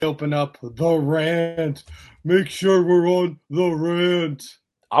open up the rant. Make sure we're on the rant.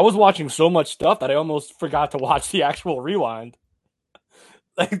 I was watching so much stuff that I almost forgot to watch the actual rewind.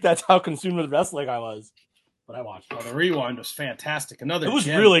 Like that's how consumed with wrestling I was. But I watched. Oh, the rewind was fantastic. Another It was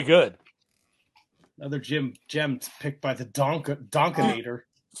gem. really good. Another gem picked by the Donkinator.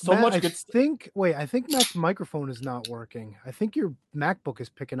 So Matt, much I good. think Matt's microphone is not working. I think your MacBook is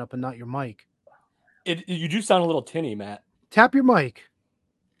picking up and not your mic. You do sound a little tinny, Matt. Tap your mic.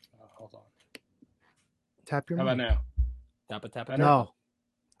 Hold on. Tap your How mic. about now? Tap it. No.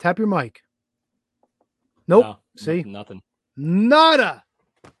 Tap your mic. Nope. No, See? nothing. Nada.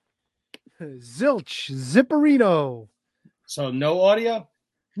 Zilch. Zipperino. So no audio?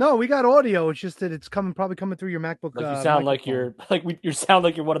 No, we got audio. It's just that it's probably coming through your MacBook. Like you sound like you sound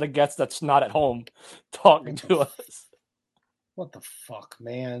like you're one of the guests that's not at home talking to us. What the fuck,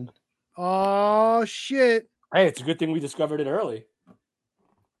 man? Oh shit! Hey, it's a good thing we discovered it early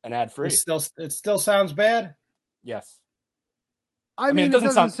and ad free. It still sounds bad. Yes. I mean, it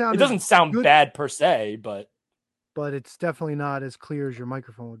doesn't sound good, bad per se, but it's definitely not as clear as your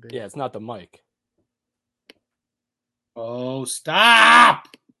microphone would be. Yeah, it's not the mic. Oh, stop!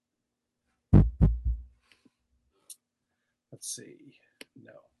 Let's see.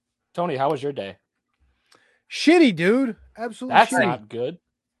 No. Tony, how was your day? Shitty, dude. Absolutely That's shitty. not good.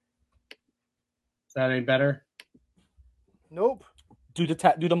 Is that any better? Nope. Do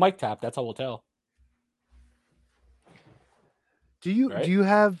the mic tap. That's how we'll tell. Do you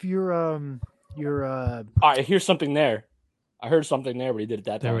have your All right, I hear something there. I heard something there, but he did it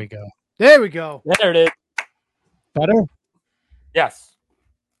that time. There we go. There it is. Better? Yes.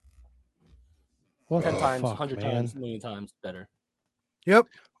 What 10 the times, fuck, 100 man? times, a million times better. Yep.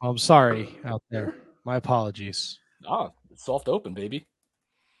 I'm sorry out there. My apologies. Ah, it's soft open, baby.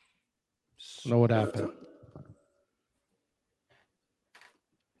 Know what happened.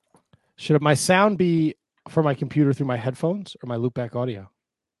 Should my sound be from my computer through my headphones or my loopback audio?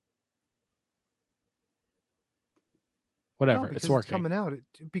 Whatever, No, it's working.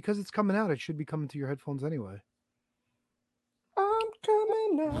 Because it's coming out, it should be coming to your headphones anyway. I'm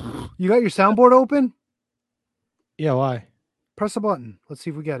coming out. You got your soundboard open? Yeah, why? Press a button. Let's see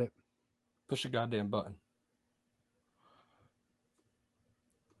if we get it. Push a goddamn button.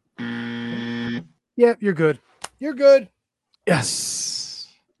 Yeah, you're good. You're good. Yes.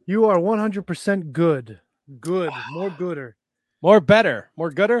 You are 100% good. Good. More gooder. More better. More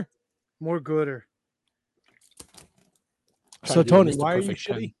gooder? More gooder. So, Tony, why are you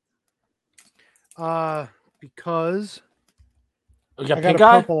shitty? Because You got I pink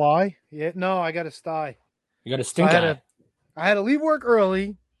got a eye? purple eye. Yeah, no, I got a sty. You got a stink eye. I had to leave work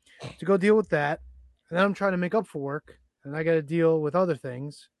early to go deal with that. And then I'm trying to make up for work. And I got to deal with other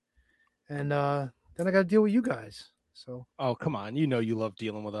things. And then I got to deal with you guys. So. Oh, come on. You know you love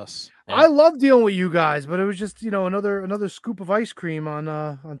dealing with us. Yeah. I love dealing with you guys, but it was just, another scoop of ice cream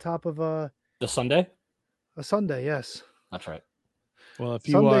on top of The Sunday? a sundae. Yes. That's right. Well, if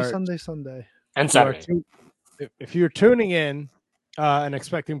you Sunday. And Saturday. If you're tuning in and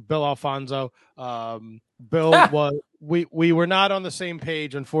expecting Bill Alfonso, Bill was we were not on the same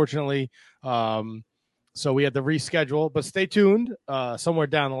page, unfortunately. So we had to reschedule, but stay tuned. Somewhere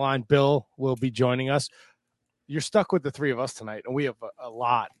down the line, Bill will be joining us. You're stuck with the three of us tonight, and we have a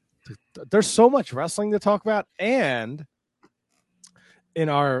lot. There's so much wrestling to talk about, and in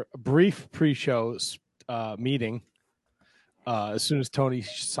our brief pre-show meeting, as soon as Tony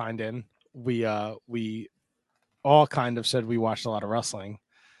signed in, we all kind of said we watched a lot of wrestling.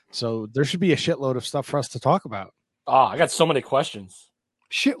 So there should be a shitload of stuff for us to talk about. Oh, I got so many questions.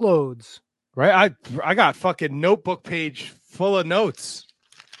 Shitloads. Right? I got fucking notebook page full of notes.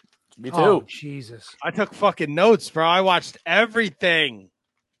 Me too. Oh, Jesus. I took fucking notes, bro. I watched everything.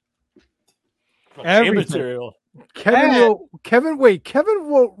 Everything. Material. Kevin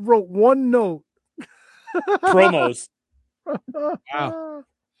wrote one note. Promos. Wow.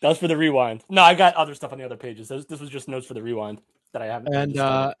 That was for the rewind. No, I got other stuff on the other pages. This was just notes for the rewind that I haven't.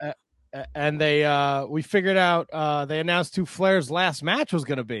 And they we figured out they announced who Flair's last match was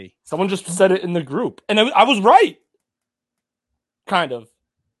going to be. Someone just said it in the group, and I was right. Kind of.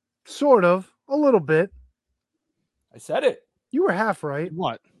 Sort of. A little bit. I said it. You were half right.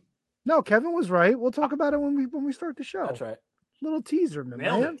 What? No, Kevin was right. We'll talk about it when we start the show. That's right. Little teaser, man.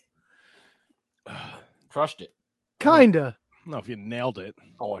 Nailed it. Crushed it. Kinda. I don't know if you nailed it.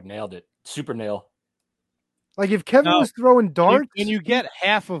 Oh, I nailed it. Super nail. Like if Kevin was throwing darts, when you get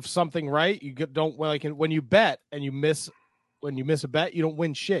half of something right, you don't like when you bet and you miss. When you miss a bet, you don't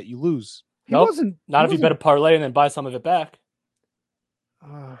win shit. You lose. Nope. Not if you bet a parlay and then buy some of it back.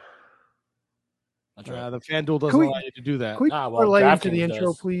 That's right. The FanDuel doesn't Can we- allow you to do that. Can we Nah, well, parlay into the DraftKings intro,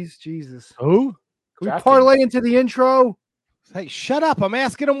 does. please? Jesus. Who? Can we DraftKings. parlay into the intro? Hey, shut up. I'm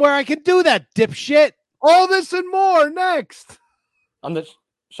asking him where I can do that, dipshit. All this and more next. On the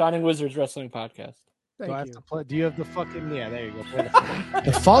Shining Wizards Wrestling Podcast. Do I Thank have you. to play? Do you have the fucking? Yeah, there you go. Play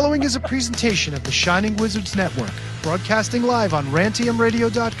The following is a presentation of the Shining Wizards Network, broadcasting live on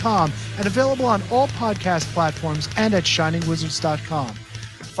rantiumradio.com and available on all podcast platforms and at shiningwizards.com.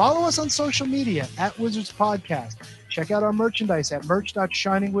 Follow us on social media at Wizards Podcast. Check out our merchandise at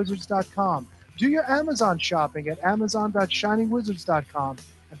merch.shiningwizards.com. Do your Amazon shopping at amazon.shiningwizards.com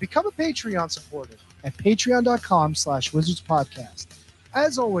and become a Patreon supporter at patreon.com/wizardspodcast.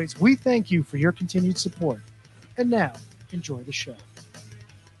 As always, we thank you for your continued support. And now, enjoy the show.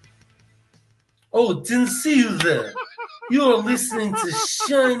 Oh, didn't see you there. You're listening to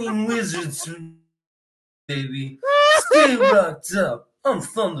Shining Wizards, baby. Stay rocked up. I'm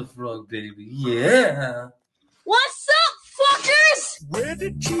Thunderfrog, baby. Yeah. What's up, fuckers? Where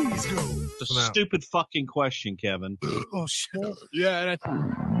did cheese go? It's a stupid fucking question, Kevin. Oh, shit. Yeah.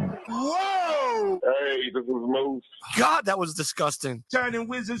 Whoa! Hey, this is Moose. God, that was disgusting. Shining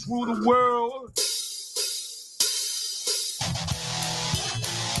Wizards rule the world.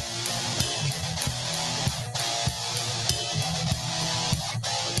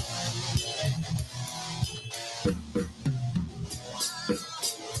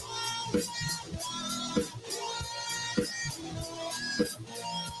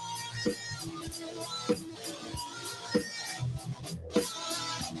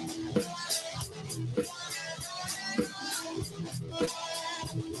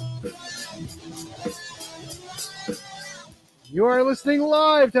 You are listening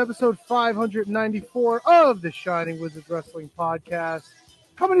live to episode 594 of the Shining Wizards Wrestling Podcast.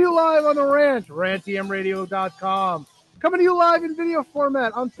 Coming to you live on the rant, rantiumradio.com. Coming to you live in video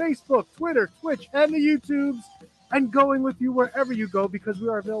format on Facebook, Twitter, Twitch, and the YouTubes. And going with you wherever you go because we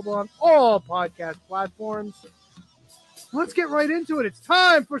are available on all podcast platforms. Let's get right into it. It's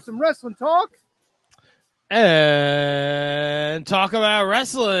time for some wrestling talk. And talk about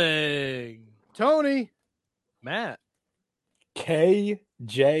wrestling. Tony. Matt.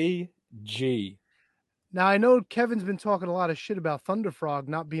 KJG. Now, I know Kevin's been talking a lot of shit about Thunderfrog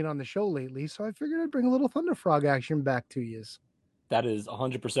not being on the show lately, so I figured I'd bring a little Thunderfrog action back to you. That is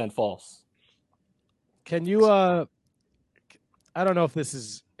 100% false. Can you I don't know if this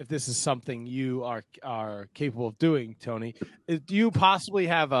is something you are capable of doing, Tony. Do you possibly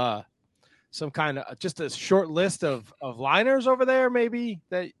have some kind of just a short list of liners over there maybe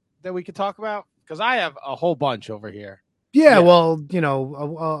that we could talk about? Because I have a whole bunch over here. Yeah, well, you know,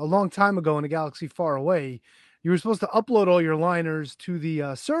 a long time ago in a galaxy far away, you were supposed to upload all your liners to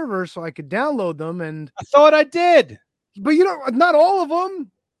the server so I could download them. And I thought I did, but you know, not all of them.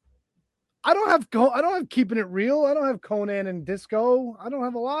 I don't have Keeping It Real. I don't have Conan and Disco. I don't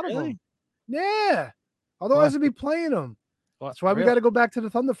have a lot of them. Yeah, otherwise I'd be playing them. That's why we got to go back to the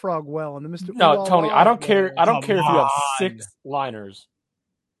Thunderfrog well and the Mr. No, Tony, I don't care. I don't care if you have on. 6 liners.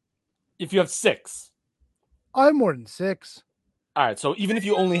 If you have 6. I have more than 6. All right, so even if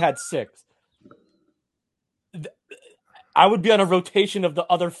you only had 6, I would be on a rotation of the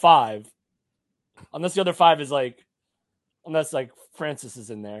other 5. Unless the other 5 is unless Francis is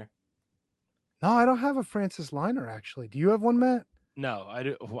in there. No, I don't have a Francis liner, actually. Do you have one, Matt? No, I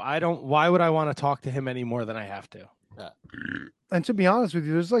don't. Why would I want to talk to him any more than I have to? And to be honest with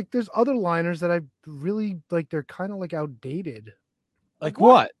you, there's other liners that I really like. They're kind of outdated. Like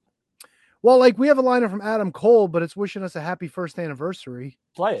what? Well, we have a liner from Adam Cole, but it's wishing us a happy first anniversary.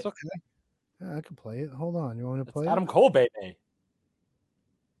 Play it. It's okay. Yeah, I can play it. Hold on. You want me to play Adam it? Cole, baby. Can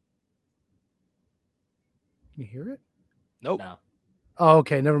you hear it? Nope. No. Oh,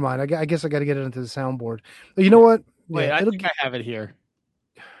 okay. Never mind. I guess I got to get it into the soundboard. But you know what? Wait, Yeah, I think I have it here.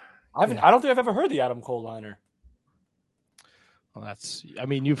 I don't think I've ever heard the Adam Cole liner. Well,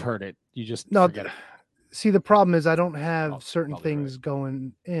 you've heard it. You just forget it. See, the problem is I don't have certain probably things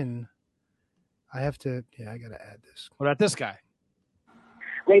going in. I have to. Yeah, I got to add this. What about this guy?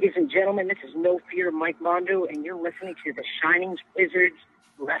 Ladies and gentlemen, this is No Fear Mike Mondo, and you're listening to the Shining Wizards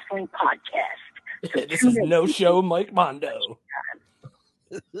Wrestling Podcast. So This is No Show Mike Mondo.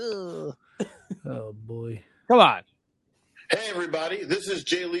 Oh boy! Come on. Hey, everybody, this is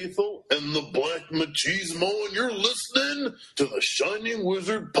Jay Lethal and the Black Machismo, and you're listening to the Shining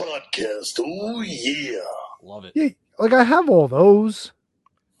Wizard Podcast. Oh, yeah. Love it. Yeah, I have all those.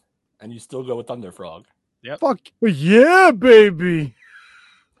 And you still go with Thunderfrog. Fuck yeah, baby!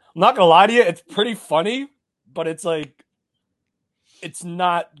 I'm not gonna lie to you, it's pretty funny, but it's it's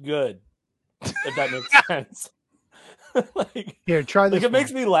not good. If that makes sense. Like, Here, try this. like it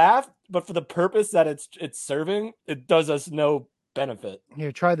makes me laugh, but for the purpose that it's serving, it does us no benefit.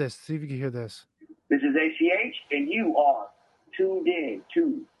 Here, try this. See if you can hear this. This is ACH, and you are tuned in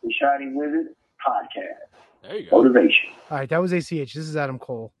to the Shining Wizard podcast. There you go. Motivation. All right, that was ACH. This is Adam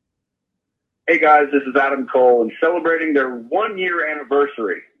Cole. Hey guys, this is Adam Cole, and celebrating their 1-year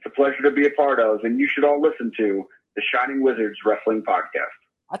anniversary. It's a pleasure to be a part of, and you should all listen to the Shining Wizards Wrestling Podcast.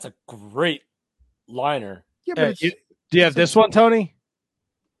 That's a great liner. Yeah, but do you have this one, Tony?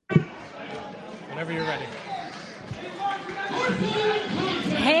 Whenever you're ready.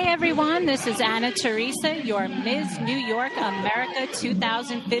 Hey everyone, this is Anna Teresa, your Ms. New York America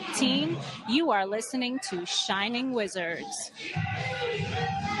 2015. You are listening to Shining Wizards.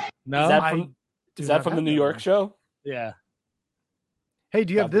 No, is that from the New York show? Yeah. Hey,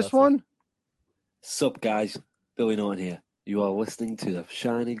 do you have this one? Sup, guys? Billy Norton here. You are listening to the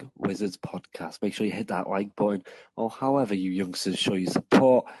Shining Wizards podcast. Make sure you hit that like button, or however you youngsters show your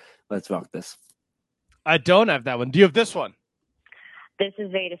support. Let's rock this. I don't have that one. Do you have this one? This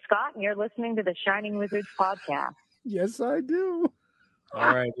is Veda Scott, and you're listening to the Shining Wizards podcast. Yes, I do.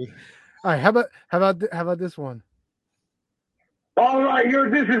 All righty. All right, how about this one? All right,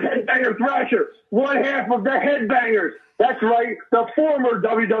 this is Headbanger Thrasher, one half of the Headbangers. That's right, the former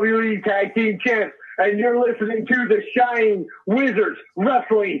WWE Tag Team Champs, and you're listening to the Shining Wizards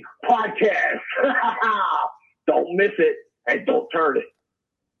Wrestling Podcast. Don't miss it, and don't turn it.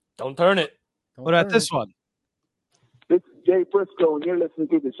 Don't turn it. What about this one? This is Jay Briscoe, and you're listening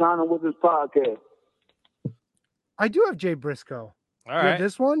to the Shining Wizards Podcast. I do have Jay Briscoe. All You have right.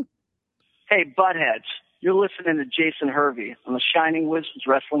 this one? Hey, Buttheads, you're listening to Jason Hervey on the Shining Wizards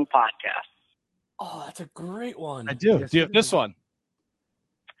Wrestling Podcast. Oh, that's a great one. I do. Do you have this one?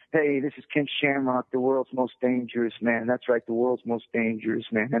 Hey, this is Ken Shamrock, the world's most dangerous man. That's right, the world's most dangerous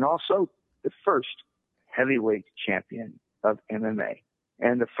man. And also the first heavyweight champion of MMA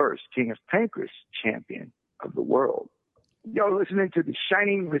and the first King of Pancrase champion of the world. You're listening to the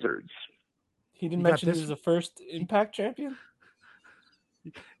Shining Wizards. He didn't You got mention he this? was the first Impact champion?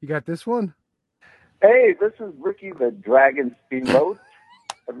 You got this one? Hey, this is Ricky the Dragon Steamboat.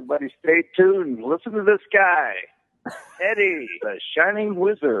 Everybody stay tuned and listen to this guy, Eddie, the Shining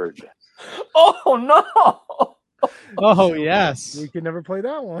Wizard. Oh, no! Oh, yes. We could never play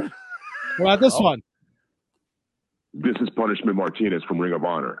that one. What about this one? This is Punishment Martinez from Ring of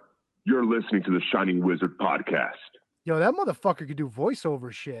Honor. You're listening to the Shining Wizard podcast. Yo, that motherfucker could do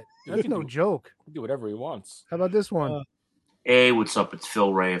voiceover shit. That's no joke. He can do whatever he wants. How about this one? Hey, what's up? It's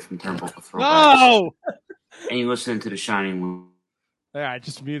Phil Ray from Turnbuckle Throwbacks. No! And you're listening to the Shining Wizard. Yeah, I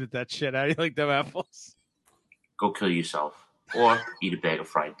just muted that shit. How do you like them apples? Go kill yourself. Or eat a bag of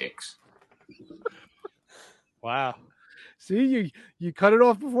fried dicks. Wow. See, you cut it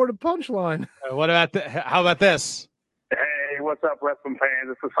off before the punchline. What about how about this? Hey, what's up, wrestling fans?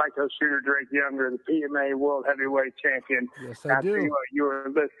 It's the Psycho Shooter Drake Younger, the PMA World Heavyweight Champion. Yes, I do. Tell you what, you're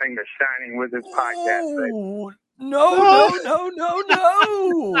listening to Shining Wizards podcast, baby. Oh,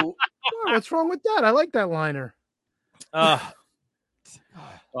 no. What's wrong with that? I like that liner.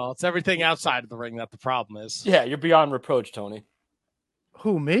 Well, it's everything outside of the ring that the problem is. Yeah, you're beyond reproach, Tony.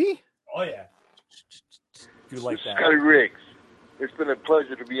 Who, me? Oh, yeah. You like that. Scotty Riggs. It's been a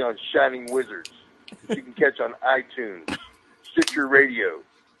pleasure to be on Shining Wizards, which you can catch on iTunes, Stitcher Radio,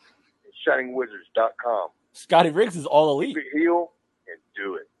 and ShiningWizards.com. Scotty Riggs is all elite. Keep it heel and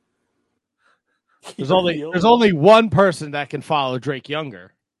do it. There's only one person that can follow Drake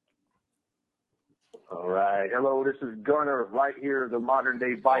Younger. All right. Hello, this is Gunner right here, the modern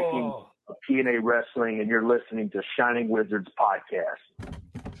day Viking of TNA Wrestling, and you're listening to Shining Wizards podcast.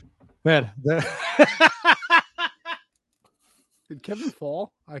 Man, Did Kevin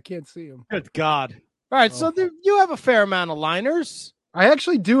fall? I can't see him. good God. All right, so you have a fair amount of liners. I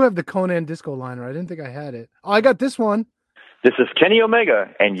actually do have the Conan Disco liner. I didn't think I had it. Oh, I got this one. This is Kenny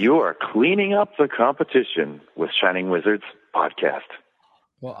Omega, and you are cleaning up the competition with Shining Wizards podcast.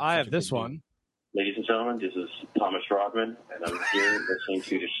 Well, I have this one. Ladies and gentlemen, this is Thomas Rodman, and I'm here listening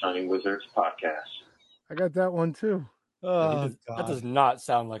to the Shining Wizards podcast. I got that one too. That does not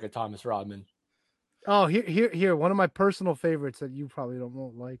sound like a Thomas Rodman. Oh, here. One of my personal favorites that you probably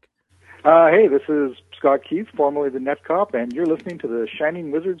won't like. Hey, this is Scott Keith, formerly the Net Cop, and you're listening to the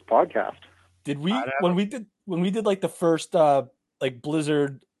Shining Wizards podcast. Did we when we did like the first like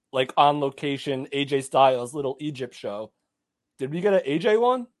Blizzard like on location AJ Styles Little Egypt show? Did we get an AJ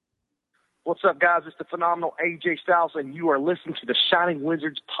one? What's up, guys? It's the phenomenal AJ Styles, and you are listening to the Shining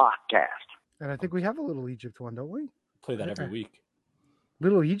Wizards podcast. And I think we have a Little Egypt one, don't we? Play that every week.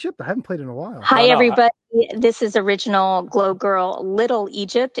 Little Egypt? I haven't played in a while. Hi, everybody. This is original Glow Girl Little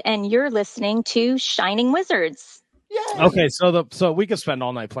Egypt, and you're listening to Shining Wizards. Yeah. Okay, so we could spend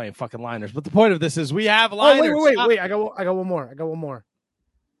all night playing fucking liners, but the point of this is we have Oh, liners. wait! I got one more.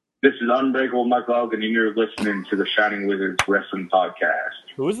 This is Unbreakable Michael Elgin, and you're listening to the Shining Wizards Wrestling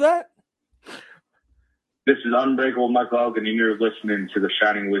Podcast. Who is that? This is Unbreakable Michael Elgin, and you're listening to the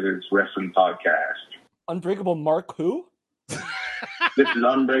Shining Wizards Wrestling Podcast. Unbreakable Mark who? This is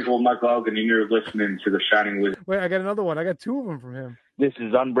Unbreakable Michael Elgin, and you're listening to the Shining Wizards. Wait, I got another one. I got two of them from him. This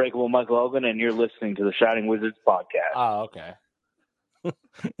is Unbreakable Michael Elgin, and you're listening to the Shining Wizards Podcast. Oh, okay.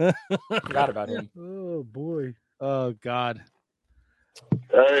 Forgot about him. Oh boy. Oh God.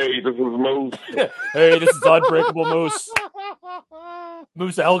 Hey, this is Moose. Hey, this is Unbreakable Moose.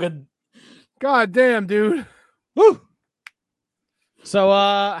 Moose Elgin. God damn, dude. Woo. So,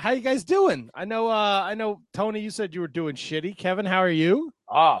 how you guys doing? I know, Tony, you said you were doing shitty. Kevin, how are you?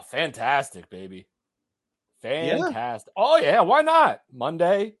 Oh, fantastic, baby. Fantastic. Yeah. Oh, yeah. Why not?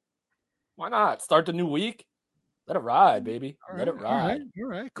 Monday. Why not? Start the new week. Let it ride, baby. Let it ride. All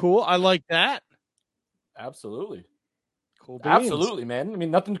right. Cool. I like that. Absolutely. Cool. Beans. Absolutely, man. I mean,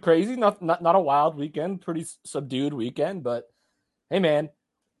 nothing crazy. Not a wild weekend. Pretty subdued weekend. But, hey, man,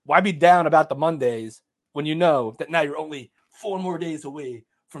 why be down about the Mondays when you know that now you're only 4 more days away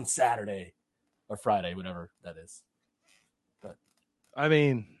from Saturday or Friday, whatever that is. But I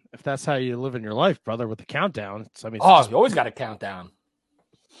mean, if that's how you live in your life, brother, with the countdown, you always got a countdown.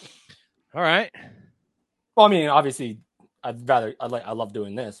 All right. Well, I mean, obviously, I love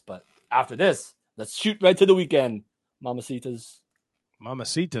doing this, but after this, let's shoot right to the weekend, Mamacitas.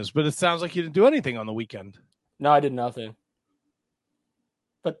 But it sounds like you didn't do anything on the weekend. No, I did nothing.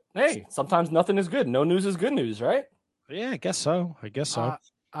 But hey, sometimes nothing is good. No news is good news, right? Yeah, I guess so.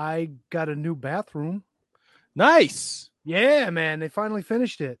 I got a new bathroom. Nice. Yeah, man. They finally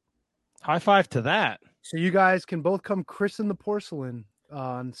finished it. High five to that. So you guys can both come christen the porcelain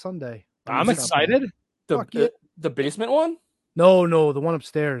on Sunday. I'm excited. The basement one? No, the one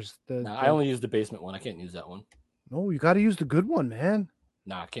upstairs. I only use the basement one. I can't use that one. No, you got to use the good one, man.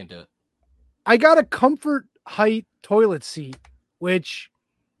 Nah, I can't do it. I got a comfort height toilet seat, which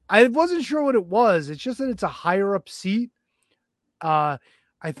I wasn't sure what it was. It's just that it's a higher up seat. I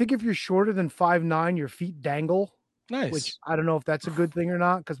think if you're shorter than 5'9", your feet dangle. Nice. Which I don't know if that's a good thing or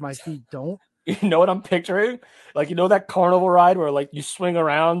not because my feet don't. You know what I'm picturing? Like, you know that carnival ride where like you swing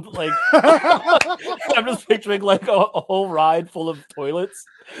around? Like, I'm just picturing like a whole ride full of toilets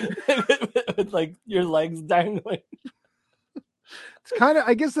with like your legs dangling. It's kind of,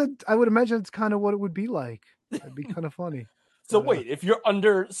 I guess that I would imagine it's kind of what it would be like. It'd be kind of funny. So wait, if you're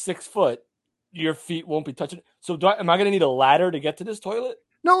under 6 foot, your feet won't be touching. So am I going to need a ladder to get to this toilet?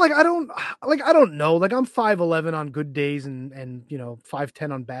 No, I don't know. Like I'm 5'11" on good days and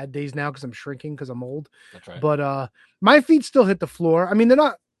 5'10" on bad days now because I'm shrinking because I'm old. That's right. But my feet still hit the floor. I mean, they're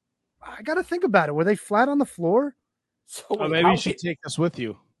not. I got to think about it. Were they flat on the floor? So maybe you should take this with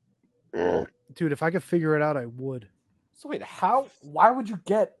you, dude. If I could figure it out, I would. So wait, why would you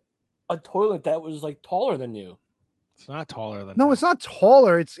get a toilet that was like taller than you? It's not taller than. No, it's not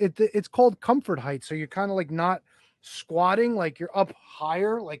taller. It's called comfort height. So you're kind of like not squatting, like you're up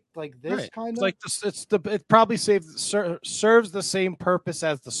higher, like this right. kind It's of. like this. It probably serves the same purpose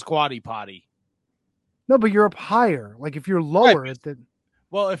as the squatty potty. No, but you're up higher. Like if you're lower, right.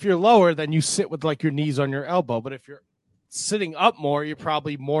 Well, if you're lower, then you sit with like your knees on your elbow. But if you're sitting up more, you're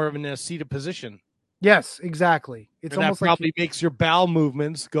probably more in a seated position. Yes, exactly. It's and almost that probably makes your bowel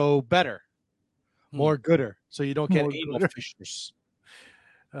movements go better, more gooder, so you don't get anal fissures.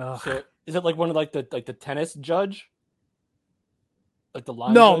 So is it like one of like the tennis judge? Like the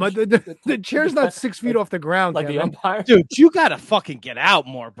line? No, judge? the chair's not 6 feet off the ground. Like Kevin. the umpire, dude. You gotta fucking get out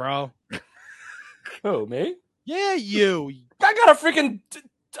more, bro. Who, me? Yeah, you. I got a freaking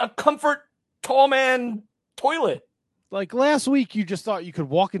a comfort tall man toilet. Like last week, you just thought you could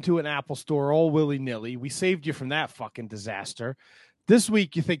walk into an Apple store all willy-nilly. We saved you from that fucking disaster. This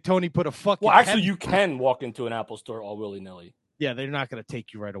week, you think Tony put a fucking... Well, actually, you can walk into an Apple store all willy-nilly. Yeah, they're not going to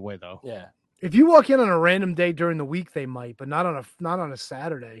take you right away, though. Yeah. If you walk in on a random day during the week, they might, but not on a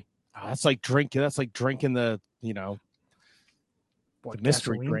Saturday. Oh, that's like drinking the, the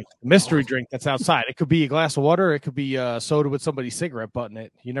mystery gasoline? drink. The mystery drink that's outside. It could be a glass of water. It could be soda with somebody's cigarette butt in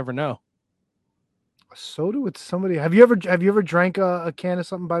it. You never know. Soda with somebody. Have you ever drank a can of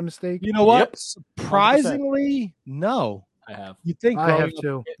something by mistake? You know what? Yep. Surprisingly, no. I have. You think I have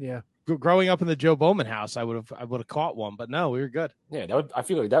too? Yeah. Growing up in the Joe Bowman house, I would have caught one, but no, we were good. Yeah, I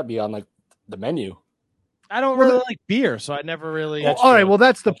feel like that'd be on like the menu. I don't really like beer, so I never really. Well, all right, well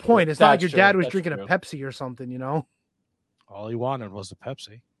that's the point. It's not like your That's dad true. was That's drinking true. a Pepsi or something, you know. All he wanted was a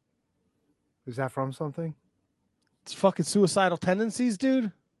Pepsi. Is that from something? It's fucking suicidal tendencies,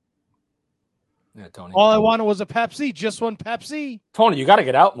 dude. Yeah, Tony. All I wanted was a Pepsi, just one Pepsi. Tony, you got to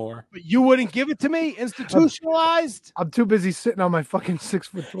get out more. But you wouldn't give it to me? Institutionalized? I'm too busy sitting on my fucking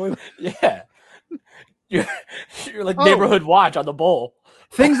 6-foot toilet. Yeah. You're like neighborhood watch on the bowl.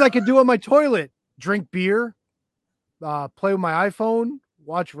 Things I could do on my toilet: drink beer, play with my iPhone,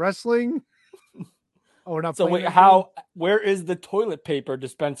 watch wrestling. Oh, we're not. So playing wait, that game? where is the toilet paper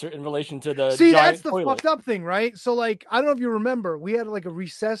dispenser in relation to the See, giant that's the toilet? fucked up thing, right? So, like, I don't know if you remember, we had like a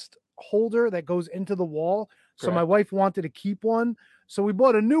recessed holder that goes into the wall. So my Correct. wife wanted to keep one. So we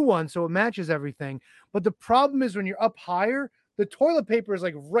bought a new one so it matches everything. But the problem is when you're up higher, the toilet paper is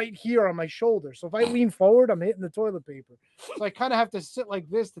like right here on my shoulder. So if I lean forward, I'm hitting the toilet paper. So I kind of have to sit like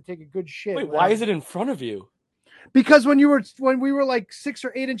this to take a good shit. Wait, why is it in front of you? Because when we were like 6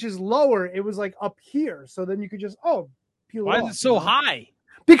 or 8 inches lower, it was like up here. So then you could just peel Why it is off, it so you know? high?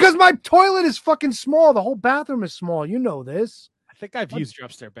 Because my toilet is fucking small. The whole bathroom is small. You know this. I think I've used your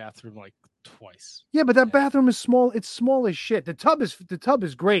upstairs bathroom like twice. Yeah, but that bathroom is small. It's small as shit. The tub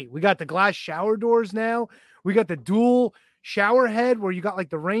is great. We got the glass shower doors now. We got the dual shower head where you got like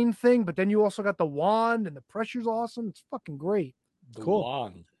the rain thing, but then you also got the wand and the pressure's awesome. It's fucking great. Cool.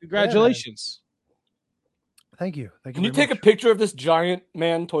 Wand. Congratulations. Thank you. Thank Can you. you take a picture of this giant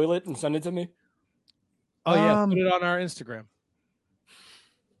man toilet and send it to me? Oh, yeah. Put it on our Instagram.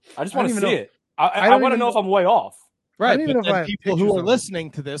 I just I want don't to even see know. it. I I don't want to even know if I'm way off. Right, don't even but know if I then have people who pictures are of it.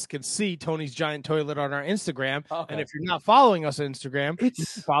 listening to this can see Tony's giant toilet on our Instagram. Okay. And if you're not following us on Instagram, you can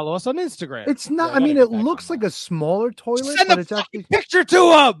follow us on Instagram. It's not. I mean, it looks like a smaller toilet, Send but a it's actually picture to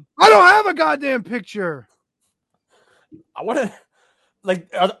him. I don't have a goddamn picture. I want to,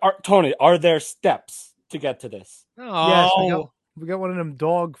 like, Tony, are there steps to get to this? Yes, we got one of them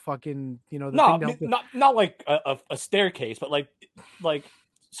dog fucking. You know, the No, thing down not like a staircase, but like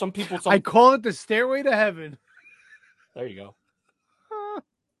some people. I call it the stairway to heaven. There you go.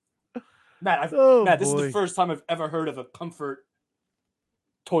 Matt, Oh, this is boy. the first time I've ever heard of a comfort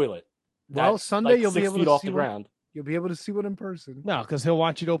toilet. Well, that's, Sunday like, you'll be 6 able feet to off see the one. ground. You'll be able to see one in person. No, because he'll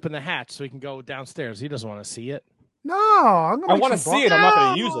want you to open the hatch so he can go downstairs. He doesn't want to see it. No, I'm gonna. I want to see it. I'm not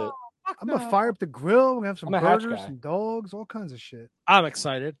going to use it. I'm gonna fire up the grill. We're gonna have some I'm a hatch burgers, guy. some dogs, all kinds of shit. I'm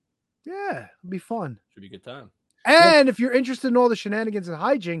excited. Yeah, it'll be fun. Should be a good time. And if you're interested in all the shenanigans and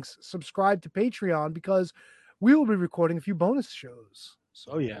hijinks, subscribe to Patreon because we will be recording a few bonus shows.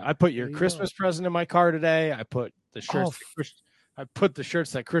 Oh yeah, I put your There you Christmas present in my car today. I put the shirts. Oh, I put the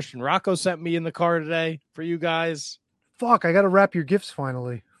shirts that Christian Rocco sent me in the car today for you guys. Fuck, I gotta wrap your gifts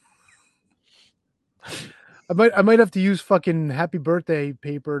finally. I might have to use fucking happy birthday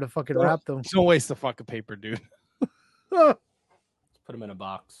paper to fucking wrap them. Don't waste the fucking paper, dude. Put them in a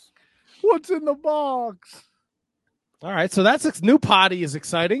box. What's in the box? All right, so that's new potty is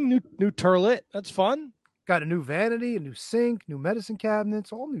exciting. New turlet. That's fun. Got a new vanity, a new sink, new medicine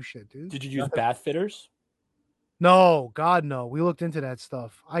cabinets, all new shit, dude. Did you use bath fitters? No, God, no. We looked into that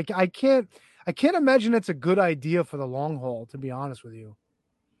stuff. I can't imagine that's a good idea for the long haul, to be honest with you.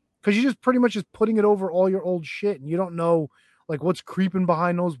 Because you just pretty much just putting it over all your old shit, and you don't know like what's creeping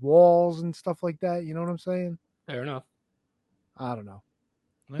behind those walls and stuff like that. You know what I'm saying? Fair enough. I don't know.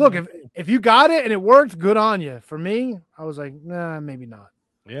 Look, if you got it and it worked, good on you. For me, I was like, nah, maybe not.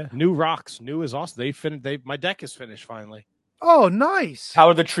 Yeah, new rocks. New is awesome. They finished. My deck is finished finally. Oh, nice. How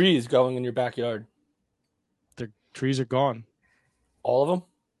are the trees going in your backyard? The trees are gone. All of them?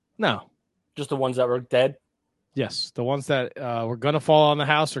 No, just the ones that were dead. Yes, the ones that were gonna fall on the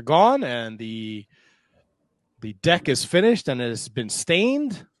house are gone, and the deck is finished and it has been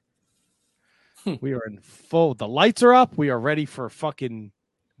stained. We are in full. The lights are up. We are ready for fucking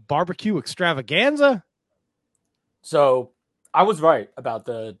barbecue extravaganza. So I was right about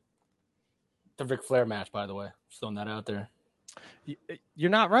the Ric Flair match, by the way. Just throwing that out there. You're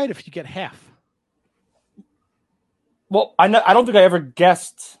not right if you get half. Well, I don't think I ever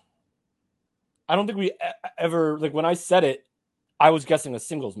guessed. I don't think we ever, like, when I said it, I was guessing a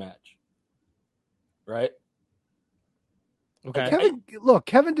singles match. Right? Okay.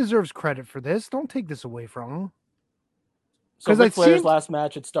 Kevin deserves credit for this. Don't take this away from him. So Ric Flair's last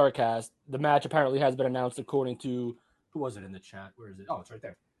match at StarCast, the match apparently has been announced according to, who was it in the chat? Where is it? Oh, it's right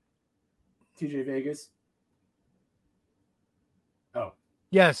there. TJ Vegas. Oh.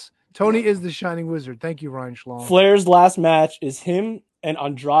 Yes, Tony is the Shining Wizard. Thank you, Ryan Schlong. Flair's last match is him and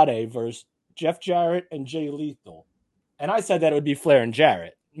Andrade versus Jeff Jarrett and Jay Lethal. And I said that it would be Flair and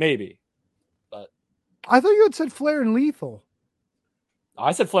Jarrett. Maybe. But I thought you had said Flair and Lethal.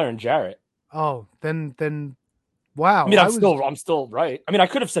 I said Flair and Jarrett. Oh, then wow. I mean, I'm still right. I mean, I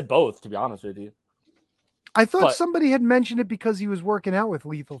could have said both, to be honest with you. I thought But- somebody had mentioned it because he was working out with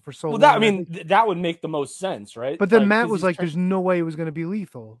Lethal for so Well, long. that I mean, that would make the most sense, right? But then Matt 'cause was he's like, trying- "There's no way it was going to be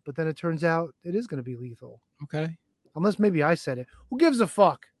Lethal." But then it turns out it is going to be Lethal. Okay. Unless maybe I said it. Who gives a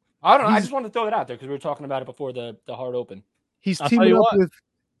fuck? I don't know. I He's- just wanted to throw it out there because we were talking about it before the hard open. He's I'll tell teaming you up what. with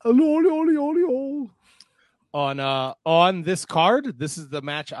Oli. On this card, this is the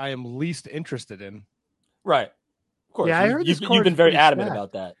match I am least interested in. Right. Of course. Yeah, I heard this you've card been is very pretty adamant stacked.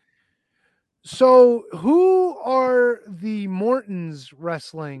 about that. So, who are the Mortons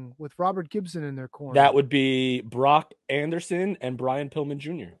wrestling with Robert Gibson in their corner? That would be Brock Anderson and Brian Pillman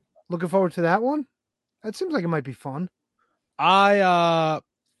Jr. Looking forward to that one. That seems like it might be fun. I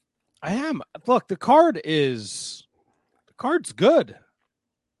am. Look, the card's good.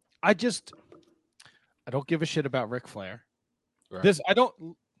 I don't give a shit about Ric Flair. Right.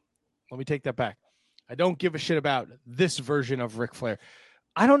 Let me take that back. I don't give a shit about this version of Ric Flair.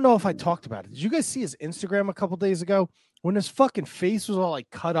 I don't know if I talked about it. Did you guys see his Instagram a couple days ago when his fucking face was all like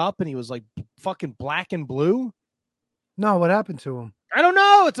cut up and he was like fucking black and blue? No, what happened to him? I don't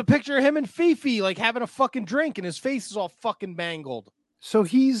know. It's a picture of him and Fifi like having a fucking drink and his face is all fucking mangled. So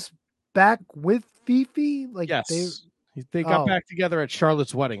he's back with Fifi? Like Yes. They got Oh. back together at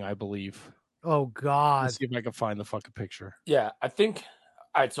Charlotte's wedding, I believe. Oh God. Let's see if I can find the fucking picture. Yeah, I think.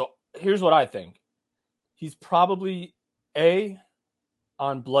 All right, so here's what I think. He's probably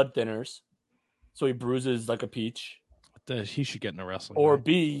on blood thinners, so he bruises like a peach. He should get in a wrestling. Or ring.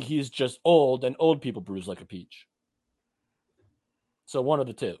 B, he's just old, and old people bruise like a peach. So one of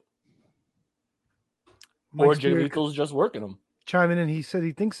the two. Or Mike Jay Spear Lethal's just working him. chiming in. He said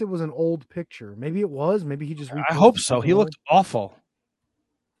he thinks it was an old picture. Maybe it was. Maybe he just. I hope so. He looked awful.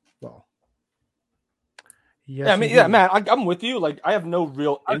 Well. Yes, Yeah, I mean, he yeah, did. man, I'm with you. Like, I have no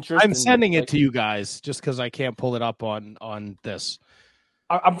real interest. I'm in, sending like, it to you guys just because I can't pull it up on this.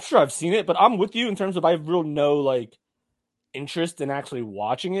 I'm sure I've seen it, but I'm with you in terms of I have real no like interest in actually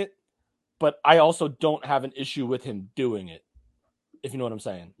watching it. But I also don't have an issue with him doing it. If you know what I'm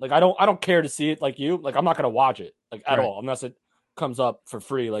saying. Like, I don't care to see it like you. Like, I'm not gonna watch it like at Right. all unless it comes up for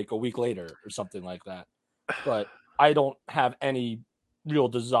free like a week later or something like that. But I don't have any real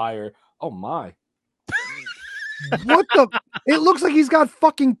desire. Oh my. What the? It looks like he's got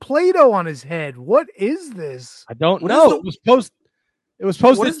fucking Play-Doh on his head. What is this? I don't What know. is the- It was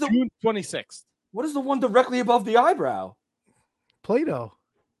What posted is the- June 26th. What is the one directly above the eyebrow? Play-Doh.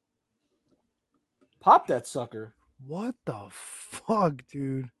 Pop that sucker. What the fuck,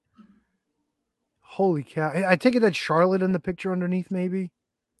 dude? Holy cow! I take it that Charlotte in the picture underneath, maybe.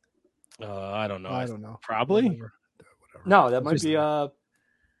 I don't know. I don't know. Probably. Whatever. No, that might Just- be let's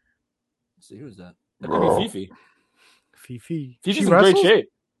see, who is that? That could be Fifi. Fifi. Fifi's She in great wrestles? shape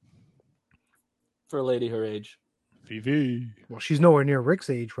for a lady her age. Fifi. Well, she's nowhere near Rick's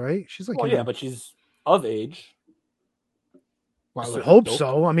age, right? She's like, Well, in yeah, her- but she's of age. Well, I So would hope dope.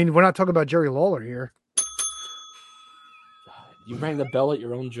 so. I mean, we're not talking about Jerry Lawler here. You rang the bell at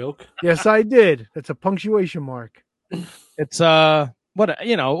your own joke. Yes, I did. That's a punctuation mark. It's what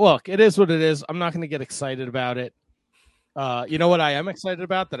look, it is what it is. I'm not going to get excited about it. You know what I am excited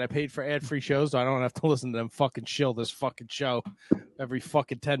about? That I paid for ad-free shows, so I don't have to listen to them fucking shill this fucking show every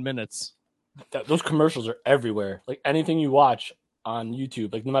fucking 10 minutes. Those commercials are everywhere. Like anything you watch on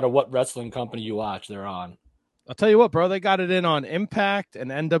YouTube, like no matter what wrestling company you watch, they're on. I'll tell you what, bro, they got it in on Impact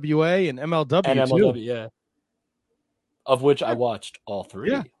and NWA and MLW And too. MLW, yeah. Of which I watched all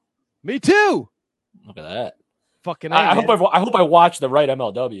three. Yeah. Me too. Look at that. Fucking I man. hope I watched the right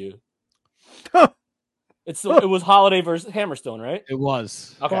MLW. It was Holiday versus Hammerstone, right? It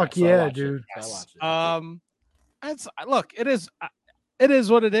was. Okay, Fuck so I yeah, watched it. dude. I watched it. That's look, it is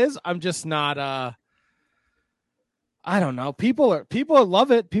what it is. I'm just not I don't know. People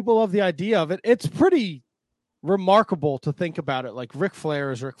love it. People love the idea of it. It's pretty remarkable to think about it. Like Ric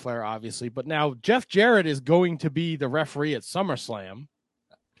Flair is Ric Flair, obviously, but now Jeff Jarrett is going to be the referee at SummerSlam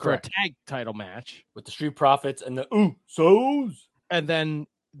for Correct. a tag title match With the Street Profits and the Usos. and then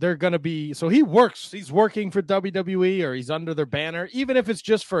they're going to be he's working for WWE or he's under their banner, even if it's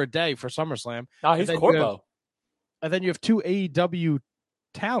just for a day for SummerSlam. No, he's And then you Corpo. And then you have two AEW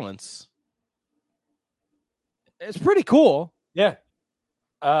talents. It's pretty cool. Yeah.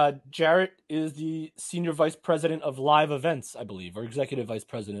 Jarrett is the senior vice president of live events, I believe, or executive vice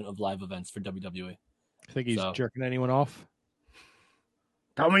president of live events for WWE. I think he's So- jerking anyone off.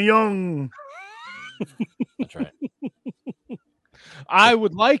 Tommy Young. That's right. I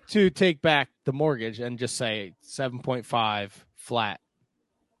would like to take back the mortgage and just say 7.5 flat.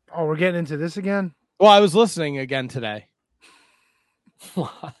 Oh, we're getting into this again? Well, I was listening again today.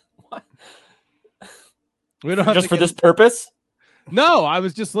 What? We don't have Just to for get- this purpose? No, I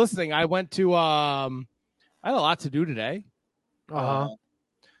was just listening. I went to I had a lot to do today. So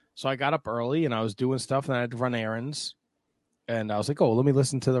I got up early and I was doing stuff and I had to run errands. And I was like, oh, let me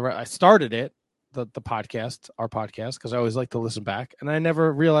listen to I started it, the podcast, our podcast, because I always like to listen back. And I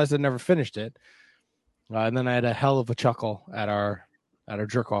never realized I never finished it. And then I had a hell of a chuckle at our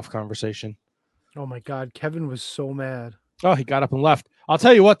jerk off conversation. Oh my God, Kevin was so mad. Oh, he got up and left. I'll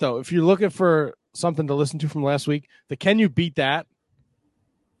tell you what, though, if you're looking for something to listen to from last week, the Can You Beat That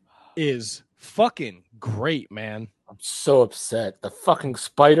is fucking great, man. I'm so upset. The fucking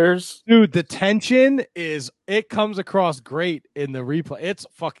spiders. Dude, the tension it comes across great in the replay. It's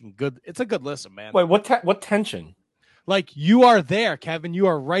fucking good. It's a good listen, man. Wait, what tension? Like, you are there, Kevin. You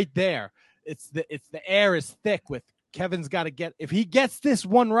are right there. It's the air is thick with Kevin's got to get, if he gets this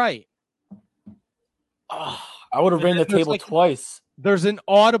one right. Oh, I would have ran the table twice. There's an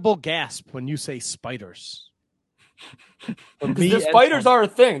audible gasp when you say spiders. The spiders are a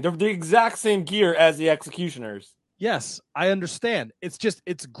thing. They're the exact same gear as the executioners. Yes, I understand.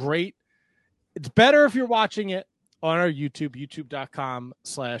 It's great. It's better if you're watching it on our YouTube,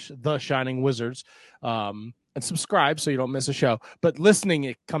 youtube.com/The Shining Wizards. And subscribe so you don't miss a show. But listening,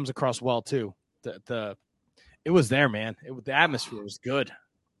 it comes across well too. It was there, man. The atmosphere was good.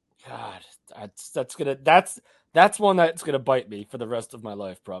 God, that's one that's gonna bite me for the rest of my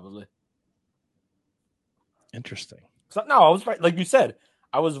life, probably. Interesting. So, no, I was right. Like you said,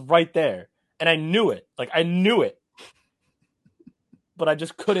 I was right there, and I knew it. I knew it, but I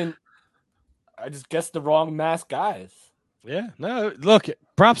just couldn't. I just guessed the wrong masked guys. Yeah. No, look,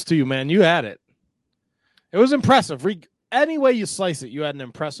 props to you, man. You had it. It was impressive. Any way you slice it, you had an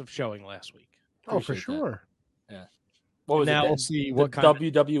impressive showing last week. Oh, for sure. That. Yeah. What was now it? We'll see the what kind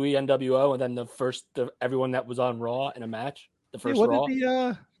WWE NWO, and then everyone that was on Raw in a match. The first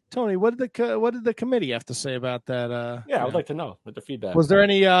Raw. Tony, what did the committee have to say about that? Yeah, I would like to know what the feedback. Was there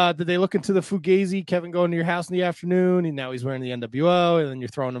any? Did they look into the Fugazi Kevin going to your house in the afternoon, and now he's wearing the NWO, and then you're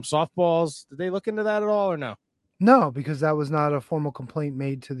throwing him softballs? Did they look into that at all, or no? No, because that was not a formal complaint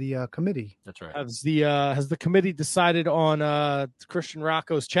made to the committee. That's right. Has the committee decided on Christian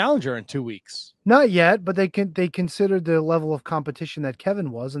Rocco's challenger in 2 weeks? Not yet, but they considered the level of competition that Kevin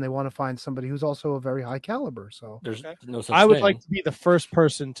was, and they want to find somebody who's also a very high caliber. So there's no such I would thing. like to be the first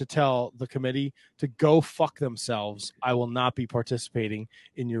person to tell the committee to go fuck themselves. I will not be participating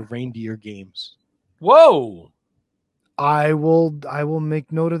in your reindeer games. Whoa. I will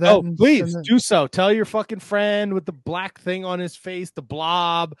make note of that. Oh, please do so. Tell your fucking friend with the black thing on his face, the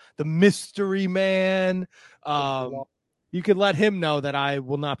blob, the mystery man. You could let him know that I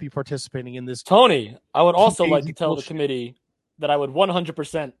will not be participating in this. Tony, I would also like to tell the committee that I would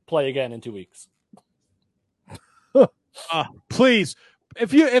 100% play again in 2 weeks. Please,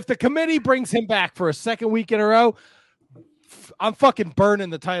 if the committee brings him back for a second week in a row, I'm fucking burning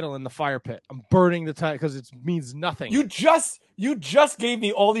the title in the fire pit. I'm burning the title because it means nothing. You just gave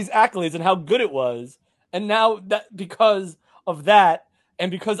me all these accolades and how good it was, and now that because of that,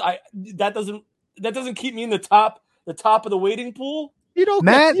 and because that doesn't keep me in the top of the waiting pool. You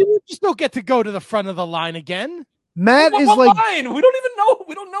just don't get to go to the front of the line again. Matt is what like line? We don't even know.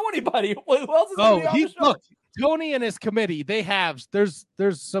 We don't know anybody. Who else is going to be on the show? Look, Tony and his committee. There's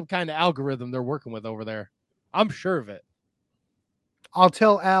some kind of algorithm they're working with over there. I'm sure of it. I'll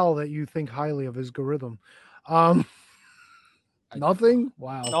tell Al that you think highly of his algorithm. Nothing?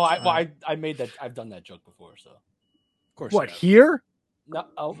 Wow. No, I made that. I've done that joke before, so of course. What, here? No.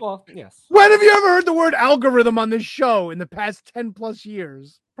 Oh, well, yes. When have you ever heard the word algorithm on this show in the past 10 plus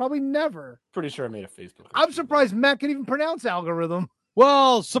years? Probably never. Pretty sure I made a Facebook. I'm surprised Matt can even pronounce algorithm.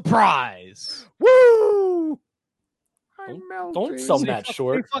 Well, surprise. Woo! Don't sell Matt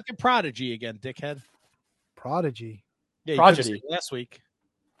short. You're fucking Prodigy again, dickhead. Prodigy. Yeah, Prodigy. Last week.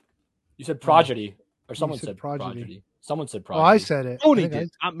 You said prodigy. Or someone said said prodigy. prodigy. Someone said Oh, prodigy. I said it. Tony did,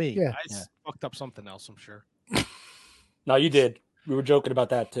 not me. Yeah. I fucked up something else, I'm sure. No, you did. We were joking about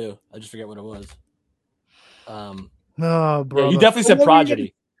that too. I just forget what it was. No, bro. Yeah, you definitely said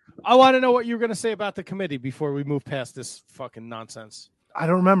prodigy. I want to know what you were going to say about the committee before we move past this fucking nonsense. I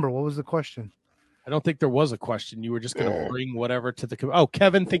don't remember. What was the question? I don't think there was a question. You were just going to bring whatever to the committee. Oh,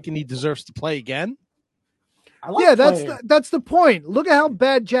 Kevin thinking he deserves to play again? That's the point. Look at how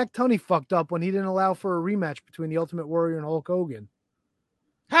bad Jack Tunney fucked up when he didn't allow for a rematch between the Ultimate Warrior and Hulk Hogan.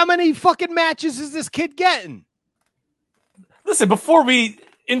 How many fucking matches is this kid getting? Listen, before we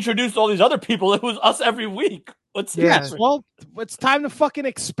introduced all these other people, it was us every week. Yes, well, it's time to fucking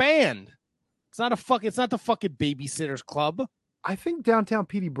expand. It's not the fucking Babysitters Club. I think Downtown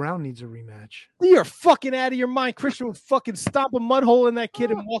Petey Brown needs a rematch. You're fucking out of your mind. Christian would fucking stomp a mud hole in that kid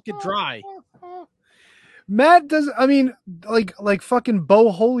and walk it dry. Matt does. I mean, like fucking Bo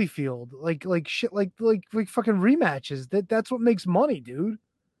Holyfield, like shit, like fucking rematches. That's what makes money, dude.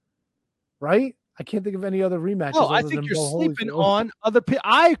 Right? I can't think of any other rematches. Oh, I other think than you're Bo sleeping Holyfield. on other people.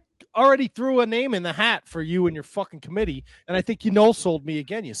 I already threw a name in the hat for you and your fucking committee, and I think you no-sold me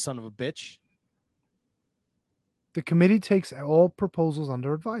again, you son of a bitch. The committee takes all proposals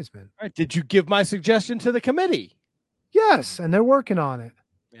under advisement. All right, did you give my suggestion to the committee? Yes, and they're working on it.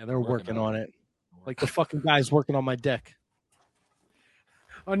 Yeah, they're working on it. Like the fucking guy's working on my dick.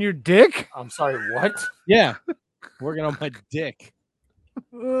 On your dick? I'm sorry, what? Yeah, working on my dick.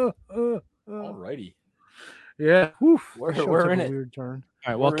 Alrighty. Yeah. Oof, We're the show in took a it. weird turn.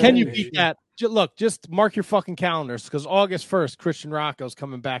 All right, well, We're can in you it. beat that? Look, just mark your fucking calendars because August 1st, Christian Rocco's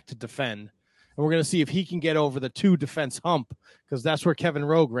coming back to defend. And we're going to see if he can get over the 2 defense hump because that's where Kevin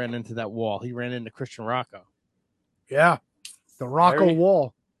Rogue ran into that wall. He ran into Christian Rocco. Yeah. The Rocco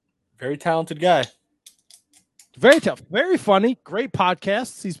wall. Very talented guy. Very tough. Very funny. Great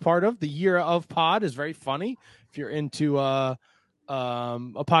podcasts he's part of. The Year of Pod is very funny. If you're into a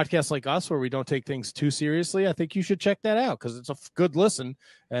podcast like us where we don't take things too seriously, I think you should check that out because it's a good listen.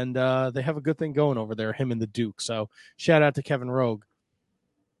 And they have a good thing going over there, him and the Duke. So shout out to Kevin Rogue.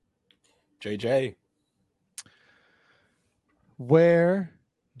 JJ. Where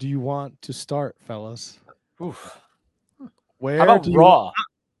do you want to start, fellas? Oof. Where How about do you Raw?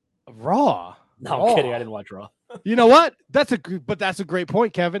 Raw? No, I'm kidding. I didn't watch Raw. You know what? That's a great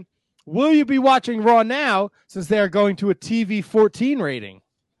point, Kevin. Will you be watching Raw now since they are going to a TV 14 rating?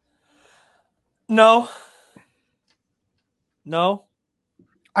 No.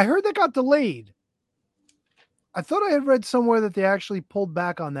 I heard that got delayed. I thought I had read somewhere that they actually pulled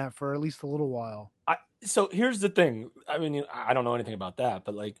back on that for at least a little while. So here's the thing. I mean, I don't know anything about that,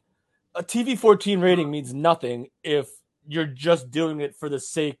 but like a TV 14 rating means nothing if you're just doing it for the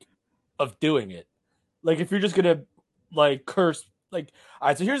sake of doing it. Like if you're just gonna like curse, like all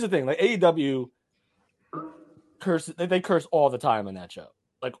right. So here's the thing. Like AEW curse, they curse all the time on that show,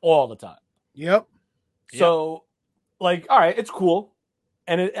 like all the time. Yep. So, like, all right, it's cool.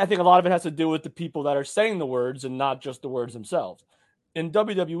 And I think a lot of it has to do with the people that are saying the words and not just the words themselves. In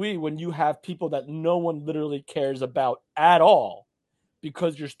WWE, when you have people that no one literally cares about at all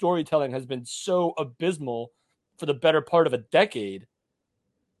because your storytelling has been so abysmal for the better part of a decade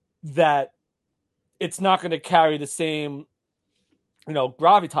that it's not going to carry the same,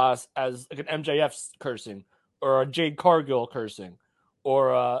 gravitas as like an MJF cursing or a Jade Cargill cursing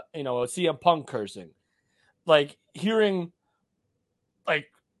or, a CM Punk cursing. Like hearing,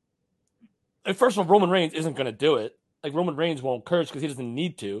 first of all, Roman Reigns isn't going to do it. Like Roman Reigns won't curse because he doesn't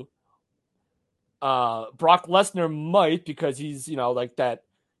need to. Brock Lesnar might because he's that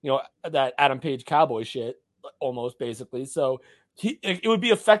Adam Page cowboy shit almost basically. So it would be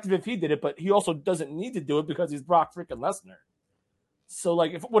effective if he did it, but he also doesn't need to do it because he's Brock freaking Lesnar. So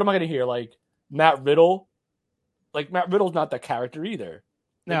like, what am I going to hear? Like Matt Riddle? Like Matt Riddle's not that character either.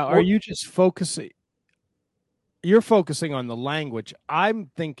 Now, are you just focusing? You're focusing on the language. I'm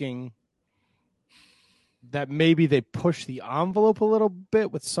thinking that maybe they push the envelope a little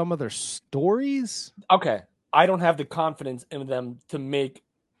bit with some of their stories. Okay. I don't have the confidence in them to make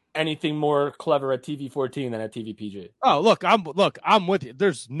anything more clever at TV 14 than at TV PG. Oh, look, I'm with you.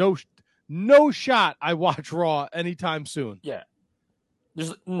 There's no shot I watch Raw anytime soon. Yeah.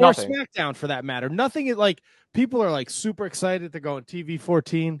 There's nothing. Or SmackDown for that matter. Nothing is like people are like super excited to go on TV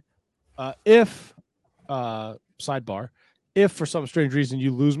 14. Sidebar, if for some strange reason you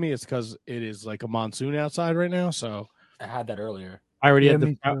lose me, it's because it is like a monsoon outside right now. So I had that earlier. I already had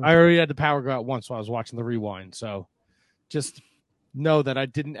the power go out once while I was watching the rewind. So just know that I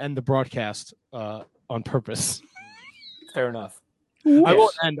didn't end the broadcast on purpose. Fair enough. I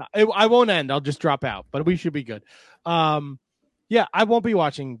won't end. I won't end. I'll just drop out, but we should be good. Yeah, I won't be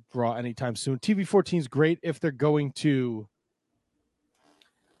watching Raw anytime soon. TV 14 is great if they're going to.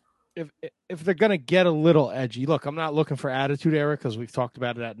 If they're going to get a little edgy. Look, I'm not looking for Attitude Era because we've talked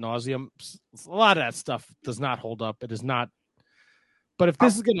about it ad nauseum. A lot of that stuff does not hold up. It is not. But if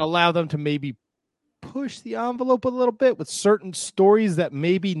this is going to allow them to maybe push the envelope a little bit with certain stories that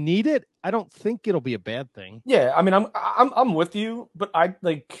maybe need it, I don't think it'll be a bad thing. Yeah, I mean, I'm with you, but I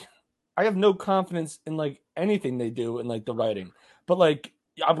have no confidence in like anything they do in like the writing. But like,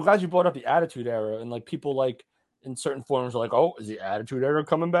 I'm glad you brought up the Attitude Era and like people like in certain forums are like, oh, is the Attitude Era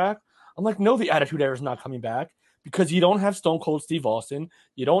coming back? I'm like, no, the Attitude Era is not coming back because you don't have Stone Cold Steve Austin,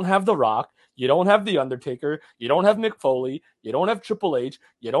 you don't have The Rock, you don't have The Undertaker, you don't have Mick Foley, you don't have Triple H,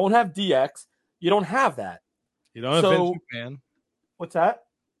 you don't have DX, you don't have that. You don't have Vince McMahon. What's that?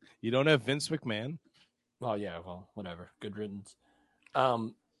 You don't have Vince McMahon. Oh yeah, well, whatever. Good riddance.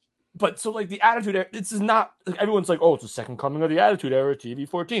 But so like the Attitude Era, this is not like, everyone's like, oh, it's the second coming of the Attitude Era, TV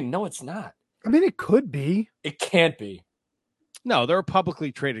 14. No, it's not. I mean, it could be. It can't be. No, they're a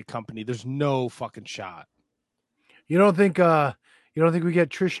publicly traded company. There's no fucking shot. You don't think we get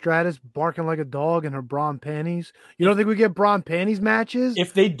Trish Stratus barking like a dog in her bra and panties? You don't think we get bra and panties matches?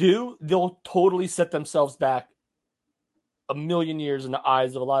 If they do, they'll totally set themselves back a million years in the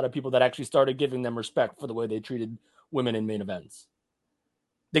eyes of a lot of people that actually started giving them respect for the way they treated women in main events.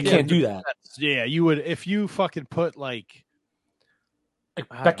 They can't do that. Yeah, you would if you fucking put like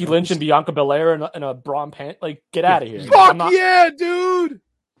Becky Lynch and Bianca Belair in a bra and pant. Like, get out of here. Fuck yeah, dude.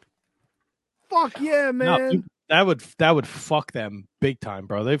 Fuck yeah, man. No, that would fuck them big time,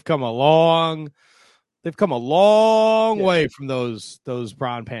 bro. They've come a long way from those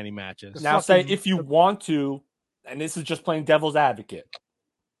bra and panty matches. Now, say if you want to, and this is just playing devil's advocate,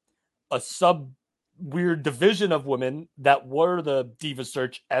 a sub weird division of women that were the Diva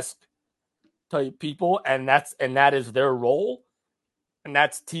Search-esque type people, and that is their role, and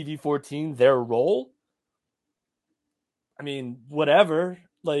that's TV 14 their role. I mean, whatever.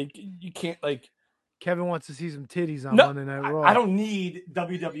 Like, you can't like. Kevin wants to see some titties on Monday Night Raw. I don't need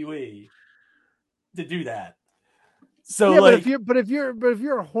WWE to do that. So, yeah, like, but if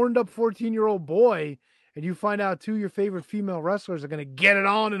you're a horned up 14-year-old boy and you find out two of your favorite female wrestlers are going to get it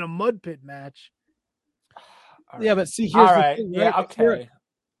on in a mud pit match. Yeah, but see, here's all the right. thing, Yeah, right? okay.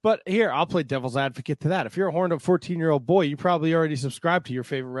 But here, I'll play devil's advocate to that. If you're a horned up 14-year-old boy, you probably already subscribe to your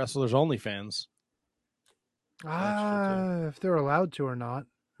favorite wrestlers' OnlyFans. If they're allowed to or not,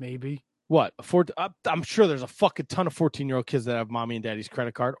 maybe. What? I'm sure there's a fucking ton of 14-year-old kids that have mommy and daddy's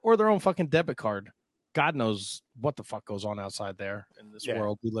credit card or their own fucking debit card. God knows what the fuck goes on outside there in this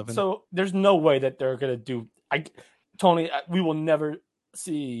world we live in. So there's no way that they're gonna do. Tony, we will never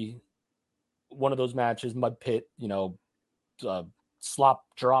see one of those matches, mud pit, slop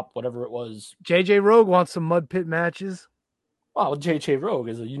drop, whatever it was. JJ Rogue wants some mud pit matches. Well, JJ Rogue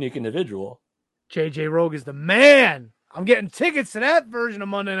is a unique individual. JJ Rogue is the man. I'm getting tickets to that version of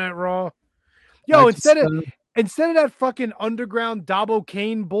Monday Night Raw. Yo, instead of that fucking underground Dabo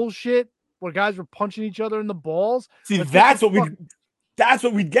Kane bullshit where guys were punching each other in the balls. See, that's what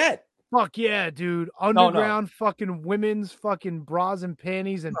we get. Fuck yeah, dude. Underground fucking women's fucking bras and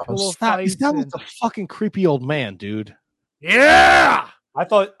panties and pillow fights. That was a fucking creepy old man, dude. Yeah. I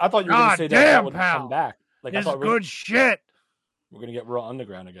thought you were going to say that would pal. come back. Like, this I is thought good shit. We're going to get Raw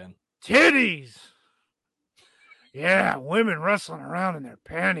Underground again. Titties. Yeah, women wrestling around in their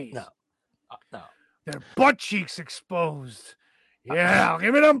panties. No. Their butt cheeks exposed. Yeah,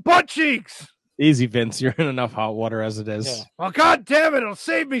 give me them butt cheeks. Easy, Vince. You're in enough hot water as it is. Yeah. Well, God damn it. It'll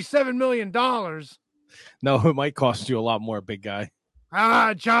save me $7 million. No, it might cost you a lot more, big guy.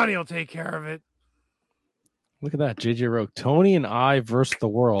 Johnny will take care of it. Look at that, JJ Rogue. Tony and I versus the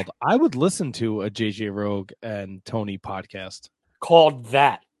world. I would listen to a JJ Rogue and Tony podcast. Called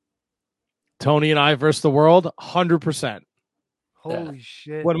that. Tony and I versus the world, 100%. Holy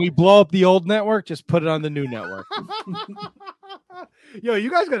shit. When we blow up the old network, just put it on the new network. Yo, you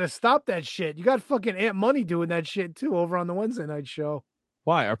guys got to stop that shit. You got fucking Aunt Money doing that shit too over on the Wednesday night show.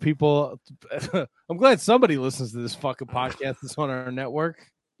 Why? Are people... I'm glad somebody listens to this fucking podcast that's on our network.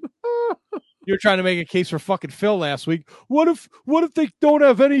 You're trying to make a case for fucking Phil last week. What if they don't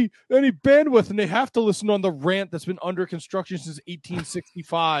have any bandwidth and they have to listen on the rant that's been under construction since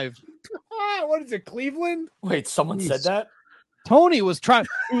 1865? What is it, Cleveland? Wait, someone said that? Tony was trying.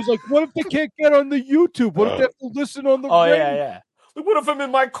 He was like, "What if they can't get on the YouTube? What if they have to listen on the?" Oh rant? yeah. Like, what if I'm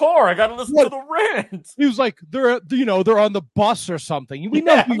in my car? I got to listen to the rant. He was like, "They're on the bus or something." We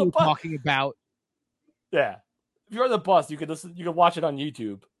know who you're talking about. Yeah, if you're on the bus, you can listen. You can watch it on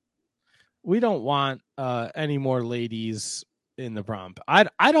YouTube. We don't want any more ladies in the prom. I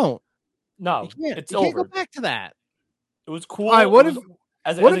don't. No, it's over. Can't go back to that. It was cool. All right, what if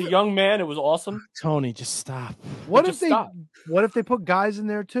as a young man, it was awesome. Tony, just stop. What if they put guys in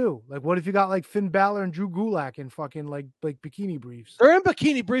there too? Like, what if you got like Finn Balor and Drew Gulak in fucking like bikini briefs? They're in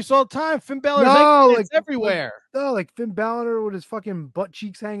bikini briefs all the time. Finn Balor's like everywhere. Like Finn Balor with his fucking butt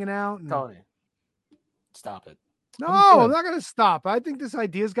cheeks hanging out. Tony, stop it. No, I'm not gonna stop. I think this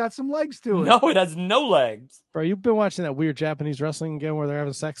idea's got some legs to it. No, it has no legs. Bro, you've been watching that weird Japanese wrestling again where they're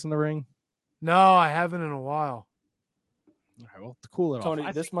having sex in the ring? No, I haven't in a while. All right, well, to cool it Tony,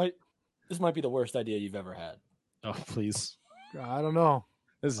 off. this might be the worst idea you've ever had. Oh, please. I don't know.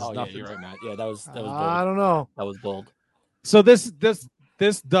 This is nothing. Yeah, you're right, Matt. Yeah, that was bold. I don't know. That was bold. So this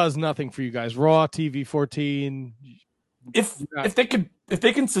does nothing for you guys. Raw, TV 14. If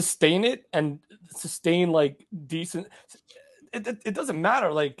they can sustain it and sustain like decent, it doesn't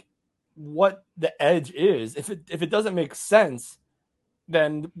matter like what the edge is. If it doesn't make sense,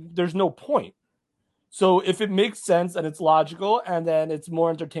 then there's no point. So if it makes sense and it's logical and then it's more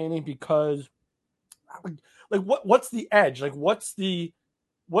entertaining because like what's the edge? Like what's the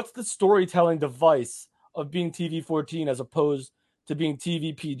storytelling device of being TV-14 as opposed to being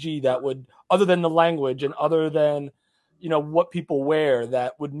TV-PG that would, other than the language and other than, what people wear,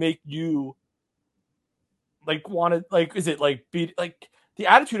 that would make you like want to, like, is it like beat, like the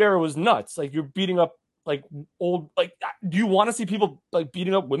Attitude Era was nuts. Like you're beating up like old, like, do you want to see people like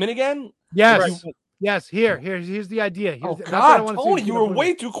beating up women again? Yes. Yes. Here's the idea. Oh God, Tony, you were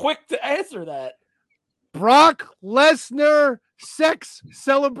way too quick to answer that. Brock Lesnar sex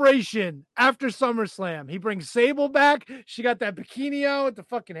celebration after SummerSlam. He brings Sable back. She got that bikini out with the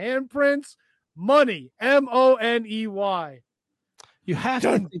fucking handprints. Money, MONEY. You have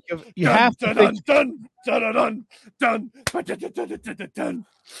to think of Lick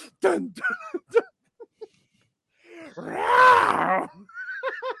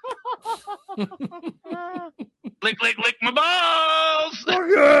my balls.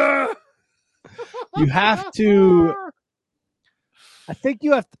 You have to. I think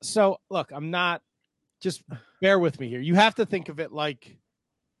you have to. So look, I'm not. Just bear with me here. You have to think of it like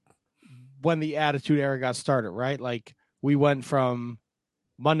when the Attitude Era got started, right? Like we went from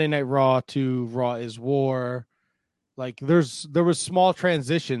Monday Night Raw to Raw is War. Like there was small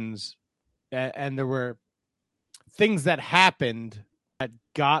transitions, and there were things that happened that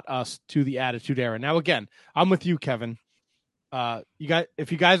got us to the Attitude Era. Now, again, I'm with you, Kevin.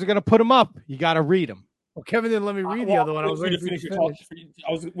 If you guys are gonna put them up, you got to read them. Well, Kevin didn't let me read the other one. I was waiting for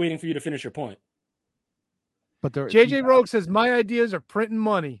you to finish your point. But JJ Rogue says my ideas are printing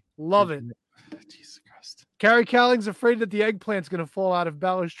money. Love it. Jesus Christ. Carrie Calling's afraid that the eggplant's gonna fall out if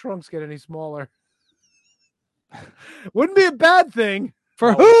Balor's trunks get any smaller. Wouldn't be a bad thing.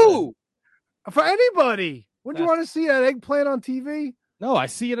 For who? For anybody. Wouldn't you want to see that eggplant on TV? No, I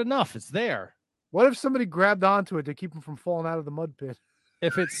see it enough. It's there. What if somebody grabbed onto it to keep them from falling out of the mud pit?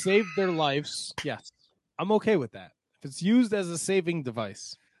 If it saved their lives, yes. I'm okay with that. If it's used as a saving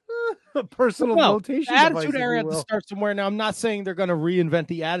device. A personal notation device. Attitude Era has to start somewhere. Now, I'm not saying they're going to reinvent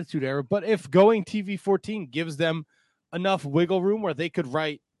the Attitude Era, but if going TV-14 gives them enough wiggle room where they could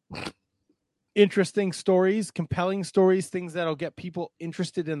write interesting stories, compelling stories, things that'll get people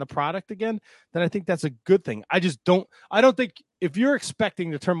interested in the product again, then I think that's a good thing. I don't think if you're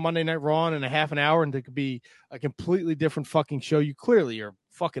expecting to turn Monday Night Raw on in a half an hour and it could be a completely different fucking show, you clearly are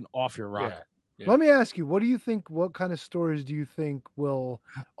fucking off your rocker. Yeah. Let me ask you, what kind of stories do you think will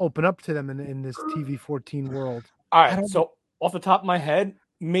open up to them in this TV-14 world? All right, so off the top of my head,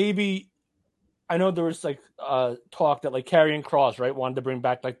 maybe I know there was like talk that like Karrion Kross, right, wanted to bring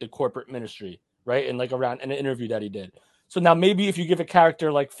back like the corporate ministry, right, and like around in an interview that he did. So now maybe if you give a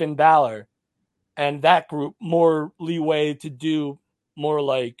character like Finn Balor and that group more leeway to do more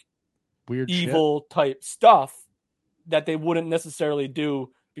like weird evil type stuff that they wouldn't necessarily do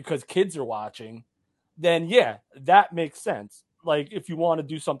because kids are watching, then yeah, that makes sense. Like if you want to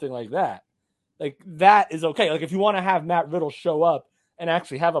do something like that is okay. Like if you want to have Matt Riddle show up and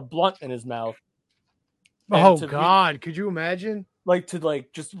actually have a blunt in his mouth. Oh God, could you imagine? Like to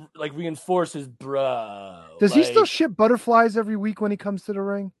like just like reinforce his bro. Does he still ship butterflies every week when he comes to the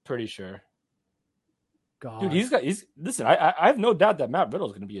ring? Pretty sure. God. Dude, listen, I have no doubt that Matt Riddle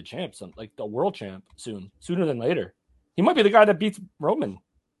is going to be a champ, like the world champ sooner than later. He might be the guy that beats Roman.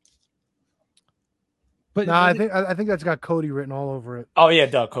 But I think that's got Cody written all over it. Oh yeah,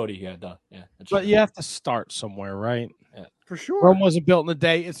 Cody, yeah. But you have to start somewhere, right? Yeah, for sure. Rome wasn't built in a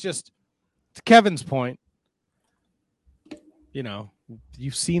day. It's just to Kevin's point. You know,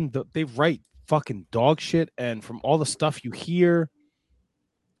 you've seen they write fucking dog shit, and from all the stuff you hear,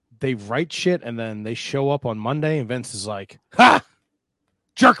 they write shit, and then they show up on Monday, and Vince is like, "Ha,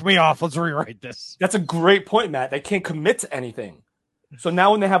 jerk me off. Let's rewrite this." That's a great point, Matt. They can't commit to anything. So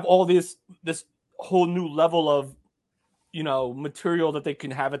now when they have all this whole new level of, material that they can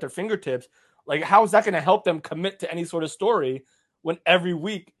have at their fingertips, like how is that going to help them commit to any sort of story when every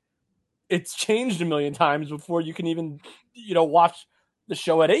week it's changed a million times before you can even, watch the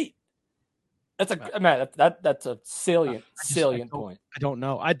show at 8? That's that's a salient point. I don't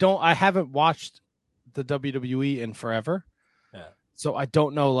know. I haven't watched the WWE in forever. Yeah. So I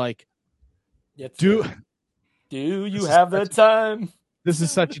don't know, like, do you have the time? This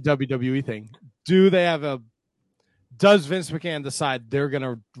is such a WWE thing. Does Vince McMahon decide they're going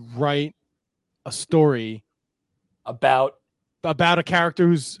to write a story about a character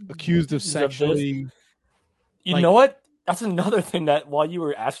who's accused of sexually? You know what? That's another thing that while you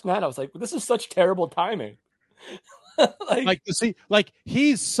were asking that, I was like, this is such terrible timing.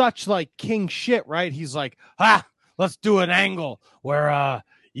 He's such like king shit, right? He's like, let's do an angle where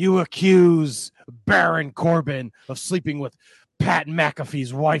you accuse Baron Corbin of sleeping with Pat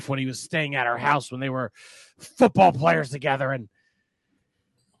McAfee's wife when he was staying at her house when they were football players together, and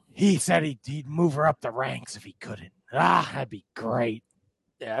he said he'd move her up the ranks if he couldn't. That'd be great.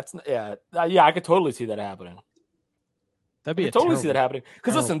 Yeah, I could totally see that happening. That'd be see that happening.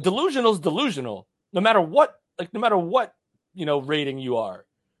 Because listen, delusional is delusional. No matter what rating you are,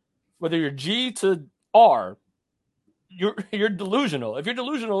 whether you're G to R, you're delusional. If you're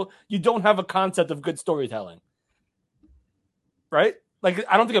delusional, you don't have a concept of good storytelling, right? Like,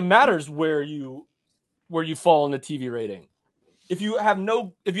 I don't think it matters where you fall in the TV rating. If you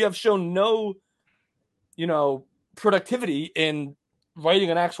have shown no, productivity in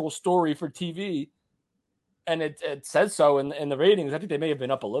writing an actual story for TV, and it says so in the ratings. I think they may have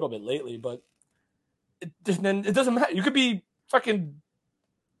been up a little bit lately, but it doesn't matter. You could be fucking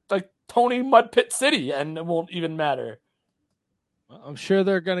like Tony Mud Pit City, and it won't even matter. I'm sure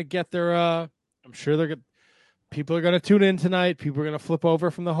they're gonna get their. People are gonna tune in tonight. People are gonna flip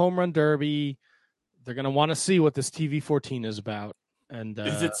over from the home run derby. They're gonna want to see what this TV 14 is about. And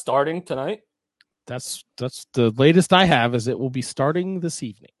is it starting tonight? That's the latest I have. Is it will be starting this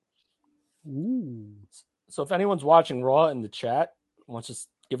evening. Ooh. So if anyone's watching Raw in the chat wants to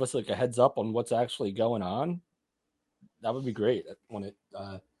give us like a heads up on what's actually going on, that would be great when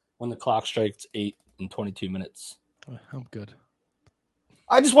the clock strikes 8:22. I'm good.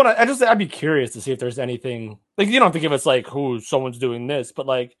 I'd be curious to see if there's anything, like, you don't have to give us like who someone's doing this, but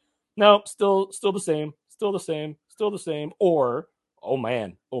like, no, still the same, or oh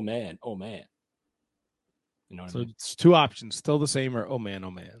man. You know what I mean? It's two options, still the same or oh man.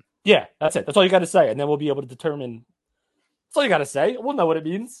 Yeah, that's it. That's all you got to say, and then we'll be able to determine. That's all you got to say. We'll know what it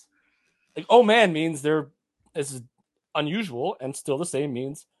means. Like, oh man means this is unusual, and still the same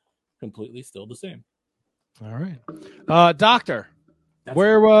means completely still the same. All right, Doctor.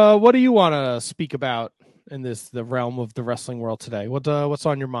 What do you want to speak about in the realm of the wrestling world today? What's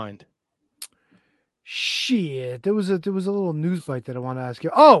on your mind? Shit, there was a little news bite that I want to ask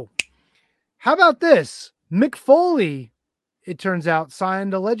you. Oh, how about this? Mick Foley, it turns out,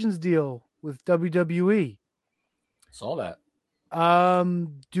 signed a Legends deal with WWE. Saw that.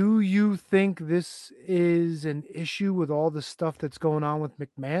 Do you think this is an issue with all the stuff that's going on with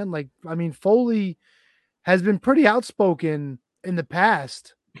McMahon? Like, I mean, Foley has been pretty outspoken in the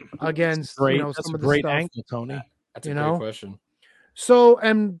past against some of the great stuff. angle, Tony. That's a great question. So,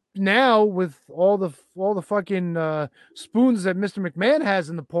 and now with all the fucking spoons that Mr. McMahon has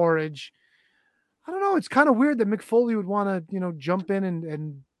in the porridge, I don't know. It's kind of weird that Mick Foley would want to, jump in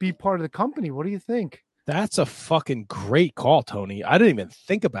and be part of the company. What do you think? That's a fucking great call, Tony. I didn't even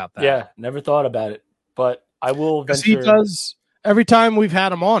think about that. Yeah, never thought about it, but I will. Because he does every time we've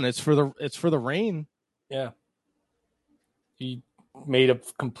had him on. It's for the reign. Yeah. I made a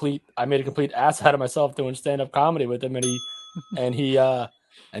complete ass out of myself doing stand-up comedy with him, and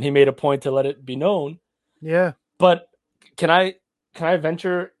he made a point to let it be known. Yeah. But can I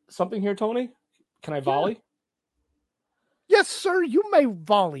venture something here, Tony? Can I volley? Yes, sir. You may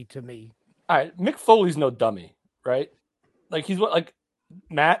volley to me. All right. Mick Foley's no dummy, right? Like, he's like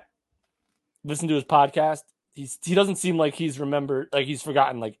Matt. Listen to his podcast. He doesn't seem like he's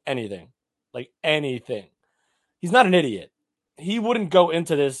forgotten like anything. He's not an idiot. He wouldn't go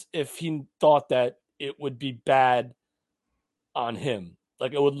into this if he thought that it would be bad on him.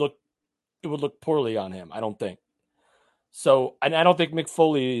 Like, it would look poorly on him. I don't think. So, and I don't think Mick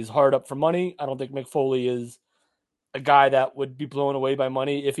Foley is hard up for money. I don't think Mick Foley is a guy that would be blown away by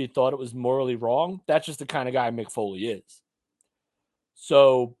money if he thought it was morally wrong. That's just the kind of guy Mick Foley is.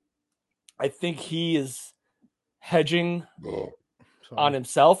 So, I think he is hedging on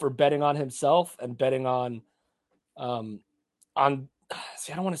himself, or betting on himself, and betting on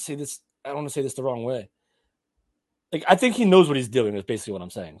see, I don't want to say this the wrong way. Like, I think he knows what he's doing is basically what I'm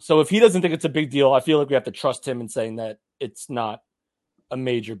saying. So if he doesn't think it's a big deal, I feel like we have to trust him in saying that it's not a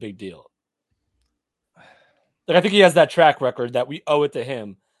major big deal. Like, I think he has that track record that we owe it to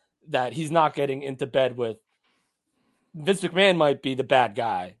him, that he's not getting into bed with. Vince McMahon might be the bad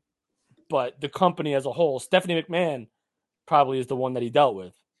guy, but the company as a whole, Stephanie McMahon probably is the one that he dealt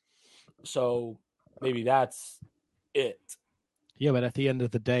with. So maybe that's it. Yeah, but at the end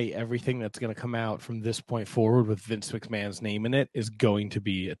of the day, everything that's going to come out from this point forward with Vince McMahon's name in it is going to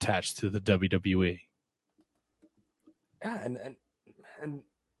be attached to the WWE. Yeah, and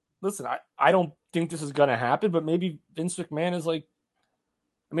listen, I don't think this is going to happen, but maybe Vince McMahon is like,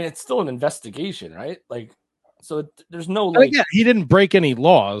 I mean, it's still an investigation, right? Like, so there's no, like, again, he didn't break any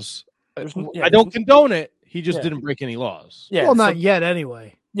laws. I don't condone it. He just didn't break any laws. Yeah, well, not yet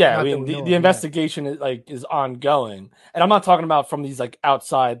anyway. Yeah, Not I that mean we know the of, yeah. investigation is ongoing, and I'm not talking about from these like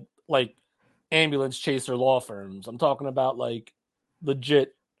outside like ambulance chaser law firms. I'm talking about like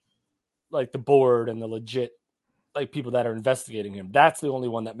legit, like the board and the legit like people that are investigating him. That's the only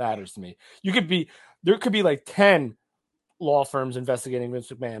one that matters to me. There could be like 10 law firms investigating Vince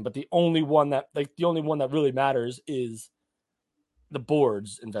McMahon, but the only one that really matters is the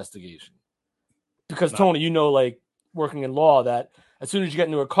board's investigation. Because Tony, you know, like working in law, that as soon as you get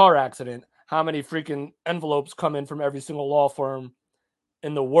into a car accident, how many freaking envelopes come in from every single law firm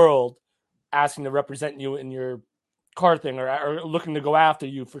in the world asking to represent you in your car thing or looking to go after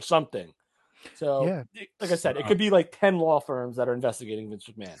you for something. So, Yeah. like I said, it could be like 10 law firms that are investigating Vince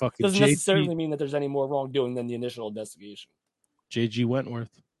McMahon. Fucking Doesn't JG necessarily mean that there's any more wrongdoing than the initial investigation. JG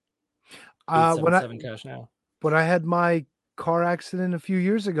Wentworth. When 877 cash now. I had my car accident a few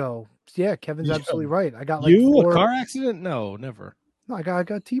years ago, yeah, Kevin's Yeah. absolutely right. I got like A car accident? No, never. No, I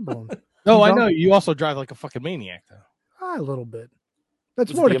got T-boned. No, I know. You also drive like a fucking maniac, though. A little bit. That's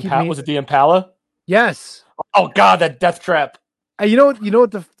Was more it to the keep Impala? me. Was it the Impala? Yes. Oh God, that death trap. You know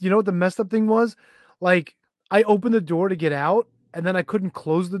what the messed up thing was? Like, I opened the door to get out, and then I couldn't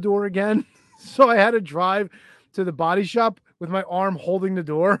close the door again, so I had to drive to the body shop with my arm holding the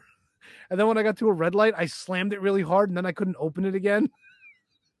door. And then when I got to a red light, I slammed it really hard, and then I couldn't open it again.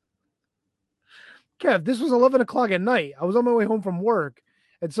 Kev, this was 11 o'clock at night. I was on my way home from work,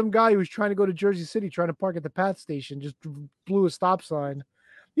 and some guy who was trying to go to Jersey City, trying to park at the PATH station, just blew a stop sign.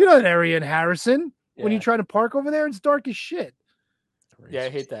 You know that area in Harrison? When Yeah. you try to park over there, it's dark as shit. Yeah, I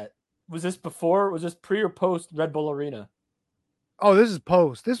hate that. Was this pre or post Red Bull Arena? Oh, this is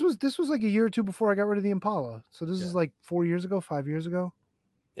post. This was like a year or two before I got rid of the Impala. So this is like 4 years ago, 5 years ago.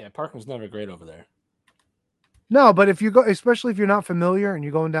 Yeah, parking's never great over there. No, but if you go, especially if you're not familiar and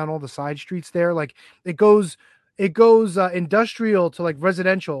you're going down all the side streets there, like it goes industrial to like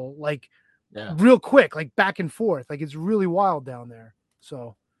residential, like real quick, like back and forth. Like it's really wild down there.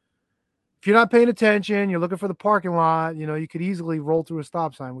 So if you're not paying attention, you're looking for the parking lot, you know, you could easily roll through a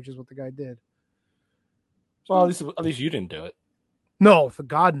stop sign, which is what the guy did. Well, at least you didn't do it. No, for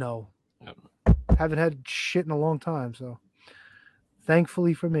God, no. Haven't had shit in a long time, so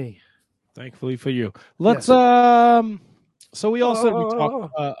thankfully for me. Thankfully for you. Let's so we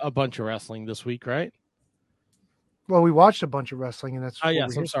talked a bunch of wrestling this week, right? Well, we watched a bunch of wrestling, and that's Oh what yes,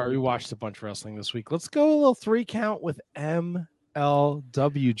 we're I'm here sorry. for. We watched a bunch of wrestling this week. Let's go a little 3 count with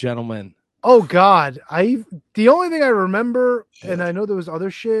MLW, gentlemen. Oh God, the only thing I remember, and I know there was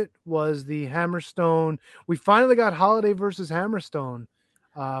other shit, was the Hammerstone. We finally got Holiday versus Hammerstone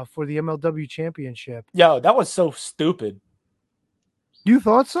for the MLW Championship. Yo, that was so stupid. You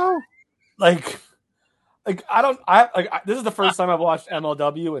thought so? Like this is the first time I've watched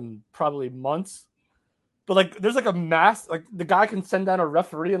MLW in probably months. But like, there's like a mask. Like the guy can send down a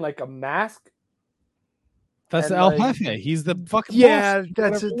referee in like a mask. That's And, El like, Jefe. He's the fucking Yeah, boss.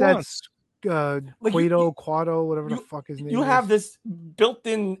 that's Whatever he that's wants. Like, Quado, whatever the fuck his name is. You have this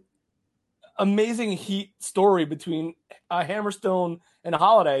built-in amazing heat story between Hammerstone and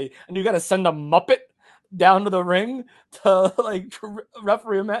Holiday, and you got to send a Muppet down to the ring to like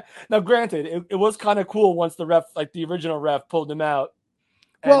referee a match. Now, granted, it was kind of cool once the original ref pulled him out.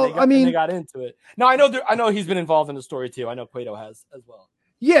 And Well, they got into it. Now I know he's been involved in the story too. I know Quado has as well.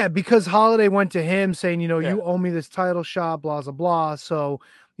 Yeah, because Holiday went to him saying, you know, you owe me this title shot, blah, blah, blah. So,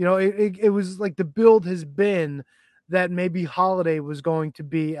 you know, it was like the build has been that maybe Holiday was going to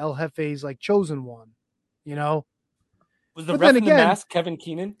be El Jefe's like chosen one, you know? Was the But ref then in the again- mask Kevin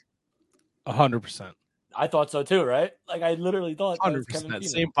Keenan? 100%. I thought so too, right? Like I literally thought that was Kevin 100%. Keenan.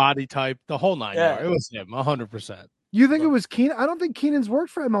 Same body type, the whole 9 Yeah. yards. It was him, 100%. You think it was Keenan? I don't think Keenan's worked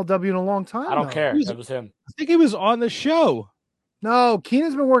for MLW in a long time. I don't though. care. It was him. I think he was on the show. No,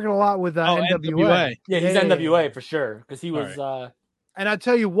 Keenan's been working a lot with NWA. NWA. Yeah, he's NWA for sure because he was. And I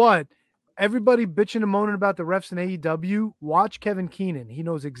tell you what, everybody bitching and moaning about the refs in AEW, watch Kevin Keenan. He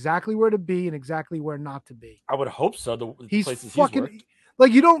knows exactly where to be and exactly where not to be. I would hope so. The He's places fucking he's worked.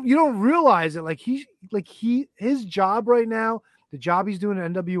 like you don't realize it. His job right now, the job he's doing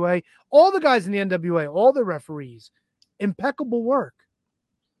at NWA, all the guys in the NWA, all the referees, impeccable work.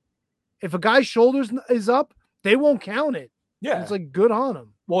 If a guy's shoulders is up, they won't count it. Yeah, it's like good on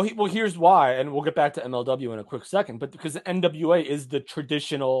him. Well, here's why, and we'll get back to MLW in a quick second. But because the NWA is the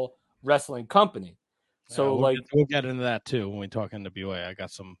traditional wrestling company, so we'll get into that too when we talk NWA. I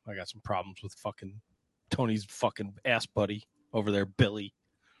got some problems with fucking Tony's fucking ass buddy over there, Billy.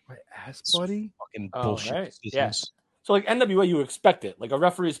 My ass buddy? Fucking Oh, bullshit. right. decisions. Yes. So like NWA, you expect it. Like a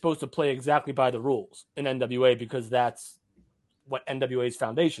referee is supposed to play exactly by the rules in NWA because that's what NWA's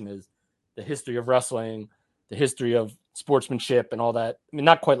foundation is: the history of wrestling, the history of sportsmanship and all that. I mean,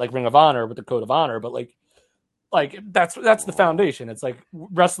 not quite like Ring of Honor with the Code of Honor, but like that's the foundation. It's like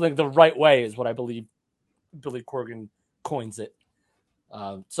wrestling the right way is what I believe Billy Corgan coins it.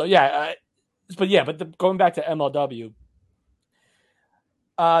 But going back to MLW,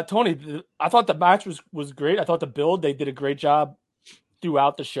 Tony, I thought the match was great. I thought the build, they did a great job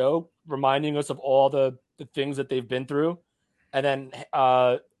throughout the show, reminding us of all the things that they've been through. And then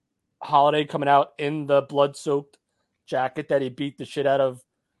Holiday coming out in the blood-soaked jacket that he beat the shit out of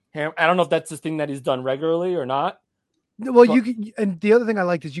him. I don't know if that's the thing that he's done regularly or not. Well, and the other thing I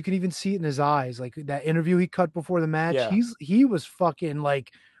liked is you can even see it in his eyes, like that interview he cut before the match. Yeah. He was fucking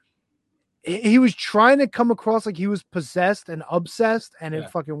like, he was trying to come across like he was possessed and obsessed, and it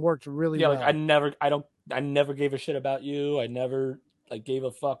fucking worked really well. Like I never gave a shit about you. I never like gave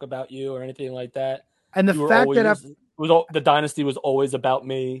a fuck about you or anything like that. And the fact that the dynasty was always about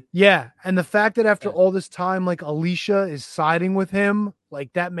me. Yeah, and the fact that after all this time, like Alicia is siding with him,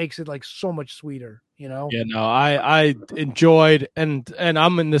 like that makes it like so much sweeter, you know? Yeah, no, I enjoyed, and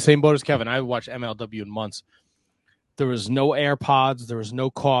I'm in the same boat as Kevin. I watched MLW in months. There was no AirPods, there was no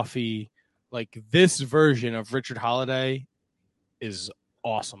coffee. Like this version of Richard Holiday is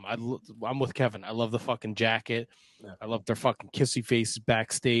awesome. I'm with Kevin. I love the fucking jacket. Yeah. I love their fucking kissy faces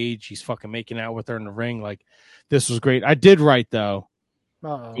backstage. He's fucking making out with her in the ring. Like this was great. I did right though.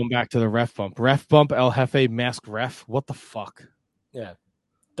 Going back to the ref bump. Ref bump, El Jefe mask ref. What the fuck? Yeah.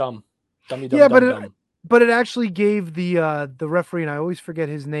 Dumb. But it actually gave the referee, and I always forget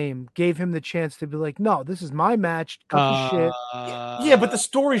his name, gave him the chance to be like, no, this is my match. Cut the shit. Yeah, but the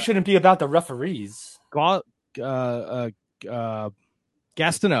story shouldn't be about the referees.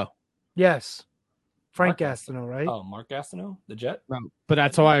 Gastineau. Yes. Frank Gastineau, right? Oh, Mark Gastineau, the Jet? No, but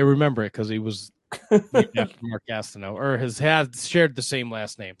that's how I remember it, because he was after Mark Gastineau, or had shared the same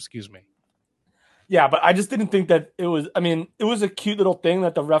last name, excuse me. Yeah, but I just didn't think that it was, I mean, it was a cute little thing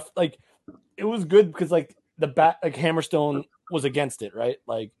that the ref, like, it was good because, like, Hammerstone was against it, right?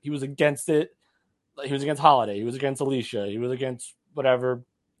 Like, he was against it. He was against Holiday. He was against Alicia. He was against whatever,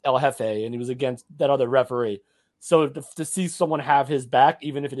 El Jefe, and he was against that other referee. So to see someone have his back,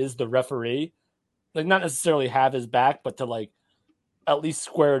 even if it is the referee, like not necessarily have his back, but to like at least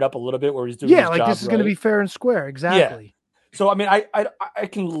square it up a little bit where he's doing his like job this is going to be fair and square. Exactly. Yeah. So, I mean, I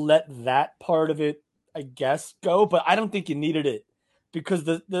can let that part of it, I guess, go, but I don't think you needed it because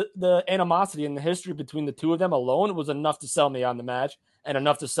the animosity and the history between the two of them alone was enough to sell me on the match and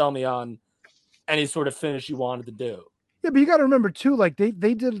enough to sell me on any sort of finish you wanted to do. Yeah, but you got to remember too, like they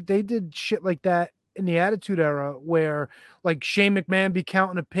did shit like that in the Attitude Era where like Shane McMahon be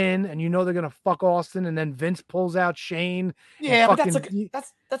counting a pin and you know they're gonna fuck Austin and then Vince pulls out Shane. Yeah, but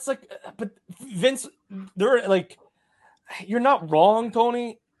that's like but Vince, they're like, you're not wrong,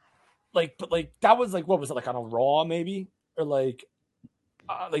 Tony. Like, but like that was like, what was it, like on a Raw maybe, or like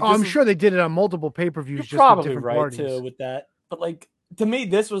I'm sure they did it on multiple pay-per-views. You're just probably with right parties. too with that, but like to me,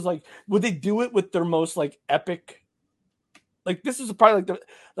 this was like, would they do it with their most like epic? Like this is probably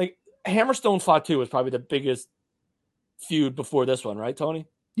like Hammerstone fought 2 was probably the biggest feud before this one, right, Tony?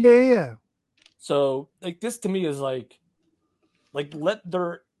 Yeah. So like this to me is like let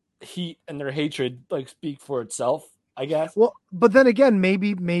their heat and their hatred like speak for itself, I guess. Well, but then again,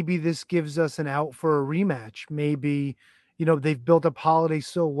 maybe this gives us an out for a rematch. Maybe, you know, they've built up Holiday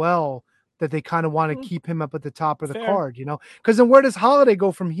so well that they kind of want to keep him up at the top of the card, you know? Because then where does Holiday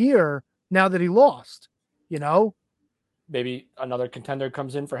go from here now that he lost, you know? Maybe another contender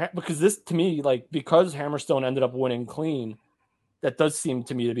comes in for him, because this to me, like, because Hammerstone ended up winning clean, that does seem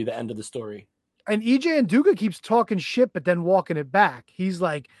to me to be the end of the story. And EJ Nduka keeps talking shit, but then walking it back. He's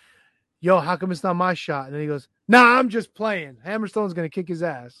like, yo, how come it's not my shot? And then he goes, nah, I'm just playing. Hammerstone's going to kick his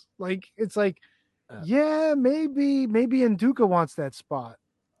ass. Like, it's like, yeah, maybe Nduka wants that spot.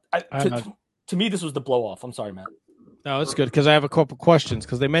 To me, this was the blow off. I'm sorry, Matt. No, it's good because I have a couple questions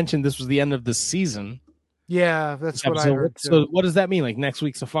because they mentioned this was the end of the season. Yeah, that's what I heard too. So what does that mean? Like next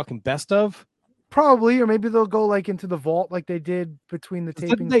week's a fucking best of? Probably, or maybe they'll go like into the vault like they did between the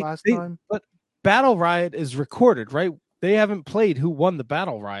tapings last time. But Battle Riot is recorded, right? They haven't played who won the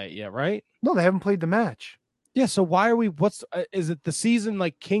Battle Riot yet, right? No, they haven't played the match. Yeah, so why are we? Is it the season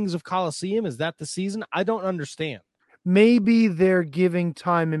like Kings of Colosseum? Is that the season? I don't understand. Maybe they're giving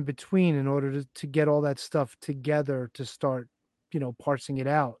time in between in order to get all that stuff together to start, you know, parsing it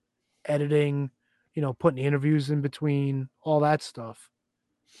out, editing, you know, putting interviews in between, all that stuff.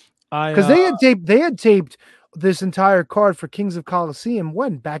 Because they had taped this entire card for Kings of Colosseum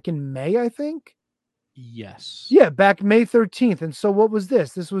back in May, I think. Yes. Yeah, back May 13th. And so what was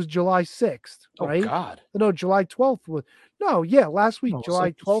this? This was July 6th, right? Oh God. No, July 12th was last week, July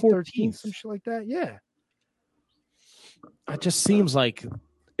like 12th, 14th. 13th, some shit like that. Yeah. it just seems like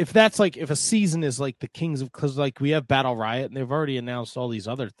if a season is like the Kings of, because like we have Battle Riot and they've already announced all these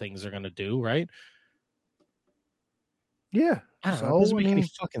other things they're gonna do, right? Yeah. I don't know. It doesn't make any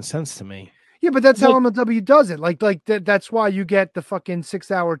fucking sense to me. Yeah, but that's how MLW does it. That's why you get the fucking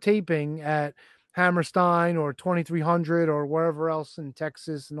 6-hour taping at Hammerstein or 2300 or wherever else in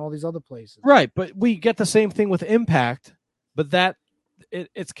Texas and all these other places. Right, but we get the same thing with Impact, but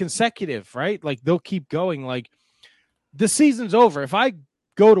it's consecutive, right? Like they'll keep going. Like the season's over. If I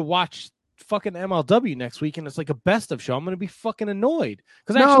go to watch fucking MLW next week and it's like a best of show, I'm going to be fucking annoyed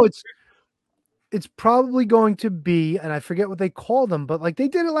because it's probably going to be, and I forget what they call them, but like they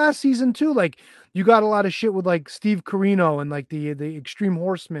did it last season too. Like you got a lot of shit with like Steve Carino and like the Extreme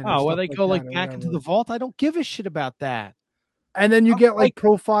Horsemen. Oh, well, they go like back into the vault. I don't give a shit about that. And then you get like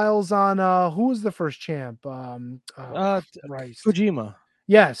profiles on who was the first champ? Kojima.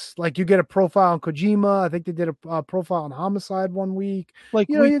 Yes, like you get a profile on Kojima. I think they did a profile on Homicide one week. Like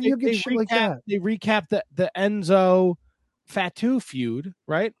you get shit like that. They recap the Enzo Fatu feud,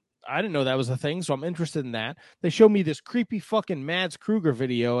 right? I didn't know that was a thing, so I'm interested in that. They showed me this creepy fucking Mads Kruger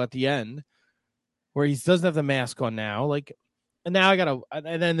video at the end where he doesn't have the mask on now. Like, and now I gotta.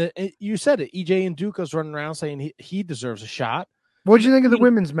 And then you said it. EJ and Duca's running around saying he deserves a shot. What did you think of the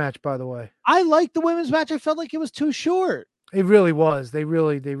women's match, by the way? I liked the women's match. I felt like it was too short. It really was. They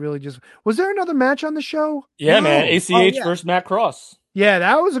really just. Was there another match on the show? Yeah, man. ACH versus Matt Cross. Yeah,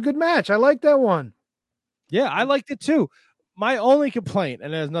 that was a good match. I liked that one. Yeah, I liked it too. My only complaint,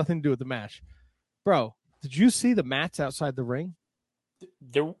 and it has nothing to do with the match, bro. Did you see the mats outside the ring?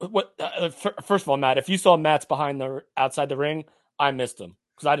 First of all, Matt, if you saw mats outside the ring, I missed them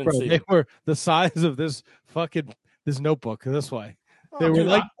because I didn't see They them. were the size of this notebook this way. They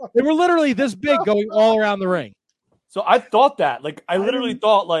were literally this big, going all around the ring. So I thought that, like, I literally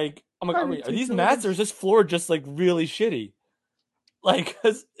thought, like, I'm like, are these mats or is this floor just like really shitty? Like,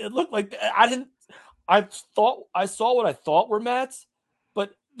 'cause it looked like I thought I saw what I thought were mats,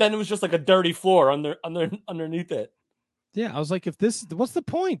 but then it was just like a dirty floor underneath it. Yeah, I was like, what's the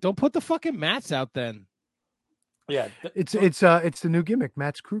point? Don't put the fucking mats out then. Yeah, it's the new gimmick,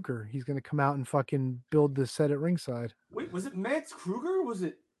 Mads Kruger. He's gonna come out and fucking build the set at ringside. Wait, was it Mads Kruger? Was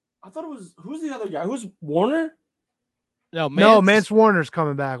it? I thought it was. Who's the other guy? Who's Warner? No, Mance Warner's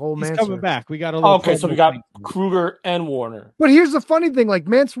coming back. He's coming back. We got a little okay, so we got Kruger and Warner. But here's the funny thing: like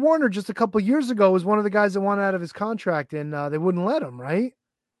Mance Warner, just a couple years ago, was one of the guys that wanted out of his contract, and they wouldn't let him. Right?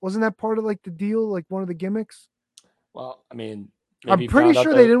 Wasn't that part of like the deal? Like one of the gimmicks? Well, I mean, I'm pretty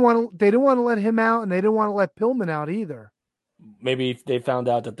sure they didn't want to let him out, and they didn't want to let Pillman out either. Maybe they found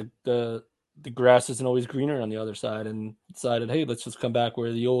out that the grass isn't always greener on the other side, and decided, hey, let's just come back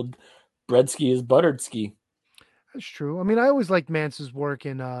where the old bread ski is buttered ski. That's true. I mean, I always liked Mance's work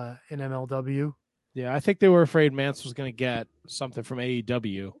in MLW. Yeah, I think they were afraid Mance was going to get something from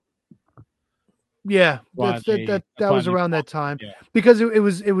AEW. Yeah, that was around that time because it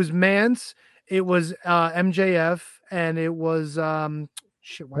was Mance, it was MJF, and it was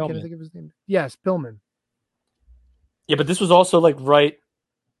shit. Why can't I think of his name? Yes, Pillman. Yeah, but this was also like right.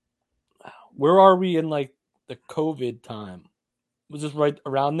 Where are we in like the COVID time? Was this right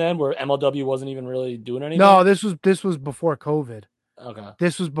around then where MLW wasn't even really doing anything? No, this was before COVID. Okay.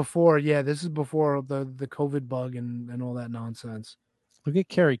 This was before, this is before the COVID bug and all that nonsense. Look at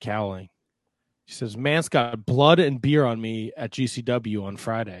Carrie Cowling. She says, Mance got blood and beer on me at GCW on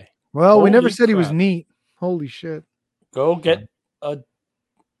Friday. Well, we never said he was neat. Holy shit. Go get a...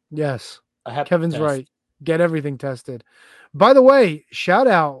 Yes. Kevin's right. Get everything tested. By the way, shout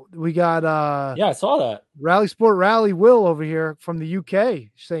out. We got yeah, I saw that. Rally Sport Rally Will over here from the UK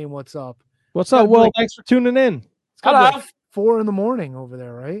saying what's up. What's up, Will? Thanks for tuning in. It's got like 4 a.m. over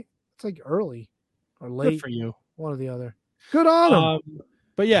there, right? It's like early or late. Good for you. One or the other. Good on him.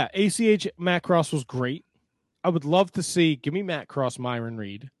 But yeah, ACH Matt Cross was great. I would love to give me Matt Cross, Myron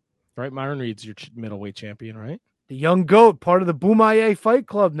Reed. Right? Myron Reed's your middleweight champion, right? The young goat, part of the Boomaye Fight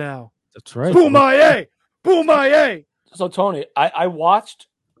Club now. That's right. Boomaye! Boomaye! So Tony, I watched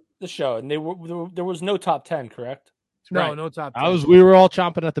the show and there was no top 10, correct? No, no top 10. We were all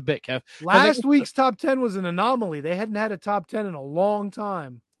chomping at the bit, Kev. Last week's top 10 was an anomaly. They hadn't had a top 10 in a long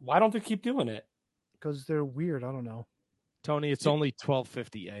time. Why don't they keep doing it? Because they're weird. I don't know. Tony, it's only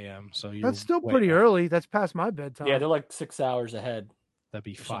 12:50 a.m. So that's still pretty early. That's past my bedtime. Yeah, they're like 6 hours ahead. That'd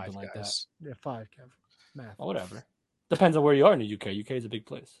be 5 like guys. That. Yeah, 5, Kev. Math. Well, whatever. Depends on where you are in the UK. UK is a big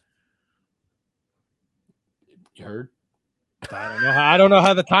place. You heard? I don't know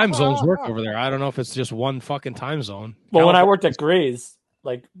how the time zones work over there. I don't know if it's just one fucking time zone. Well, when I worked at Gray's,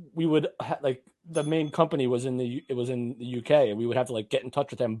 like we would like the main company was in the UK, and we would have to like get in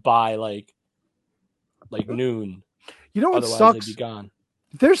touch with them by like noon. You know what Otherwise, sucks? they'd be gone.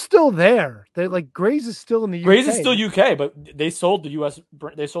 They're still there. They're like Graze is still in the UK. Graze is still UK, but they sold the US.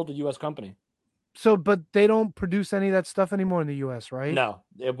 They sold the US company. So, but they don't produce any of that stuff anymore in the US, right? No,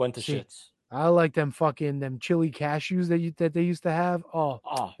 it went to See, shits. I like them chili cashews that they used to have. Oh,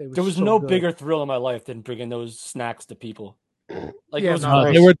 There was so no good. bigger thrill in my life than bringing those snacks to people. Like Yeah, it was no,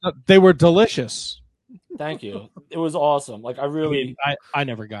 great. They were delicious. Thank you. It was awesome. Like I really, I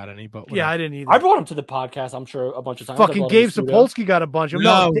never got any, but Yeah, I didn't either. I brought them to the podcast. I'm sure a bunch of times. I Fucking brought 'em to Gabe Studio. Sapolsky got a bunch of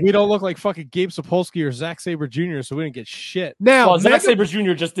No, we don't look like fucking Gabe Sapolsky or Zack Sabre Jr., so we didn't get shit. Now, Well, Zack Sabre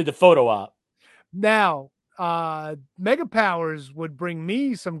Jr. just did the photo op. Now, Mega Powers would bring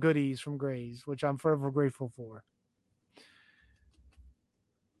me some goodies from Graze, which I'm forever grateful for.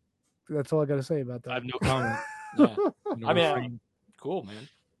 That's all I got to say about that. I have no comment. Yeah. I mean, cool, man.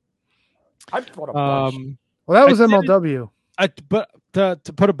 I brought a bunch. Well, that was I didn't- MLW. But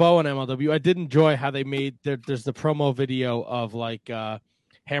to put a bow on MLW, I did enjoy how they made there's the promo video of like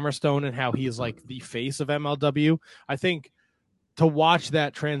Hammerstone and how he's like the face of MLW. I think to watch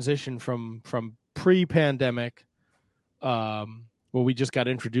that transition from pre-pandemic, where we just got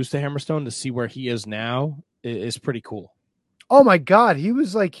introduced to Hammerstone, to see where he is now is pretty cool. Oh my God, he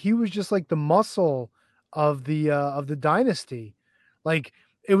was just like the muscle of the dynasty. Like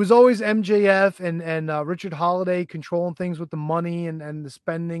it was always MJF and Richard Holiday controlling things with the money and the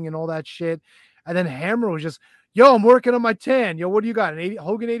spending and all that shit. And then Hammer was just, yo, I'm working on my tan. Yo, what do you got?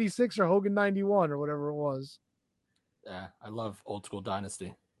 Hogan 86 or Hogan 91 or whatever it was. Yeah, I love old school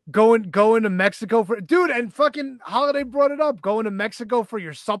dynasty. Going to Mexico for dude, and fucking Holiday brought it up. Going to Mexico for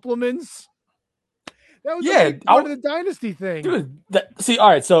your supplements. That was a big part of the dynasty thing. Dude, see, all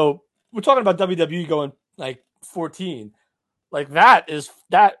right, so we're talking about WWE going like 14. Like that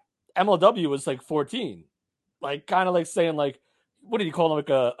MLW was like 14. Like kind of like saying like, what did you call them? Like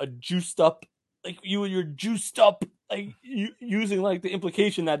a juiced up, like you're juiced up, like using like the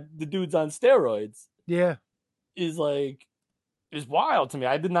implication that the dude's on steroids. Yeah. Is wild to me.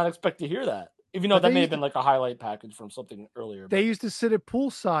 I did not expect to hear that. Even though that may have been like a highlight package from something earlier. They used to sit at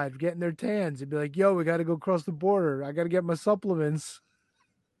poolside getting their tans. They'd be like, yo, we got to go across the border. I got to get my supplements.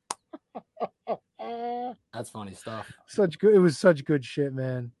 That's funny stuff. It was such good shit,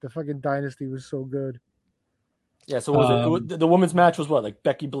 man. The fucking dynasty was so good. Yeah, so what was it? The women's match was what? Like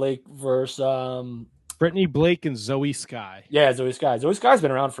Becky Blake versus Brittany Blake and Zoe Sky. Yeah, Zoe Sky. Zoe Sky's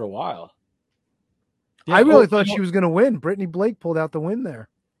been around for a while. Yeah, I really thought she was going to win. Brittany Blake pulled out the win there.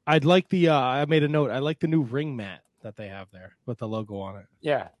 I'd like the I made a note. I like the new ring mat that they have there with the logo on it.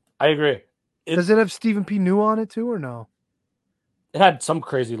 Yeah, I agree. Does it have Stephen P. New on it too, or no? It had some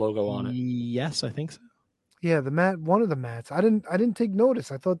crazy logo on it. Yes, I think so. Yeah, the mat, one of the mats. I didn't take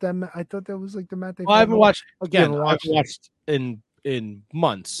notice. I thought that was like the mat they. Well, I haven't watched again. Yeah, I've watched in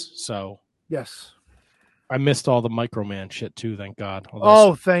months, so yes. I missed all the Microman shit too. Thank God.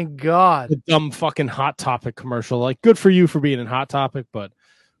 Oh, thank God. The dumb fucking Hot Topic commercial. Like, good for you for being in Hot Topic, but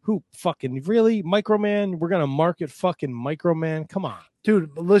who fucking really Microman? We're gonna market fucking Microman. Come on,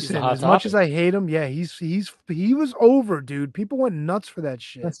 dude. Listen, as much as I hate him, yeah, he was over, dude. People went nuts for that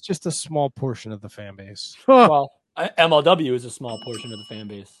shit. That's just a small portion of the fan base. Well, MLW is a small portion of the fan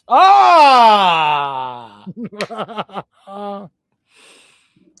base. Ah.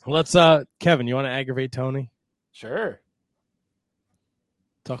 Let's Kevin, you want to aggravate Tony? Sure.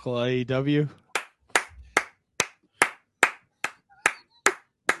 Talk a little AEW.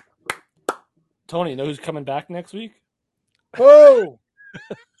 Tony, you know who's coming back next week? Oh,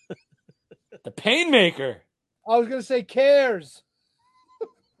 the Painmaker. I was gonna say Cares.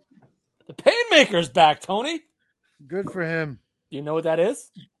 The Painmaker's back, Tony. Good for him. Do you know what that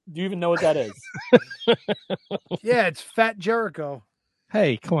is? Do you even know what that is? Yeah, it's Fat Jericho.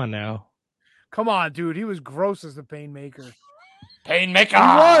 Hey, come on now. Come on, dude. He was gross as the Painmaker. Painmaker. He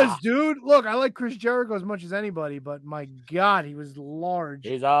was, dude. Look, I like Chris Jericho as much as anybody, but my God, he was large.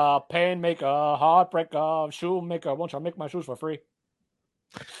 He's a Painmaker, Heartbreaker, Shoemaker. Won't you make my shoes for free?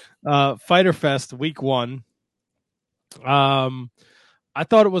 Fighter Fest week 1. I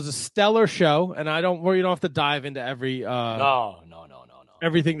thought it was a stellar show, and you don't have to dive into every no.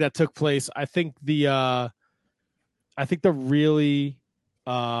 everything that took place. I think the really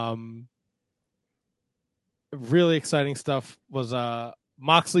really exciting stuff was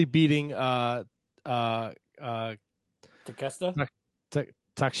Moxley beating Takeshita?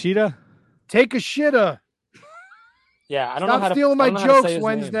 Takeshita? Take a shitter. Yeah, I don't know how to stealing my I don't know how to jokes say his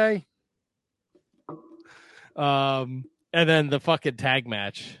Wednesday. Name. And then the fucking tag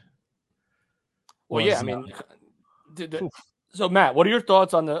match. Well, yeah, I mean, so Matt, what are your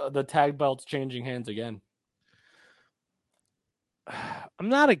thoughts on the tag belts changing hands again? I'm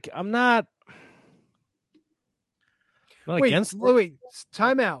not Wait,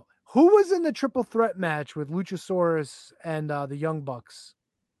 time out. Who was in the triple threat match with Luchasaurus and the Young Bucks?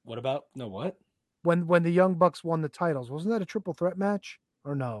 What about what? When the Young Bucks won the titles, wasn't that a triple threat match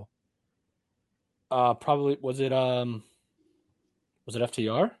or no? Probably was it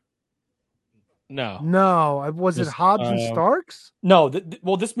FTR? No. Was it Hobbs and Starks? No.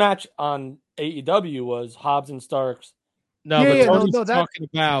 This match on AEW was Hobbs and Starks. No, Yeah, but Tony's talking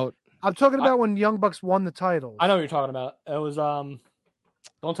about. I'm talking about when Young Bucks won the titles. I know what you're talking about. It was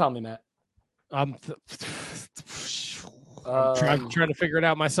Don't tell me, Matt. I'm trying to figure it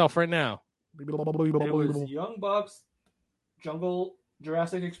out myself right now. It was Young Bucks, Jungle,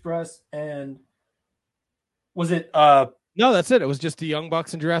 Jurassic Express, and was it? No, that's it. It was just the Young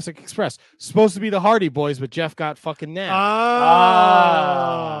Bucks and Jurassic Express. Supposed to be the Hardy Boys, but Jeff got fucking nabbed.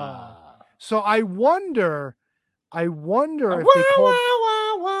 So I wonder if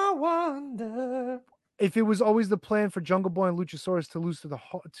if it was always the plan for Jungle Boy and Luchasaurus to lose to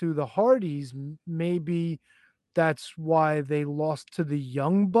the Hardys, maybe that's why they lost to the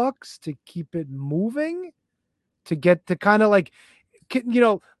Young Bucks to keep it moving, to get to kind of like,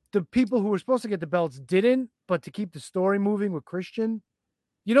 the people who were supposed to get the belts didn't, but to keep the story moving with Christian.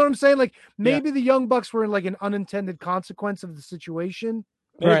 You know what I'm saying? Like maybe the Young Bucks were like an unintended consequence of the situation.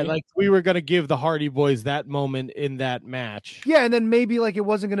 Maybe. Right, like we were gonna give the Hardy Boys that moment in that match. Yeah, and then maybe like it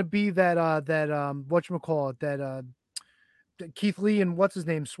wasn't gonna be that whatchamacallit, that Keith Lee and what's his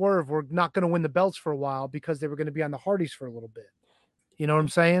name, Swerve, were not gonna win the belts for a while because they were gonna be on the Hardys for a little bit. You know what I'm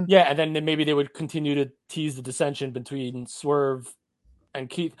saying? Yeah, and then maybe they would continue to tease the dissension between Swerve and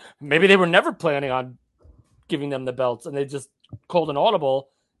Keith. Maybe they were never planning on giving them the belts, and they just called an audible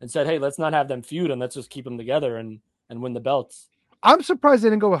and said, "Hey, let's not have them feud, and let's just keep them together and win the belts." I'm surprised they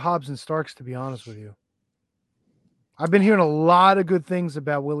didn't go with Hobbs and Starks, to be honest with you. I've been hearing a lot of good things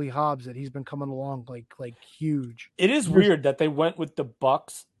about Willie Hobbs, that he's been coming along like huge. It is weird that they went with the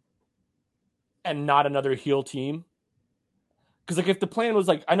Bucks and not another heel team. Because like if the plan was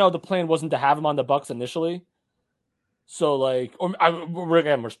I know the plan wasn't to have him on the Bucks initially. So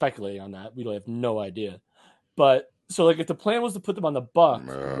we're speculating on that. We have no idea. But so if the plan was to put them on the Bucks,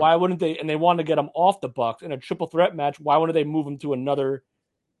 why wouldn't they? And they wanted to get them off the Bucks in a triple threat match. Why wouldn't they move them to another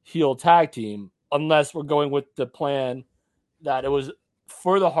heel tag team? Unless we're going with the plan that it was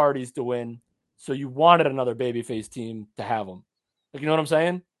for the Hardys to win, so you wanted another babyface team to have them. You know what I'm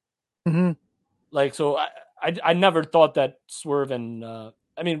saying? Mm-hmm. So I never thought that Swerve and I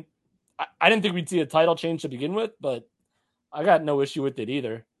didn't think we'd see a title change to begin with, but I got no issue with it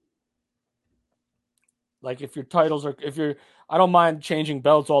either. If your titles are, I don't mind changing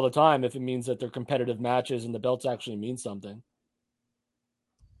belts all the time if it means that they're competitive matches and the belts actually mean something.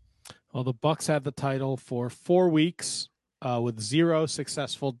 Well, the Bucks had the title for 4 weeks with 0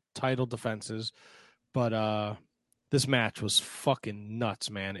 successful title defenses, but this match was fucking nuts,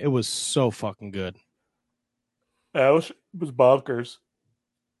 man. It was so fucking good. Yeah, it was bonkers.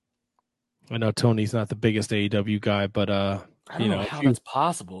 I know Tony's not the biggest AEW guy, but I don't know how that's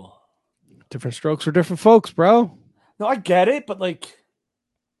possible. Different strokes for different folks, bro. No, I get it, but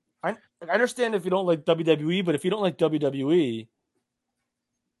I understand if you don't like WWE, but if you don't like WWE,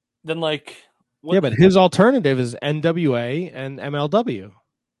 then yeah, but his alternative is NWA and MLW.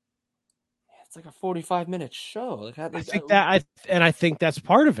 It's like a 45-minute show. I think that's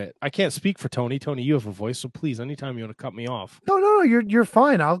part of it. I can't speak for Tony. Tony, you have a voice, so please, anytime you want to cut me off. No, you're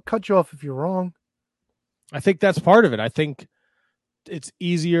fine. I'll cut you off if you're wrong. I think that's part of it. I think it's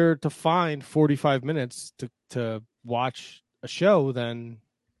easier to find 45 minutes to watch a show than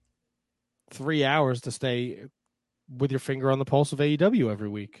 3 hours to stay with your finger on the pulse of AEW every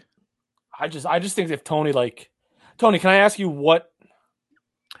week. I just think if Tony, can I ask you what?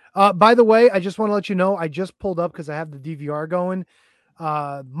 By the way, I just want to let you know, I just pulled up because I have the DVR going.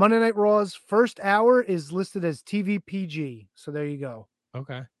 Monday Night Raw's first hour is listed as TVPG. So there you go.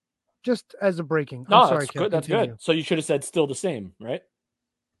 Okay. Just as a breaking. No, I'm sorry, that's good. That's good. So you should have said still the same, right?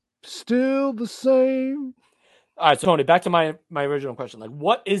 Still the same. All right, so Tony, back to my original question.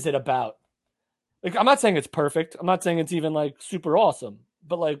 What is it about? I'm not saying it's perfect. I'm not saying it's even super awesome.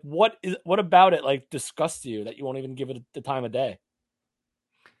 But what about it disgusts you that you won't even give it the time of day?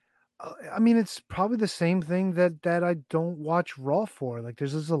 It's probably the same thing that I don't watch Raw for.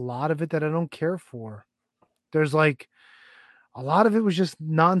 There's just a lot of it that I don't care for. There's a lot of it was just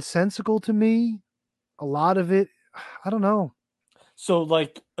nonsensical to me. A lot of it, I don't know. So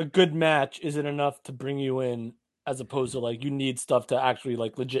a good match isn't enough to bring you in, as opposed to you need stuff to actually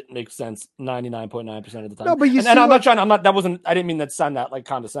legit make sense 99.9% of the time. No, but and I'm not trying. I didn't mean that sound that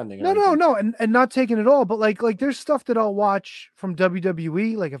condescending. No, and not taking it all, but there's stuff that I'll watch from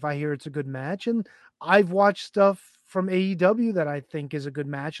WWE. If I hear it's a good match, and I've watched stuff from AEW that I think is a good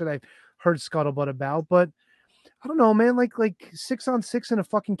match that I've heard scuttlebutt about, but I don't know, man. Like 6-on-6 in a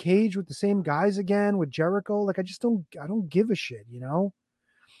fucking cage with the same guys again with Jericho. Like I don't give a shit, you know.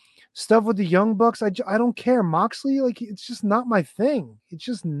 Stuff with the Young Bucks, I don't care. Moxley, like it's just not my thing. It's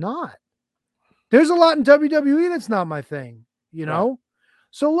just not. There's a lot in WWE that's not my thing, you know. Right.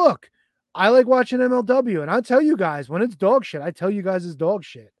 So look, I like watching MLW, and I tell you guys when it's dog shit. I tell you guys it's dog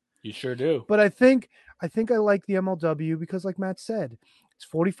shit. You sure do. But I think I like the MLW because, like Matt said, it's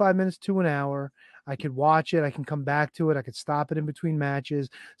 45 minutes to an hour. I could watch it. I can come back to it. I could stop it in between matches.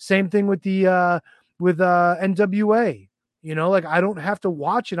 Same thing with the NWA. You know, like I don't have to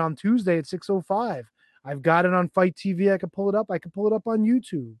watch it on Tuesday at 6:05. I've got it on Fight TV. I can pull it up. I can pull it up on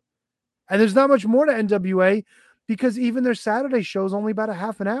YouTube. And there's not much more to NWA because even their Saturday show is only about a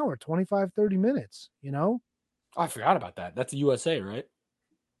half an hour, 25, 30 minutes, you know? Oh, I forgot about that. That's the USA, right?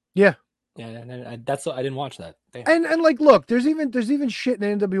 Yeah. Yeah, and I didn't watch that. Damn. And like, look, there's even shit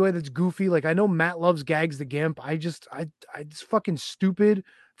in NWA that's goofy. Like I know Matt loves Gags the Gimp. It's fucking stupid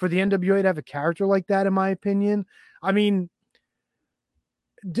for the NWA to have a character like that, in my opinion. I mean,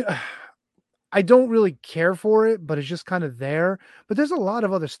 I don't really care for it, but it's just kind of there. But there's a lot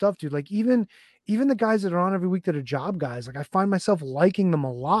of other stuff, dude. Like even the guys that are on every week that are job guys, like I find myself liking them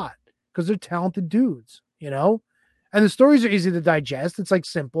a lot because they're talented dudes, you know? And the stories are easy to digest. It's like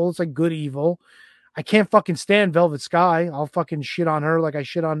simple. It's like good evil. I can't fucking stand Velvet Sky. I'll fucking shit on her like I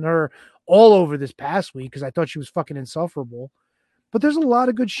shit on her all over this past week because I thought she was fucking insufferable. But there's a lot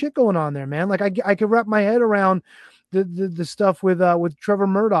of good shit going on there, man. Like I could wrap my head around the stuff with Trevor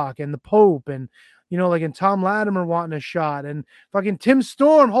Murdoch and the Pope and, you know, like, and Tom Latimer wanting a shot and fucking Tim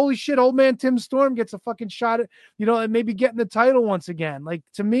Storm. Holy shit, old man Tim Storm gets a fucking shot at, you know, and maybe getting the title once again. Like,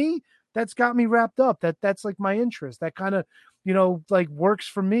 to me, that's got me wrapped up. That's like my interest. That kind of, you know, like works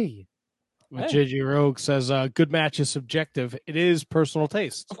for me. JJ Rogue says, good match is subjective. It is personal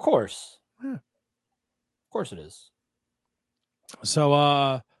taste. Of course. Yeah. Of course it is. So,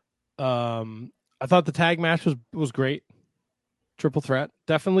 I thought the tag match was great. Triple threat.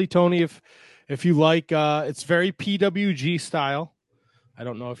 Definitely, Tony, if you like, it's very PWG style. I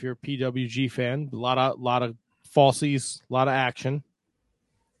don't know if you're a PWG fan. A lot of falsies, a lot of action.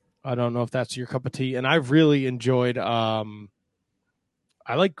 I don't know if that's your cup of tea. And I've really enjoyed I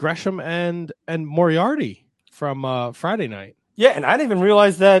like Gresham and Moriarty from Friday night. Yeah, and I didn't even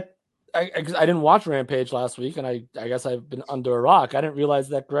realize that I didn't watch Rampage last week, and I guess I've been under a rock. I didn't realize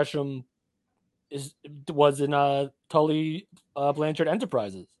that Gresham was in Tully Blanchard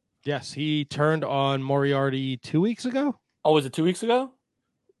Enterprises. Yes, he turned on Moriarty 2 weeks ago. Oh, was it 2 weeks ago?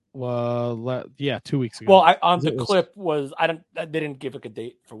 Well, yeah, 2 weeks ago. Well, the clip was they didn't give like a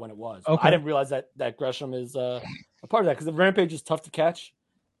date for when it was. Okay. I didn't realize that Gresham is a part of that because the Rampage is tough to catch.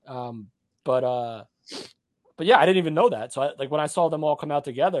 But yeah, I didn't even know that. So when I saw them all come out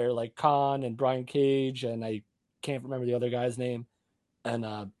together, like Khan and Brian Cage, and I can't remember the other guy's name,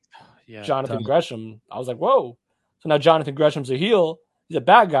 and Jonathan Gresham, I was like, whoa. So now Jonathan Gresham's a heel. He's a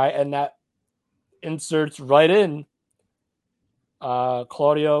bad guy, and that inserts right in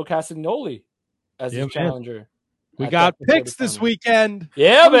Claudio Castagnoli as his challenger. We got picks this weekend.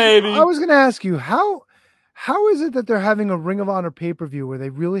 Yeah, baby. I was going to ask you, how is it that they're having a Ring of Honor pay-per-view where they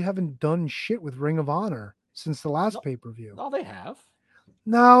really haven't done shit with Ring of Honor since the last pay-per-view? Oh, they have.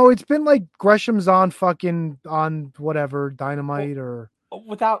 No, it's been like Gresham's on whatever, Dynamite or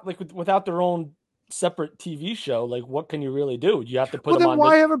without their own separate TV show, like what can you really do? You have to put them on.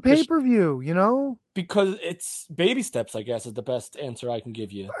 Why have a pay-per-view, you know? Because it's baby steps, I guess, is the best answer I can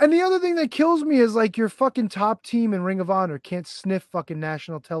give you. And the other thing that kills me is like your fucking top team in Ring of Honor can't sniff fucking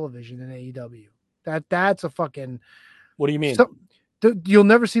national television in AEW. That's a fucking. What do you mean? You'll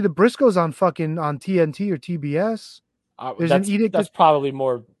never see the Briscoes on TNT or TBS. There's an edict. That's probably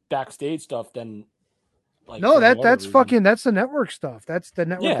more backstage stuff than. No, that's the network stuff. That's the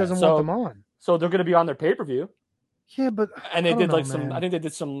network doesn't want them on. So they're going to be on their pay-per-view. Yeah, but and they did I think they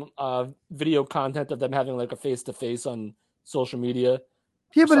did some video content of them having like a face-to-face on social media.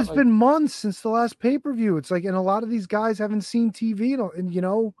 Yeah, but it's been months since the last pay-per-view. It's like, and a lot of these guys haven't seen TV, and you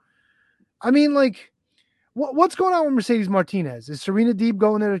know, I mean, like, what's going on with Mercedes Martinez? Is Serena Deeb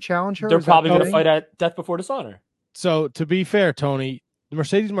going there to challenge her? They're probably going to fight at Death Before Dishonor. So to be fair, Tony,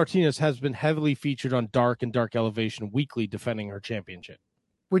 Mercedes Martinez has been heavily featured on Dark and Dark Elevation weekly defending her championship.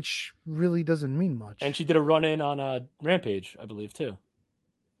 Which really doesn't mean much. And she did a run-in on Rampage, I believe, too.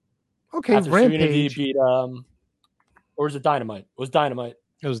 Okay, after Rampage. Serena Deeb beat, or was it Dynamite? It was Dynamite.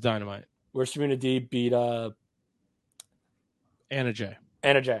 It was Dynamite. Where Serena Deeb beat Anna Jay.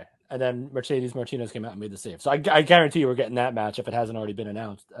 Anna Jay. And then Mercedes Martinez came out and made the save. So I guarantee you we're getting that match if it hasn't already been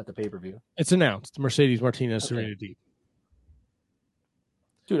announced at the pay-per-view. It's announced. Mercedes Martinez, Serena Deeb.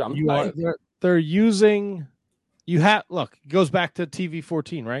 Dude, they're using. Look, it goes back to TV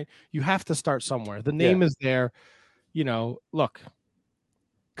 14, right? You have to start somewhere. The name is there. Look,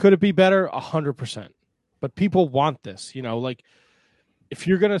 could it be better? 100%. But people want this. Like if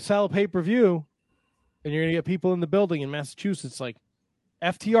you're gonna sell a pay-per-view and you're gonna get people in the building in Massachusetts, like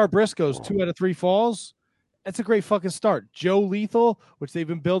FTR Briscoe's 2 out of 3 falls. That's a great fucking start. Joe Lethal, which they've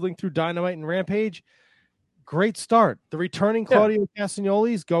been building through Dynamite and Rampage. Great start. The returning Claudio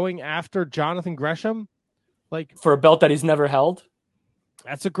Castagnoli's going after Jonathan Gresham, like for a belt that he's never held.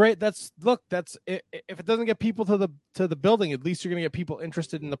 That's a great. If it doesn't get people to the building, at least you're gonna get people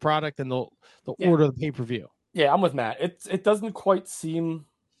interested in the product and they'll order the pay-per-view. Yeah, I'm with Matt. It doesn't quite seem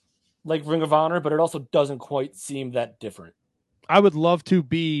like Ring of Honor, but it also doesn't quite seem that different. I would love to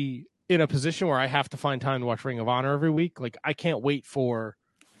be in a position where I have to find time to watch Ring of Honor every week. Like I can't wait for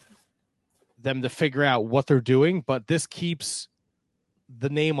them to figure out what they're doing, but this keeps the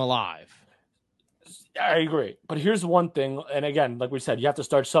name alive. I agree. But here's one thing. And again, like we said, you have to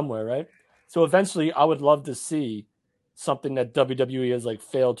start somewhere, right? So eventually I would love to see something that WWE has like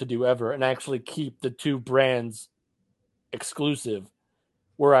failed to do ever and actually keep the two brands exclusive.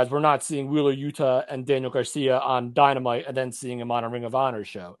 Whereas we're not seeing Wheeler Yuta and Daniel Garcia on Dynamite and then seeing him on a Ring of Honor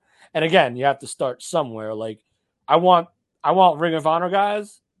show. And again, you have to start somewhere. Like I want Ring of Honor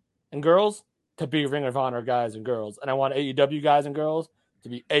guys and girls to be Ring of Honor guys and girls. And I want AEW guys and girls to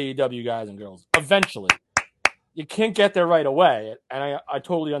be AEW guys and girls. Eventually. You can't get there right away. And I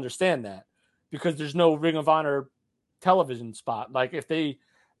totally understand that because there's no Ring of Honor television spot. Like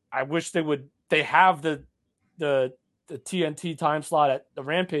I wish they have the TNT time slot at the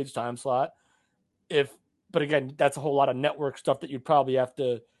Rampage time slot. But again, that's a whole lot of network stuff that you'd probably have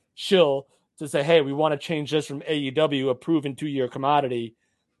to shill to say, hey, we want to change this from AEW, a proven 2-year commodity,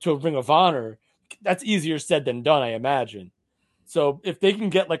 to a Ring of Honor. That's easier said than done, I imagine. So if they can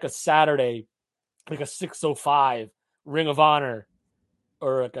get like a Saturday, like a 6:05 Ring of Honor,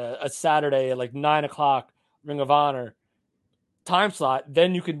 or like a Saturday at like 9:00 Ring of Honor time slot,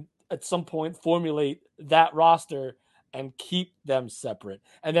 then you can at some point formulate that roster and keep them separate.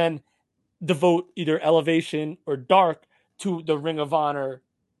 And then devote either Elevation or Dark to the Ring of Honor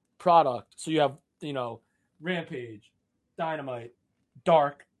product. So you have, Rampage, Dynamite,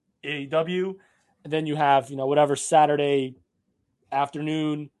 Dark, AEW, and then you have, whatever Saturday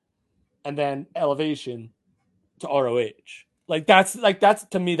afternoon, and then Elevation to ROH. That's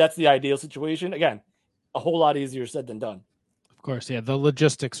to me, that's the ideal situation. Again, a whole lot easier said than done. Of course, yeah. The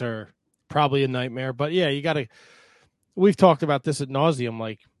logistics are probably a nightmare, but yeah, you got to. We've talked about this ad nauseum.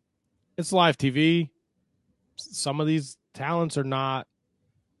 Like, it's live TV. Some of these talents are not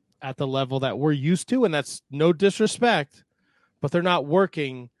at the level that we're used to, and that's no disrespect, but they're not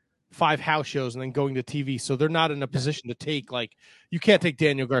working 5 house shows and then going to TV, so they're not in a position to take, like, you can't take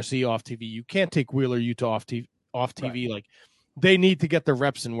Daniel Garcia off TV. You can't take Wheeler Yuta off TV. Right. Like, they need to get their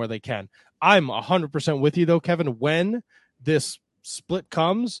reps in where they can. I'm 100% with you, though, Kevin. When this split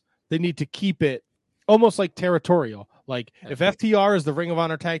comes, they need to keep it almost like territorial. Like, if FTR is the Ring of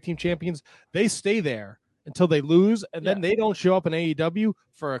Honor Tag Team Champions, they stay there until they lose, and then they don't show up in AEW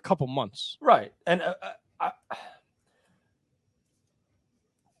for a couple months. Right. And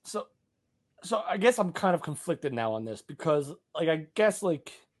so I guess I'm kind of conflicted now on this because, like, I guess,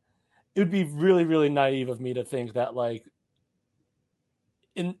 like, it would be really, really naive of me to think that, like,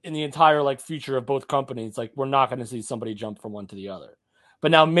 in the entire, like, future of both companies, like, we're not going to see somebody jump from one to the other.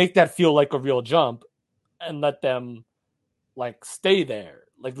 But now make that feel like a real jump and let them, like, stay there.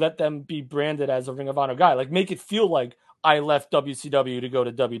 Like, let them be branded as a Ring of Honor guy. Like, make it feel like I left WCW to go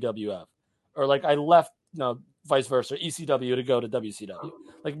to WWF. Or, like, I left, vice versa, ECW to go to WCW.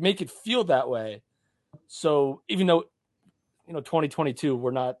 Like, make it feel that way. So even though, 2022, we're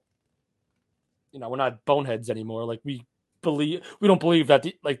not boneheads anymore. Like, we don't believe that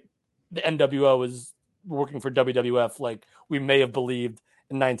the NWO is working for WWF like we may have believed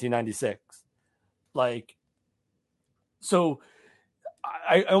in 1996. Like, so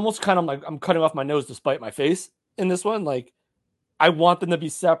I almost kind of like, I'm cutting off my nose to spite my face in this one. Like, I want them to be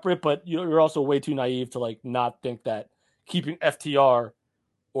separate, but you're also way too naive to, like, not think that keeping FTR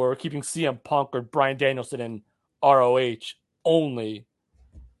or keeping CM Punk or Bryan Danielson in ROH only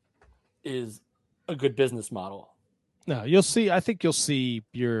is a good business model. No, you'll see. I think you'll see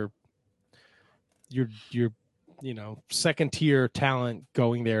your second tier talent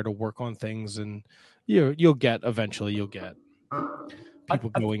going there to work on things, and you'll get people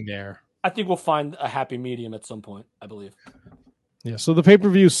going there. I think we'll find a happy medium at some point, I believe. Yeah, so the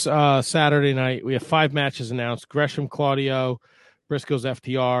pay-per-view Saturday night, we have 5 matches announced. Gresham, Claudio, Briscoes,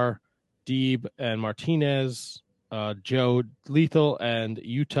 FTR, Deeb and Martinez, Joe Lethal, and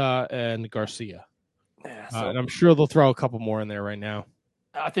Utah and Garcia. Yeah, And I'm sure they'll throw a couple more in there right now.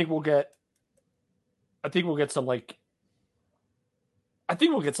 I think we'll get some like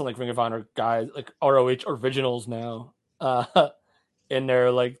Ring of Honor guys, like ROH originals now. In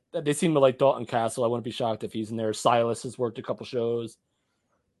there, like they seem to like Dalton Castle. I wouldn't be shocked if he's in there. Silas has worked a couple shows.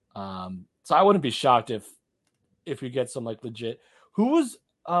 So I wouldn't be shocked if we get some like legit. Who was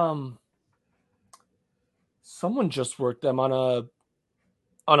someone just worked them on a.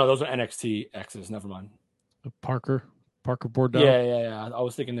 Oh no, those are NXT X's. Never mind. Parker Bordeaux. Yeah. I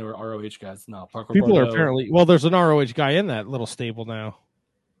was thinking they were ROH guys. No, Parker. People Bordeaux. are apparently there's an ROH guy in that little stable now.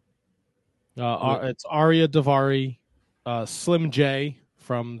 It's Arya Davari, Slim J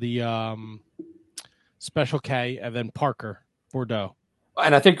from the Special K, and then Parker Bordeaux.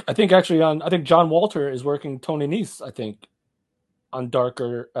 And I think actually John Walter is working Tony Nese, I think, on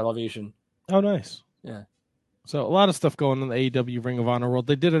Darker Elevation. Oh, nice. Yeah. So a lot of stuff going on in the AEW Ring of Honor world.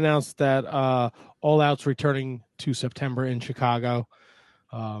 They did announce that All Out's returning to September in Chicago.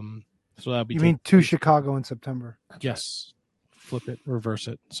 So that'll be. You mean to Chicago in September? Yes. Flip it, reverse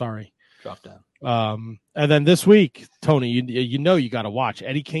it. Sorry. Drop down. And then this week, Tony, you know you got to watch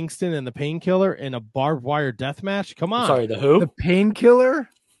Eddie Kingston and the Painkiller in a barbed wire death match. Come on. Sorry, the who? The Painkiller?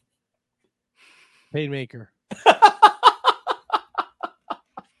 Painmaker.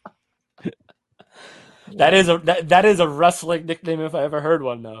 That is a wrestling nickname if I ever heard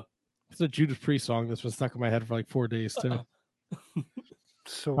one, though. It's a Judas Priest song that's been stuck in my head for like 4 days too.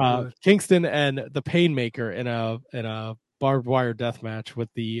 So good. Kingston and the Painmaker in a barbed wire death match with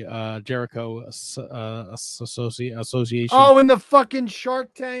the Jericho Association. Oh, in the fucking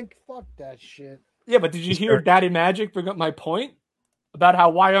Shark Tank. Fuck that shit. Yeah, but did you hear Daddy Magic bring up my point about how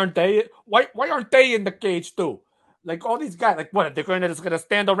why aren't they in the cage too? Like all these guys, like what? They're just gonna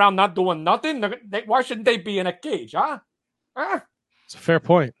stand around not doing nothing? Why shouldn't they be in a cage, huh? It's a fair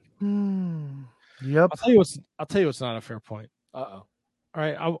point. Yep. I'll tell you what's not a fair point. Uh-oh. All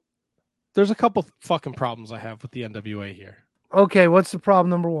right. There's a couple fucking problems I have with the NWA here. Okay, what's the problem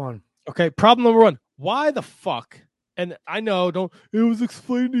number one? Okay, problem number one. Why the fuck? And I know, it was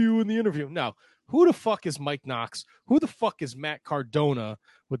explained to you in the interview. No. Who the fuck is Mike Knox? Who the fuck is Matt Cardona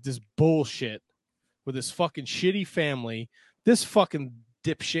with this bullshit? With this fucking shitty family? This fucking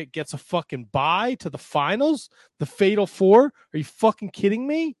dipshit gets a fucking bye to the finals? The Fatal 4? Are you fucking kidding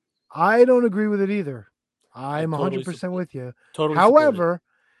me? I don't agree with it either. I'm totally 100% with you. Totally. However,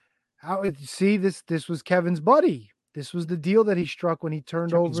 this was Kevin's buddy. This was the deal that he struck when he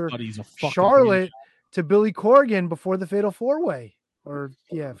turned over Charlotte to Billy Corgan before the Fatal 4-Way.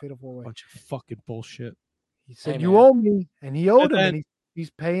 Fatal 4-Way. Bunch of fucking bullshit. He said, you owe me, and he owed him, and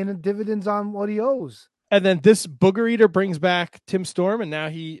he's paying the dividends on what he owes. And then this booger eater brings back Tim Storm, and now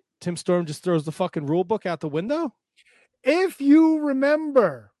Tim Storm just throws the fucking rule book out the window? If you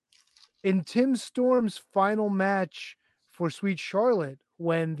remember, in Tim Storm's final match for Sweet Charlotte,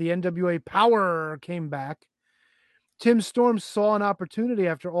 when the NWA Power came back, Tim Storm saw an opportunity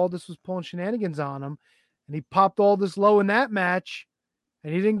after Aldis was pulling shenanigans on him, and he popped Aldis low in that match,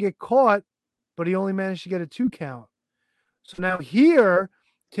 and he didn't get caught, but he only managed to get a 2 count. So now here,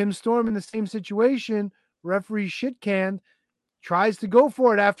 Tim Storm in the same situation, referee shit-canned, tries to go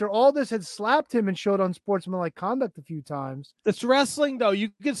for it after Aldis had slapped him and showed unsportsmanlike conduct a few times. It's wrestling, though. You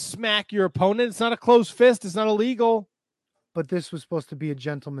can smack your opponent. It's not a closed fist. It's not illegal. But this was supposed to be a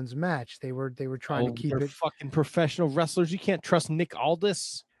gentleman's match. They were trying to keep it. Fucking professional wrestlers. You can't trust Nick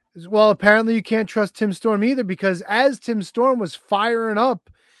Aldis. Well, apparently you can't trust Tim Storm either, because as Tim Storm was firing up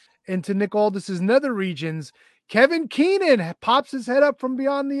into Nick Aldis's nether regions, Kevin Keenan pops his head up from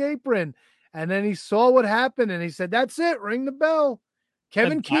beyond the apron, and then he saw what happened, and he said, "That's it, ring the bell."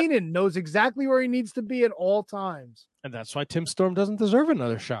 Kevin Keenan knows exactly where he needs to be at all times. And that's why Tim Storm doesn't deserve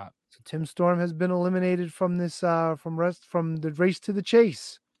another shot. So Tim Storm has been eliminated from this from the race to the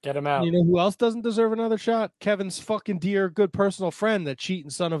chase. Get him out. You know who else doesn't deserve another shot? Kevin's fucking dear, good personal friend, that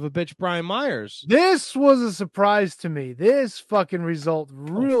cheating son of a bitch, Brian Myers. This was a surprise to me. This fucking result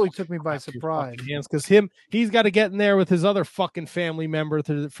really took me by surprise. Because he's got to get in there with his other fucking family member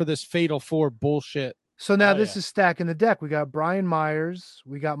for this Fatal 4 bullshit. So now this is stacking the deck. We got Brian Myers,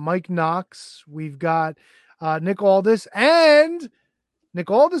 we got Mike Knox, we've got Nick Aldis, and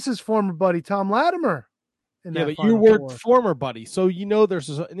Nick Aldis's former buddy Tom Latimer. Yeah, but you were former buddy, so you know there's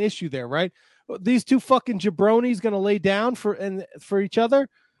an issue there, right? These two fucking jabronis going to lay down for each other?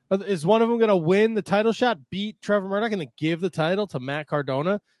 Is one of them going to win the title shot, beat Trevor Murdoch, and then give the title to Matt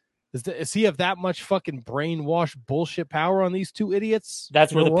Cardona? Does he have that much fucking brainwash bullshit power on these two idiots?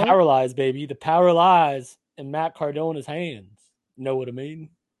 That's where You know the what? power lies, baby. The power lies in Matt Cardona's hands. Know what I mean?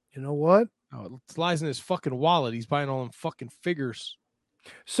 You know what? Oh, it lies in his fucking wallet. He's buying all them fucking figures.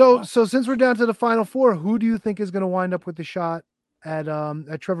 So since we're down to the final four, who do you think is going to wind up with the shot at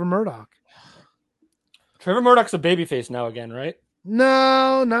Trevor Murdoch? Trevor Murdoch's a babyface now again, right?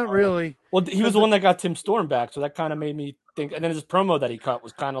 No, not really. Well, he was the one that got Tim Storm back, so that kind of made me think. And then his promo that he cut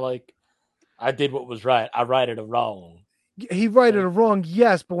was kind of like, I did what was right. I righted it wrong. He righted it wrong,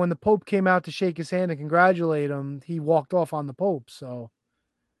 yes, but when the Pope came out to shake his hand and congratulate him, he walked off on the Pope. So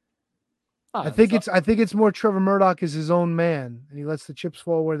I think it's more Trevor Murdoch is his own man, and he lets the chips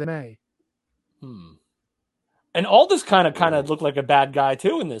fall where they may. And Aldis kind of looked like a bad guy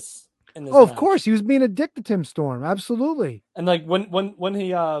too in this. Oh, of course, he was being a dick to Tim Storm. Absolutely. And like when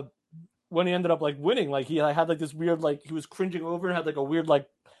he ended up like winning, like he had like this weird like he was cringing over and had like a weird like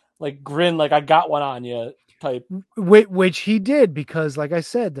grin, like I got one on you type. Which he did because, like I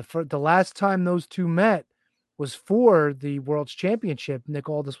said, the last time those two met was for the World's Championship. Nick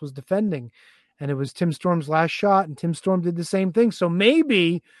Aldis was defending, and it was Tim Storm's last shot, and Tim Storm did the same thing. So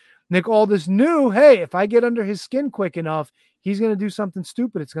maybe Nick Aldis knew, hey, if I get under his skin quick enough, he's going to do something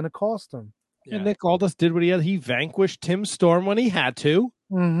stupid. It's going to cost him. Yeah. And Nick Aldis did what he had. He vanquished Tim Storm when he had to,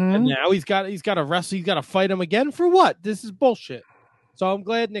 and now he's got to wrestle. He's got to fight him again for what? This is bullshit. So I'm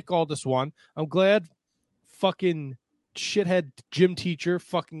glad Nick Aldis won. I'm glad fucking shithead gym teacher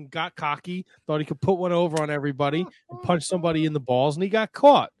fucking got cocky, thought he could put one over on everybody and punch somebody in the balls, and he got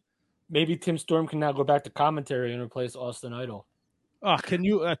caught. Maybe Tim Storm can now go back to commentary and replace Austin Idol. Oh, can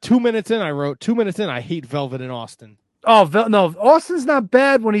you? 2 minutes in, I wrote 2 minutes in. I hate Velvet and Austin. Oh no, Austin's not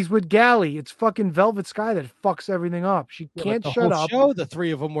bad when he's with Galley. It's fucking Velvet Sky that fucks everything up. She can't the shut whole up. Show, the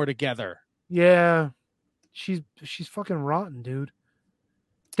three of them were together. Yeah, she's fucking rotten, dude.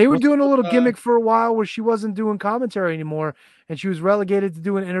 They were doing a little gimmick for a while where she wasn't doing commentary anymore, and she was relegated to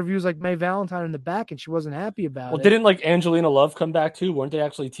doing interviews like Mae Valentine in the back, and she wasn't happy about it. Didn't like Angelina Love come back too? Weren't they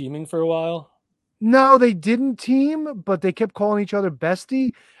actually teaming for a while? No, they didn't team, but they kept calling each other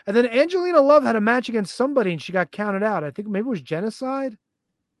bestie. And then Angelina Love had a match against somebody, and she got counted out. I think maybe it was Genocide.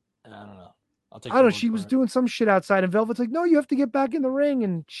 I don't know. I don't know. She was doing some shit outside, and Velvet's like, "No, you have to get back in the ring,"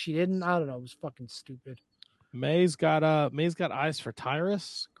 and she didn't. I don't know. It was fucking stupid. May's got eyes for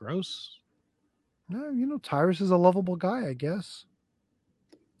Tyrus. Gross. No, Tyrus is a lovable guy, I guess.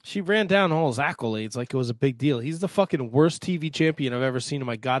 She ran down all his accolades like it was a big deal. He's the fucking worst TV champion I've ever seen in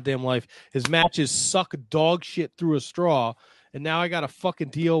my goddamn life. His matches suck dog shit through a straw, and now I got to fucking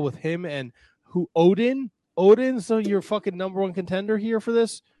deal with him and Odin. Odin, so you're fucking number one contender here for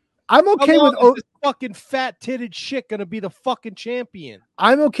this? I'm okay with this fucking fat titted shit gonna be the fucking champion.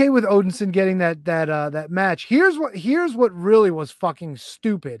 I'm okay with Odinson getting that match. Here's what really was fucking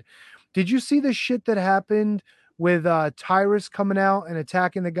stupid. Did you see the shit that happened with Tyrus coming out and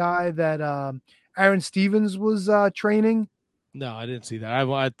attacking the guy that Aaron Stevens was training? No, I didn't see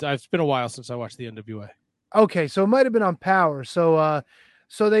that. It's been a while since I watched the NWA. Okay, so it might have been on Power. So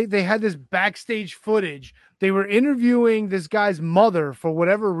they had this backstage footage. They were interviewing this guy's mother for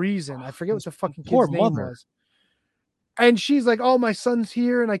whatever reason. I forget what the fucking kid's name was. And she's like, "Oh, my son's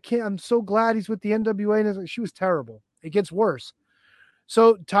here, and I'm so glad he's with the NWA." And like, she was terrible. It gets worse.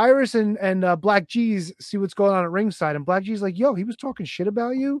 So Tyrus and Black G's see what's going on at ringside, and Black G's like, "Yo, he was talking shit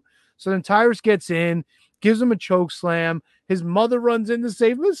about you." So then Tyrus gets in, gives him a choke slam. His mother runs in to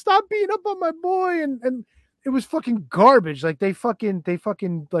say, "Stop beating up on my boy," and it was fucking garbage. Like they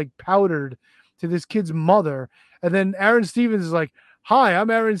fucking like powdered to this kid's mother. And then Aaron Stevens is like, "Hi,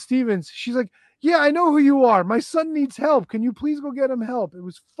 I'm Aaron Stevens." She's like, "Yeah, I know who you are. My son needs help. Can you please go get him help?" It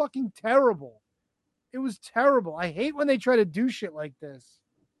was fucking terrible. It was terrible. I hate when they try to do shit like this.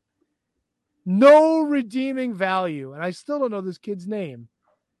 No redeeming value. And I still don't know this kid's name.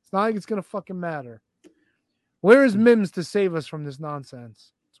 It's not like it's going to fucking matter. Where is Mims to save us from this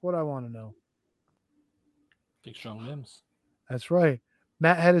nonsense? That's what I want to know. Big strong Mims. That's right.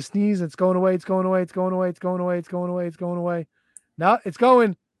 Matt had a sneeze. It's going away. It's going away. It's going away. It's going away. It's going away. It's going away. Now it's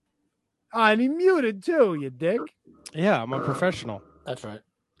going. And he muted too, you dick. Yeah, I'm a professional. That's right.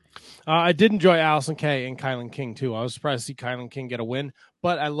 I did enjoy Allison Kay and Kylan King too. I was surprised to see Kylan King get a win,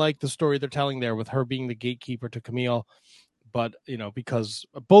 but I like the story they're telling there with her being the gatekeeper to Camille. But because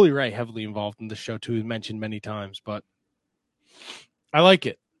Bully Ray heavily involved in the show too, mentioned many times. But I like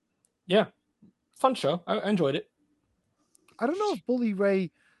it. Yeah, fun show. I enjoyed it. I don't know if Bully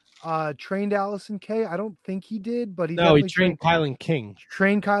Ray trained Allison Kay. I don't think he did, but he trained Kylan King.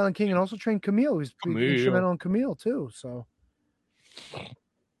 Trained Kylan King and also trained Camille. He's instrumental in Camille too. So.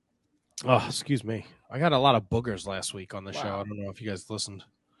 Oh, excuse me. I got a lot of boogers last week on the show. I don't know if you guys listened.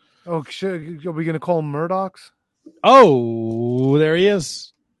 Oh, are we going to call them Murdochs? Oh, there he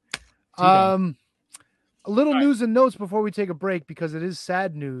is. A little news and notes before we take a break, because it is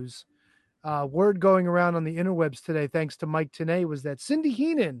sad news. Word going around on the interwebs today, thanks to Mike Tenay, was that Cindy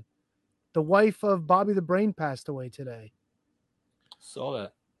Heenan, the wife of Bobby the Brain, passed away today. Saw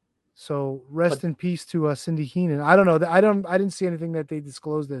that. So rest in peace to Cindy Heenan. I don't know. I didn't see anything that they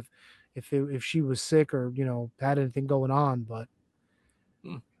disclosed if she was sick or had anything going on. But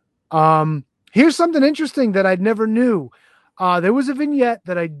here's something interesting that I never knew. There was a vignette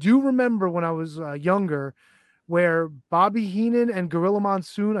that I do remember when I was younger, where Bobby Heenan and Gorilla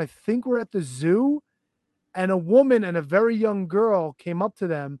Monsoon, I think, were at the zoo, and a woman and a very young girl came up to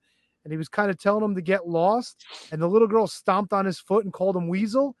them, and he was kind of telling them to get lost, and the little girl stomped on his foot and called him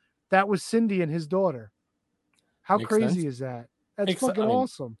Weasel. That was Cindy and his daughter. How crazy is that? That's fucking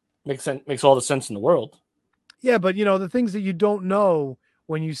awesome. Makes sense. Makes all the sense in the world. Yeah, but the things that you don't know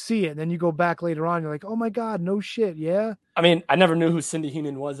when you see it, and then you go back later on, you're like, oh my God, no shit, yeah? I mean, I never knew who Cindy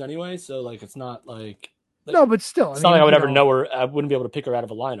Heenan was anyway, so like it's not like no, but still. It's not like I would ever know her. I wouldn't be able to pick her out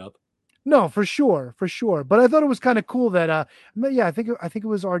of a lineup. No, for sure. But I thought it was kind of cool that I think it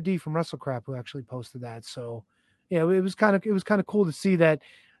was RD from WrestleCrap who actually posted that. So yeah, it was kind of cool to see that,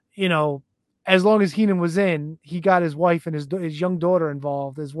 as long as Heenan was in, he got his wife and his young daughter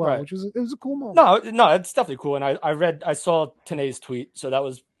involved as well, Right. which was a cool moment. No, it's definitely cool. And I saw Tanay's tweet, so that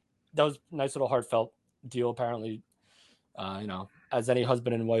was a nice little heartfelt deal. Apparently, as any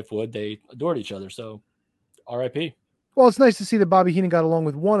husband and wife would, they adored each other. So, R.I.P. Well, it's nice to see that Bobby Heenan got along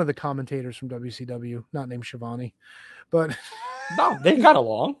with one of the commentators from WCW, not named Shivani, but no, they got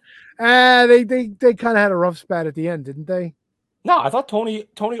along. They kind of had a rough spat at the end, didn't they? No, I thought Tony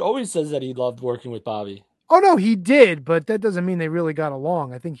always says that he loved working with Bobby. Oh no, he did, but that doesn't mean they really got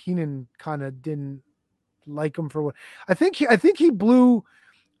along. I think Heenan kind of didn't like him for what I think he blew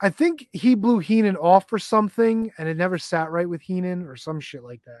Heenan off for something, and it never sat right with Heenan or some shit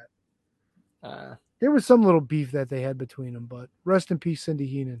like that. There was some little beef that they had between them, but rest in peace, Cindy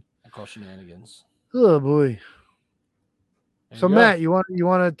Heenan. I call shenanigans. Oh boy. There So you go. Matt, you want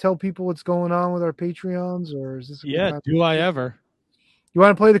to tell people what's going on with our Patreons, or is this? Do I ever? You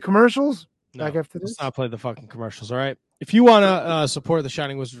want to play the commercials? No, back after this? Let's not play the fucking commercials. All right. If you want to support the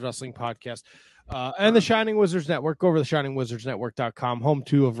Shining Wizards Wrestling Podcast and the Shining Wizards Network, go over to ShiningWizardsNetwork.com, home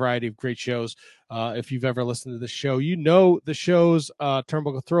to a variety of great shows. If you've ever listened to this show, you know the shows: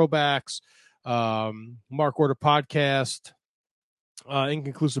 Turnbuckle Throwbacks, Mark Order Podcast,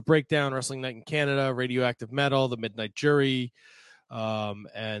 Inconclusive Breakdown, Wrestling Night in Canada, Radioactive Metal, The Midnight Jury,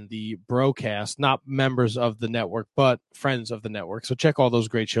 and the Brocast, not members of the network, but friends of the network. So check all those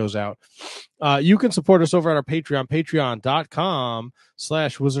great shows out. You can support us over at our Patreon,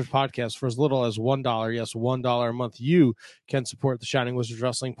 patreon.com/Wizards Podcast for as little as $1. Yes, $1 a month. You can support the Shining Wizards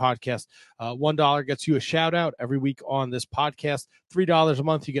Wrestling Podcast. $1 gets you a shout out every week on this podcast. $3 a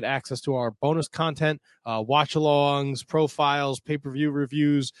month, you get access to our bonus content, watch alongs, profiles, pay-per-view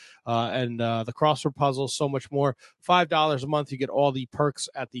reviews, and the crossword puzzles, so much more. $5 a month, you get all the perks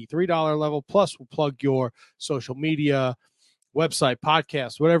at the $3 level. Plus, we'll plug your social media, website,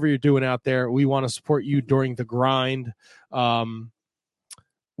 podcast, whatever you're doing out there. We want to support you during the grind.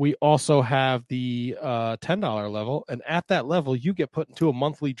 We also have the $10 level, and at that level, you get put into a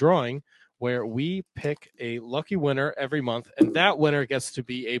monthly drawing where we pick a lucky winner every month, and that winner gets to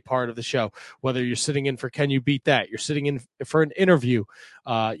be a part of the show. Whether you're sitting in for Can You Beat That? You're sitting in for an interview.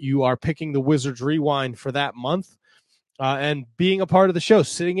 You are picking the Wizards Rewind for that month, and being a part of the show,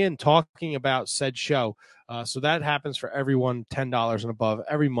 sitting in, talking about said show. So that happens for everyone, $10 and above.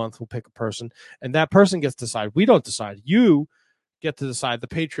 Every month we'll pick a person, and that person gets to decide. We don't decide. You get to decide, the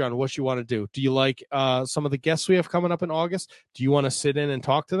Patreon, what you want to do. Do you like some of the guests we have coming up in August? Do you want to sit in and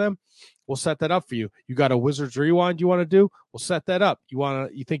talk to them? We'll set that up for you. You got a Wizards Rewind you want to do? We'll set that up.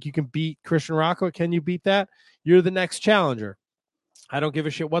 You think you can beat Christian Rocco? Can you beat that? You're the next challenger. I don't give a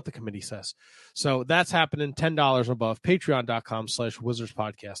shit what the committee says. So that's happening, $10 above, patreon.com/Wizards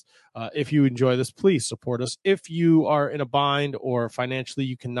Podcast. If you enjoy this, please support us. If you are in a bind or financially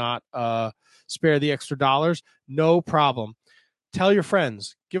you cannot spare the extra dollars, no problem. Tell your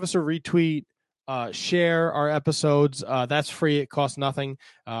friends. Give us a retweet. Share our episodes. That's free. It costs nothing.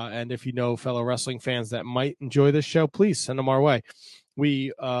 And if you know fellow wrestling fans that might enjoy this show, please send them our way.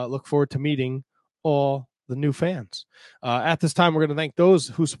 We look forward to meeting all the new fans. At this time, we're going to thank those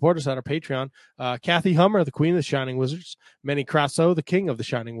who support us at our Patreon. Kathy Hummer, the queen of the Shining Wizards. Manny Crasso, the king of the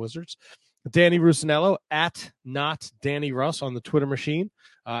Shining Wizards. Danny Rusinello, at not Danny Russ on the Twitter machine.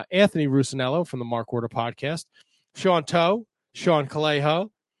 Anthony Rusinello from the Mark Order Podcast. Sean Toe, Sean Calejo,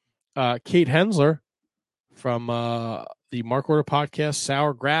 Kate Hensler from the Mark Order podcast,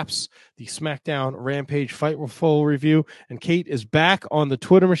 Sour Graps, the SmackDown Rampage Fight Full review. And Kate is back on the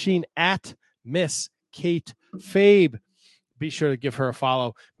Twitter machine at Miss Kate Fabe. Be sure to give her a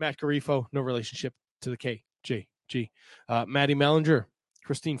follow. Matt Garifo, no relationship to the KJG. Maddie Mellinger,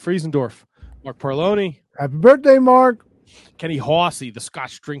 Christine Friesendorf, Mark Parloni. Happy birthday, Mark. Kenny Hawsey, the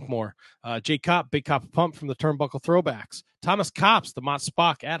Scotch Drinkmore. Jay Kopp, Big Cop Pump from the Turnbuckle Throwbacks. Thomas Kops, the Mott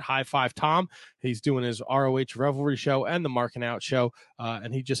Spock at High Five Tom. He's doing his ROH Revelry show and the Marking Out show.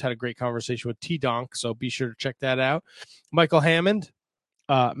 And he just had a great conversation with T-Donk, so be sure to check that out. Michael Hammond,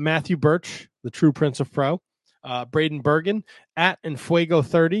 Matthew Birch, the True Prince of Pro. Braden Bergen at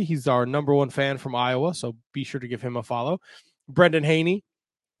Enfuego30. He's our number one fan from Iowa, so be sure to give him a follow. Brendan Haney,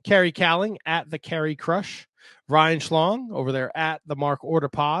 Carrie Calling at the Carrie Crush. Ryan Schlong over there at the Mark Order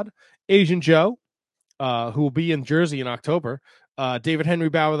Pod. Asian Joe, who will be in Jersey in October. David Henry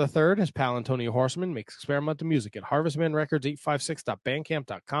Bauer III, his pal Antonio Horseman, makes experimental music at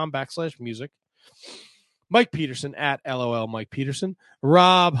harvestmanrecords856.bandcamp.com/music. Mike Peterson at LOL Mike Peterson.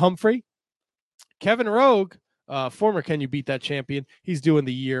 Rob Humphrey. Kevin Rogue, former Can You Beat That champion. He's doing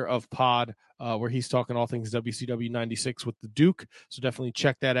the Year of Pod, where he's talking all things WCW 96 with the Duke. So definitely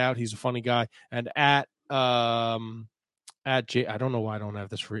check that out. He's a funny guy. And at J, I don't know why I don't have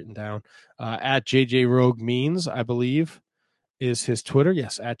this written down. At JJ Rogue Means, I believe, is his Twitter.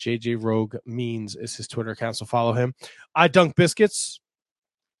 Yes, at JJ Rogue Means is his Twitter account. So follow him. I Dunk Biscuits.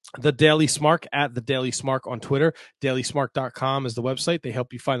 The Daily Smark at The Daily Smark on Twitter. DailySmark.com is the website. They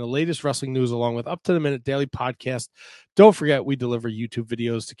help you find the latest wrestling news along with up-to-the-minute daily podcast. Don't forget, we deliver YouTube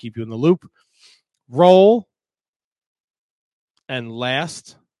videos to keep you in the loop. Roll. And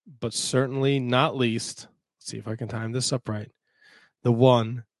last, but certainly not least, let's see if I can time this up right, the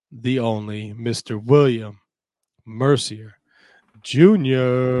one, the only, Mr. William Mercier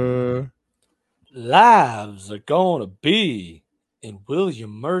Jr. Lives are going to be in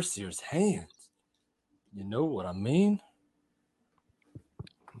William Mercier's hands. You know what I mean?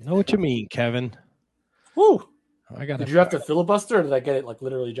 You know what you mean, Kevin. Woo! Did you have to filibuster, or did I get it like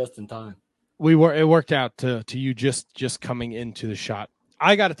literally just in time? It worked out to you just coming into the shot.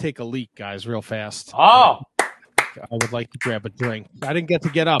 I got to take a leak, guys, real fast. Oh! I would like to grab a drink. I didn't get to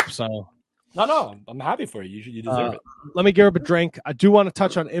get up, so. No, I'm happy for you. You deserve it. Let me grab a drink. I do want to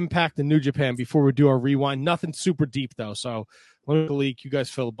touch on Impact and New Japan before we do our rewind. Nothing super deep, though, so let me leak. You guys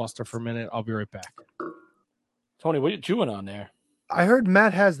filibuster for a minute. I'll be right back. Tony, what are you chewing on there? I heard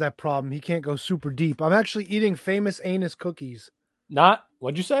Matt has that problem. He can't go super deep. I'm actually eating Famous Anus cookies.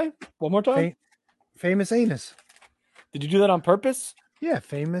 What'd you say? One more time? Famous Anus. Did you do that on purpose? Yeah,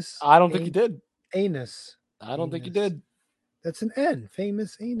 Famous. I don't think you did. Anus. I don't think you did. That's an N.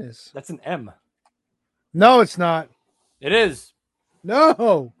 Famous Anus. That's an M. No, it's not. It is.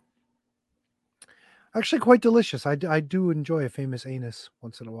 No. Actually, quite delicious. I do enjoy a Famous Anus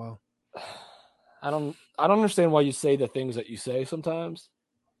once in a while. I don't understand why you say the things that you say sometimes.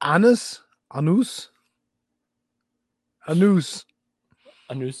 Anus? Anus? Anus.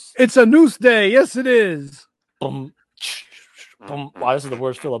 Anus. It's a noose day. Yes, it is. Boom. Boom. Wow, this is the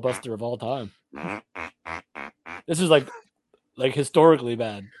worst filibuster of all time. This is like historically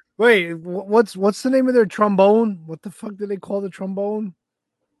bad. Wait, what's the name of their trombone? What the fuck do they call the trombone?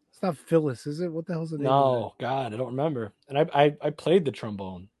 It's not Phyllis, is it? What the hell's the name? No, God, I don't remember. And I played the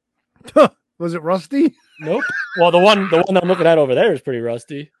trombone. Was it rusty? Nope. Well, the one that I'm looking at over there is pretty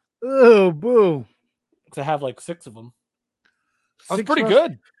rusty. Oh, boo! Because I have like 6 of them. That's pretty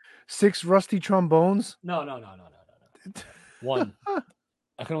good. 6 rusty trombones? No. One.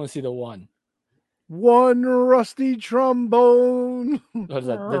 I can only see the one. One rusty trombone. What is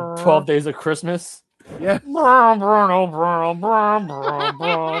that? The 12 Days of Christmas? Yeah. Play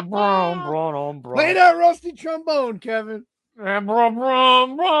that rusty trombone, Kevin. Rusty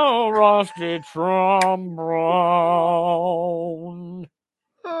trombone.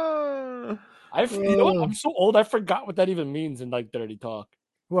 You know what? I'm so old, I forgot what that even means in like dirty talk.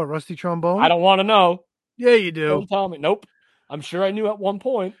 What, rusty trombone? I don't want to know. Yeah, you do. Don't tell me. Nope. I'm sure I knew at one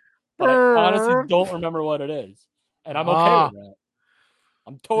point, but I honestly don't remember what it is. And I'm okay with that.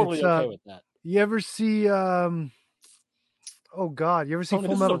 I'm totally okay with that. You ever see oh God, you ever see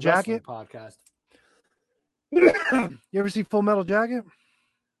Full Metal Jacket? Podcast. You ever see Full Metal Jacket?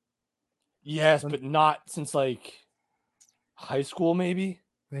 Yes, but not since like high school, maybe.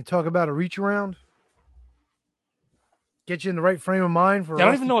 They talk about a reach around. Get you in the right frame of mind for. I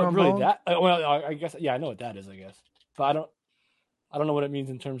don't even know what really that. Well, I guess I know what that is. I guess, but I don't know what it means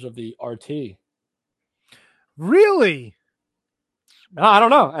in terms of the RT. Really? No, I don't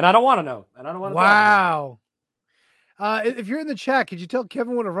know, and I don't want to know, and I don't want to. Wow. If you're in the chat, could you tell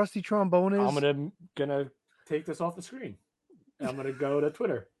Kevin what a rusty trombone is? I'm gonna take this off the screen. and I'm gonna go to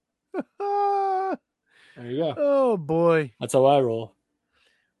Twitter. There you go. Oh boy. That's how I roll.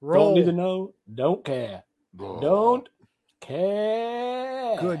 Roll. Don't need to know. Don't care. Don't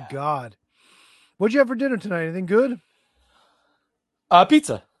care. Good God. What'd you have for dinner tonight? Anything good?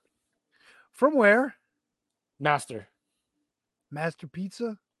 Pizza. From where? Master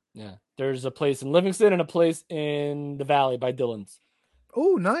Pizza? Yeah. There's a place in Livingston and a place in the Valley by Dillon's.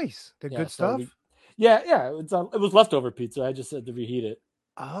 Oh, nice. The good so stuff? Yeah. It was leftover pizza. I just said to reheat it.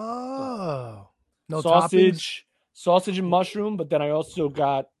 Oh. No sausage and mushroom, but then I also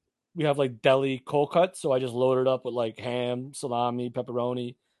we have like deli cold cuts, so I just loaded up with like ham, salami,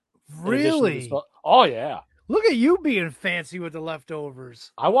 pepperoni. Really? Oh yeah. Look at you being fancy with the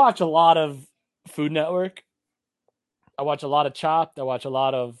leftovers. I watch a lot of Food Network. I watch a lot of Chopped. I watch a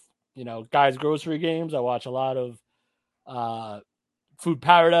lot of, Guys Grocery Games. I watch a lot of Food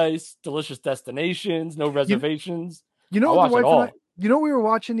Paradise, Delicious Destinations, No Reservations. You know I what watch it all. what we were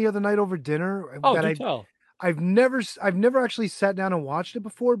watching the other night over dinner? Oh, do tell. I've never actually sat down and watched it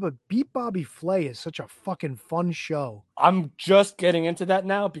before, but Beat Bobby Flay is such a fucking fun show. I'm just getting into that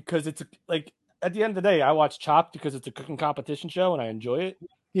now because it's at the end of the day, I watch Chopped because it's a cooking competition show and I enjoy it.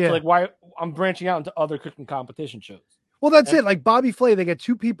 Yeah. So why I'm branching out into other cooking competition shows. Well, that's it. Like Bobby Flay, they get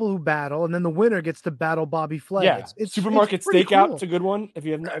two people who battle, and then the winner gets to battle Bobby Flay. Yeah, it's Supermarket pretty Stakeout. cool. It's a good one. If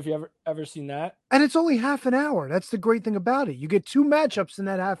you ever seen that, and it's only half an hour. That's the great thing about it. You get two matchups in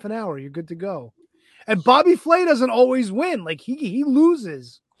that half an hour. You're good to go. And Bobby Flay doesn't always win. Like he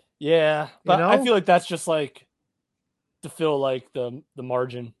loses. Yeah, but I feel like that's just like to fill like the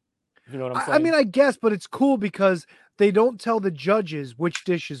margin. You know what I'm saying? I mean, I guess, but it's cool because they don't tell the judges which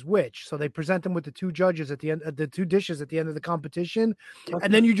dish is which. So they present them with the two judges at the end, the two dishes at the end of the competition,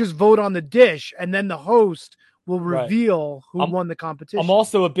 and then you just vote on the dish, and then the host will reveal who won the competition. I'm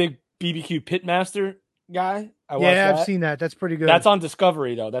also a big BBQ Pitmaster guy. I've seen that. That's pretty good. That's on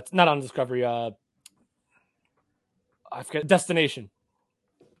Discovery though. That's not on Discovery. I forget. Destination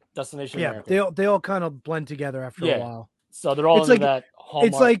America. They all kind of blend together after a while. So they're all under that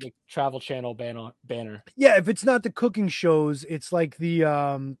Hallmark, like Travel Channel banner. Yeah, if it's not the cooking shows, it's like the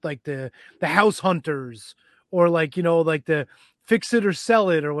House Hunters or like the Fix It or Sell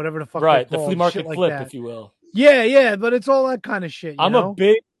It or whatever the fuck. Right, the flea market like flip, that. if you will. Yeah, but it's all that kind of shit. I'm a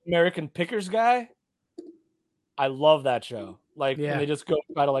big American Pickers guy. I love that show. Like when they just go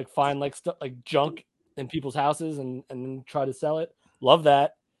try to find stuff like junk in people's houses and then try to sell it. Love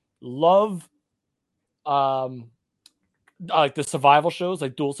that. Love like the survival shows,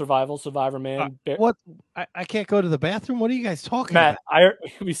 like Dual Survival, Survivor Man. What? I can't go to the bathroom. What are you guys talking Matt, about?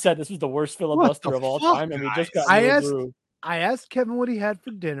 we said this was the worst filibuster of all time, and we just got. I asked Kevin what he had for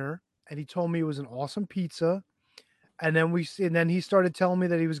dinner, and he told me it was an awesome pizza. And then he started telling me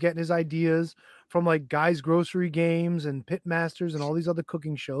that he was getting his ideas from like Guys Grocery Games and Pitmasters and all these other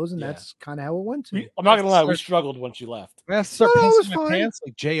cooking shows, and that's kind of how it went to me. I'm not gonna lie, we struggled once you left. I start pissing my pants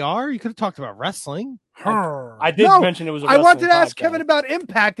like JR. You could have talked about wrestling. I did mention it was. I wanted to ask Kevin about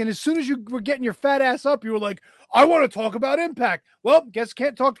Impact, and as soon as you were getting your fat ass up, you were like, "I want to talk about Impact." Well, guess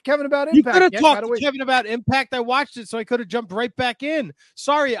can't talk to Kevin about Impact. You could have talked to Kevin about Impact. I watched it, so I could have jumped right back in.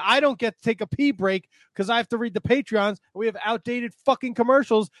 Sorry, I don't get to take a pee break because I have to read the Patreons. We have outdated fucking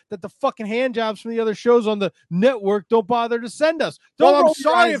commercials that the fucking hand jobs from the other shows on the network don't bother to send us. Well, I'm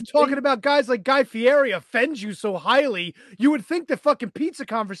sorry if talking about guys like Guy Fieri offends you so highly. You would think the fucking pizza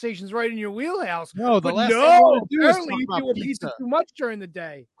conversation's right in your wheelhouse. No, but last thing I wanna do is apparently talk you about do a pizza. pizza too much during the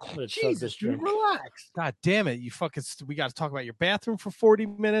day. Jesus, dude, relax. God damn it. You fucking, we got to talk about your bathroom for 40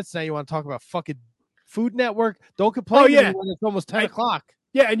 minutes. Now you want to talk about fucking Food Network. Don't complain to me when it's almost 10 o'clock.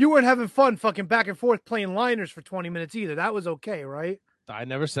 Yeah, and you weren't having fun fucking back and forth playing liners for 20 minutes either. That was okay, right? I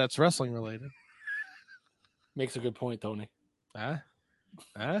never said it's wrestling related. Makes a good point, Tony. Huh?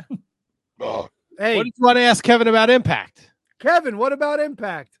 Hey, what did you want to ask Kevin about Impact? Kevin, what about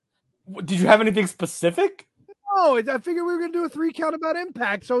Impact? Did you have anything specific? No, I figured we were going to do a 3 count about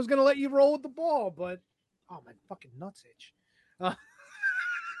Impact, so I was going to let you roll with the ball, but oh, my fucking nuts itch.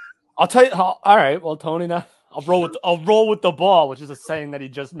 I'll tell you. All right, well, Tony, now I'll roll with the ball, which is a saying that he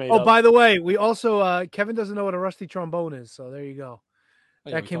just made. Oh, by the way, we also Kevin doesn't know what a rusty trombone is, so there you go.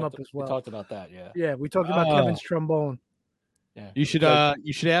 That came up as well. We talked about that, yeah. Yeah, we talked about Kevin's trombone. Yeah, you should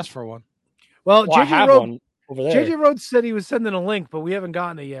ask for one. Well, I have one over there. JJ Rhodes said he was sending a link, but we haven't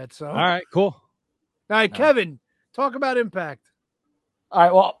gotten it yet. So all right, cool. All right, Kevin, talk about Impact. All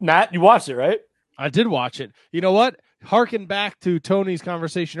right, well, Matt, you watched it, right? I did watch it. You know what? Harken back to Tony's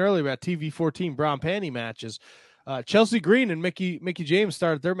conversation earlier about TV14 bra and panty matches. Chelsea Green and Mickey James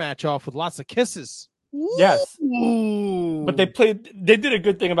started their match off with lots of kisses. Yes, Ooh. But they did a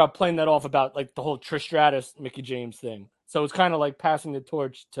good thing about playing that off about like the whole Trish Stratus Mickey James thing. So it's kind of like passing the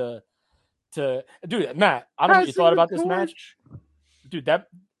torch to dude, Matt. I don't know what you thought about this match, dude. You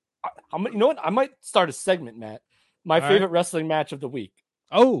know what? I might start a segment, Matt. My favorite wrestling match of the week.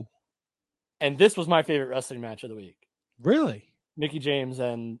 Oh, and this was my favorite wrestling match of the week. Really? Mickie James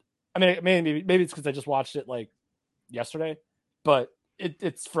and I mean, maybe it's because I just watched it like yesterday, but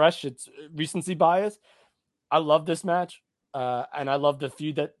it's fresh. It's recency bias. I love this match, and I love the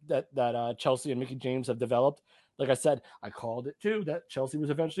feud that Chelsea and Mickie James have developed. Like I said, I called it too, that Chelsea was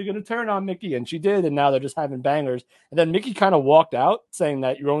eventually going to turn on Mickie, and she did, and now they're just having bangers. And then Mickie kind of walked out saying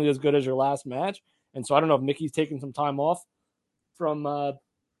that you're only as good as your last match. And so I don't know if Mickey's taking some time off from the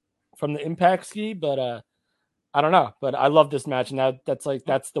Impact ski, but I don't know. But I love this match, and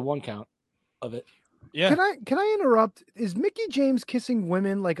that's the one count of it. Yeah. Can I interrupt? Is Mickie James kissing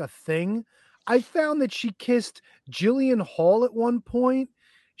women like a thing? I found that she kissed Jillian Hall at one point.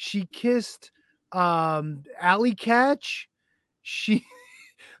 She kissed Alley Catch.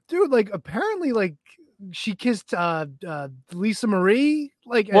 Dude, like apparently like she kissed Lisa Marie.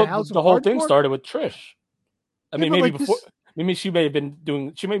 Like well, House the of whole Hardcore? thing started with Trish. I mean, maybe like before. this... Maybe she may have been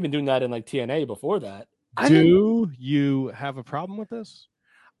doing that in like TNA before that. Do you have a problem with this?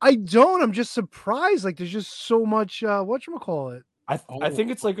 I don't. I'm just surprised. Like there's just so much whatchamacallit. I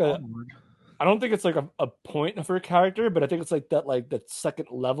think it's like I don't think it's like a point of her character, but I think it's like the second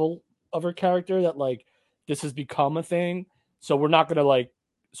level of her character that like this has become a thing. So we're not gonna like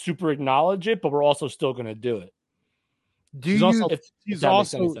super acknowledge it, but we're also still gonna do it. She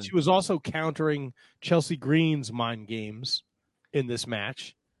was also countering Chelsea Green's mind games in this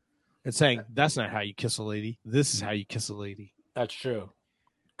match and saying that's not how you kiss a lady. This is how you kiss a lady. That's true.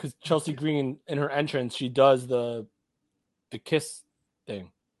 Because Chelsea Green in her entrance, she does the kiss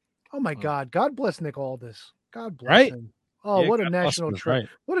thing. Oh my God! God bless Nick Aldis. God bless him. Oh, Yeah, what a God bless national him, treasure! right.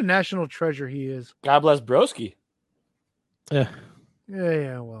 What a national treasure he is. God bless Broski. Yeah.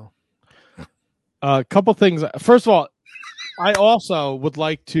 Yeah. Well, A couple things. First of all, I also would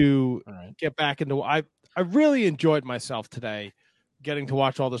like to get back into. I really enjoyed myself today, getting to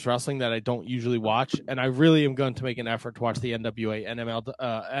watch all this wrestling that I don't usually watch, and I really am going to make an effort to watch the NWA and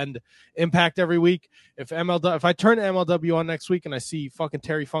and Impact every week. If I turn MLW on next week and I see fucking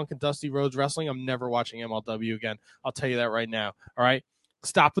Terry Funk and Dusty Rhodes wrestling, I'm never watching MLW again. I'll tell you that right now. All right.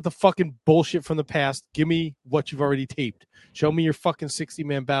 Stop with the fucking bullshit from the past. Give me what you've already taped. Show me your fucking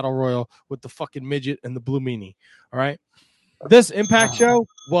 60-man battle royal with the fucking midget and the blue meanie. All right. This Impact show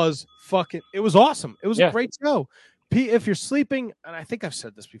was it was awesome. It was a great show. If you're sleeping, and I think I've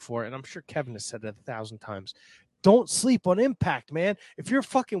said this before, and I'm sure Kevin has said it 1,000 times, don't sleep on Impact, man. If you're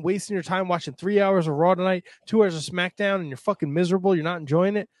fucking wasting your time watching 3 hours of Raw tonight, 2 hours of SmackDown, and you're fucking miserable, you're not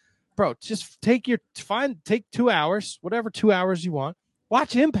enjoying it, bro, just take 2 hours, whatever 2 hours you want.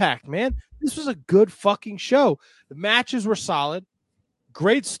 Watch Impact, man. This was a good fucking show. The matches were solid.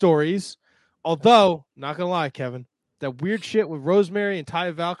 Great stories. Although, not going to lie, Kevin, that weird shit with Rosemary and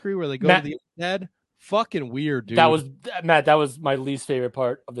Taya Valkyrie where they go to the dead, fucking weird, dude. That was my least favorite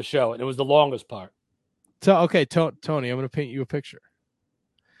part of the show, and it was the longest part. So, okay, Tony, I'm going to paint you a picture.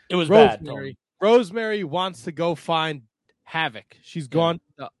 It was bad. Tony. Rosemary wants to go find Havoc. She's gone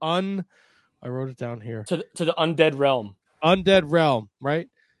to I wrote it down here. To the undead realm. Undead realm, right?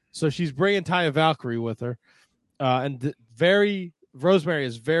 So she's bringing Taya Valkyrie with her, and Rosemary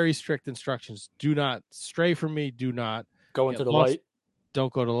has very strict instructions. Do not stray from me. Do not go into the light.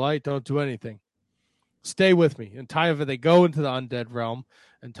 Don't go to the light. Don't do anything. Stay with me. And they go into the undead realm,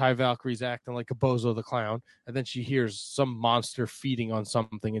 and Taya Valkyrie's acting like a bozo the clown, and then she hears some monster feeding on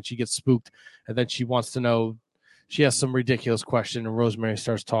something, and she gets spooked, and then she wants to know. She has some ridiculous question, and Rosemary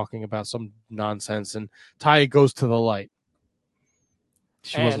starts talking about some nonsense, and Taya goes to the light.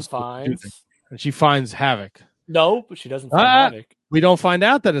 She finds Havoc. No, but she doesn't find Havoc. We don't find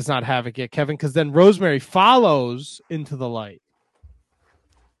out that it's not Havoc yet, Kevin, because then Rosemary follows into the light.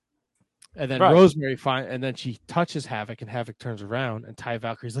 And then Rosemary and then she touches Havoc, and Havoc turns around, and Taya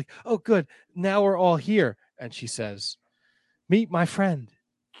Valkyrie's like, "Oh, good, now we're all here." And she says, "Meet my friend,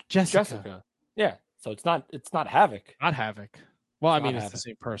 Jessica." Yeah, so it's not Havoc. Not Havoc. Well, It's I mean, not it's Havoc. the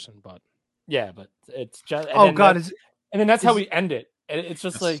same person, but yeah, but it's just. And then that's how we end it. And it's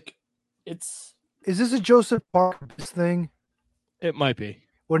just like it's. Is this a Joseph Parker thing? It might be.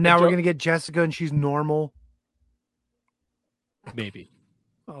 Or now we're gonna get Jessica and she's normal. Maybe.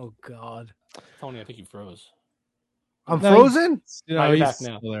 Oh God, Tony, I think you froze. I'm frozen. You're back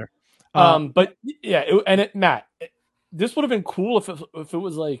now. There. But yeah, Matt, this would have been cool if it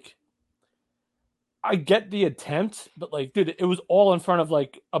was like. I get the attempt, but like, dude, it was all in front of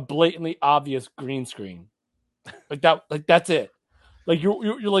like a blatantly obvious green screen, like that. Like that's it. Like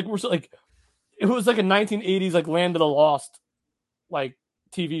you're like we're like, it was like a 1980s like Land of the Lost like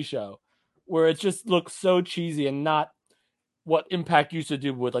TV show where it just looks so cheesy and not what Impact used to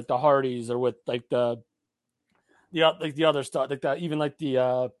do with like the Hardys or with like the other stuff, like the even like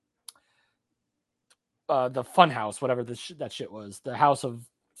the Fun House, whatever that shit was, the House of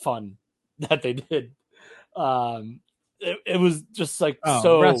Fun that they did. It was just like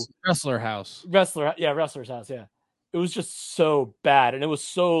Wrestler's House. Yeah. It was just so bad, and it was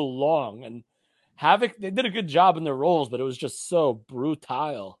so long. And Havoc, they did a good job in their roles, but it was just so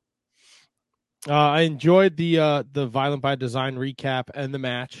brutal. I enjoyed the Violent by Design recap and the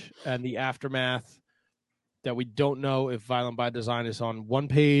match and the aftermath. That we don't know if Violent by Design is on one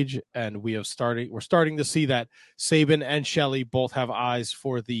page, and we're starting to see that Sabin and Shelley both have eyes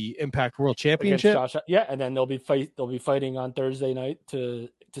for the Impact World Championship. And then they'll be fighting on Thursday night to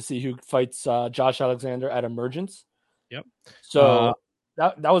see who fights Josh Alexander at Emergence. Yep. So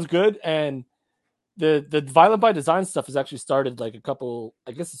that was good, and the Violent by Design stuff has actually started like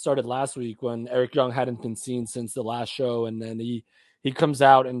I guess it started last week when Eric Young hadn't been seen since the last show, and then he comes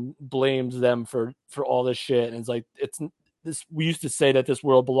out and blames them for all this shit. And it's like, we used to say that this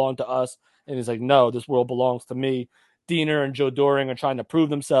world belonged to us. And he's like, no, this world belongs to me. Diener and Joe Doring are trying to prove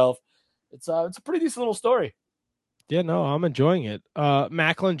themselves. It's a pretty decent little story. Yeah, no, I'm enjoying it.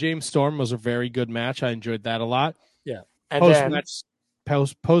 Macklin James Storm was a very good match. I enjoyed that a lot. Yeah. And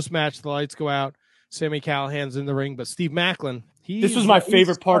post match, the lights go out. Sami Callihan's in the ring, but Steve Macklin, this was my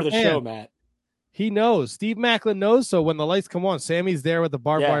favorite part of the show, Matt. He knows. Steve Macklin knows. So when the lights come on, Sammy's there with the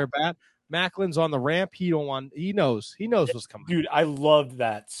barbed wire bat. Macklin's on the ramp. He knows. He knows what's coming. Dude, I loved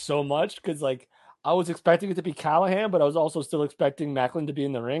that so much because like I was expecting it to be Callahan, but I was also still expecting Macklin to be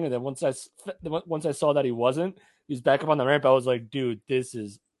in the ring. And then once I saw that he wasn't, he's back up on the ramp. I was like, dude, this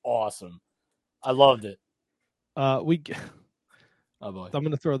is awesome. I loved it. Oh boy, I'm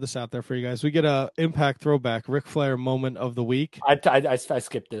going to throw this out there for you guys. We get a Impact throwback Ric Flair moment of the week. I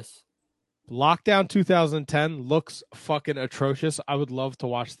skipped this. Lockdown 2010 looks fucking atrocious. I would love to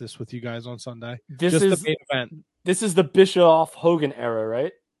watch this with you guys on Sunday. This is the main event. This is the Bischoff Hogan era,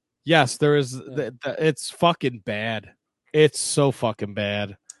 right? Yes, there is. It's fucking bad. It's so fucking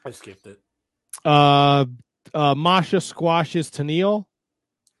bad. I skipped it. Masha squashes Tenille,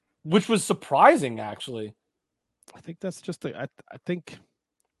 which was surprising, actually. I think that's just I think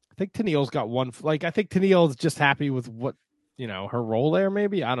Tenille's got one. Like, I think Tenille's just happy with what. Her role there,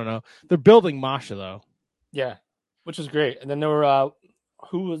 maybe. I don't know. They're building Masha, though. Yeah, which is great. And then there were,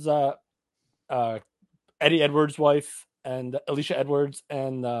 who was Eddie Edwards' wife and Alicia Edwards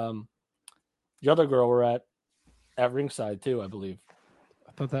and the other girl were at ringside, too, I believe.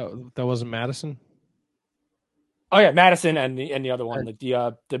 I thought that wasn't Madison. Oh, yeah, Madison and the other one. Like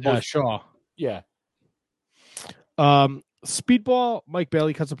the both, Shaw. Yeah. Speedball, Mike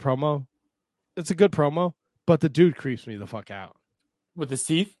Bailey cuts a promo. It's a good promo. But the dude creeps me the fuck out. With his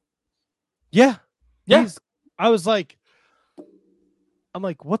teeth? Yeah. Yeah. I'm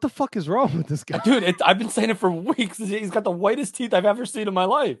like, what the fuck is wrong with this guy? Dude, I've been saying it for weeks. He's got the whitest teeth I've ever seen in my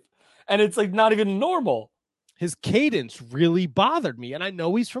life. And it's like not even normal. His cadence really bothered me. And I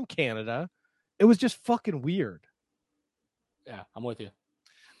know he's from Canada. It was just fucking weird. Yeah, I'm with you.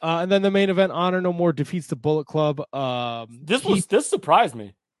 And then the main event, Honor No More defeats the Bullet Club. This surprised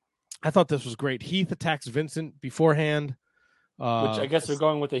me. I thought this was great. Heath attacks Vincent beforehand. Which I guess they're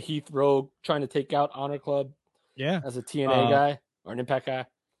going with a Heath Rogue trying to take out Honor Club. Yeah. As a TNA guy or an Impact guy.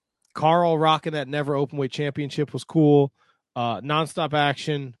 Carl rocking that Never Openweight Championship was cool. Nonstop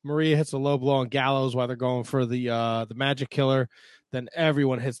action. Maria hits a low blow on Gallows while they're going for the Magic Killer. Then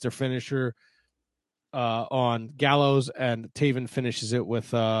everyone hits their finisher on Gallows, and Taven finishes it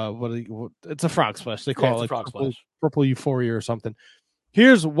with it's a frog splash. They call it like purple Euphoria or something.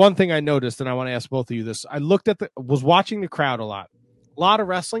 Here's one thing I noticed, and I want to ask both of you this. I was watching the crowd a lot of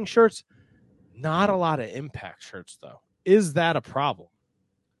wrestling shirts, not a lot of Impact shirts, though. Is that a problem?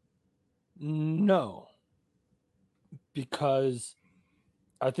 No, because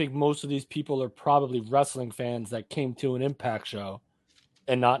I think most of these people are probably wrestling fans that came to an Impact show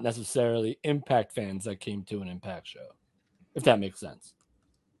and not necessarily Impact fans that came to an Impact show, if that makes sense.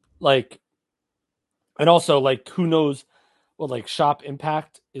 Like, and also, like, who knows? Well, like Shop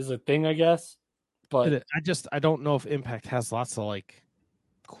Impact is a thing, I guess. But I don't know if Impact has lots of like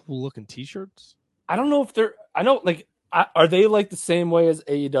cool looking T-shirts. I don't know if are they like the same way as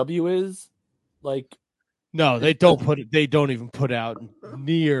AEW is? Like, no, they don't They don't even put out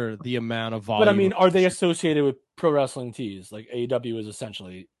near the amount of volume. But I mean, are they associated with pro wrestling tees? Like AEW is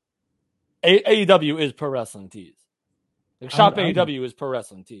essentially AEW is pro wrestling tees. Like Shop AEW is pro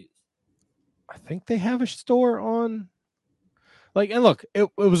wrestling tees. I think they have a store on. Like, and look, it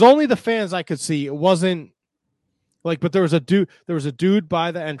was only the fans I could see. It wasn't like, but there was a dude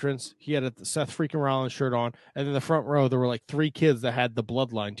by the entrance. He had a Seth freaking Rollins shirt on, and in the front row there were like 3 kids that had the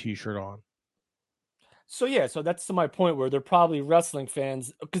Bloodline T-shirt on. So yeah, so that's to my point where they're probably wrestling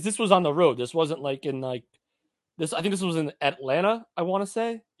fans because this was on the road. This wasn't like in like this. I think this was in Atlanta. I want to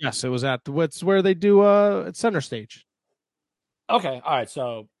say. Yes, it was at what's where they do at Center Stage. Okay, all right.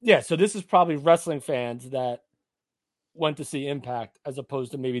 So yeah, so this is probably wrestling fans that went to see Impact as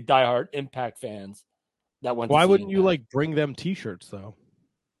opposed to maybe diehard Impact fans that went. Why to see wouldn't you Impact. like bring them T-shirts though?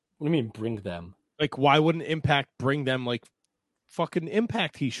 What do you mean bring them? Like, why wouldn't Impact bring them like fucking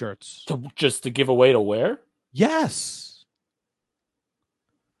Impact T-shirts just to give away to wear? Yes.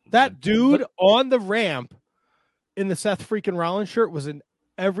 That dude on the ramp in the Seth freaking Rollins shirt was in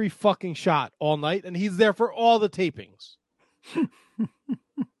every fucking shot all night, and he's there for all the tapings.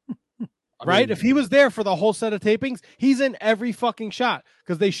 Right? If he was there for the whole set of tapings, he's in every fucking shot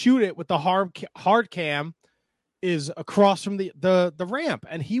because they shoot it with the hard cam is across from the ramp,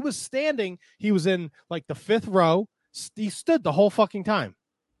 and he was standing. He was in like the 5th row. He stood the whole fucking time.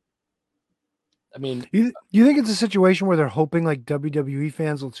 I mean, you think it's a situation where they're hoping like WWE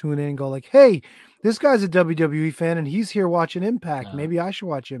fans will tune in and go like, "Hey, this guy's a WWE fan and he's here watching Impact. Maybe I should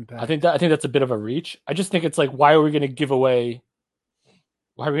watch Impact." I think that's a bit of a reach. I just think it's like, why are we going to give away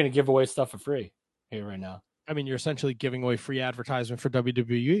stuff for free here right now? I mean, you're essentially giving away free advertisement for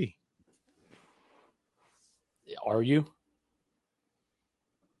WWE. Are you?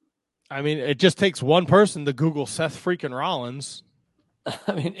 I mean, it just takes one person to Google Seth freaking Rollins.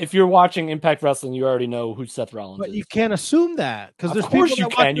 I mean, if you're watching Impact Wrestling, you already know who Seth Rollins but is. you can't assume that because there's of course people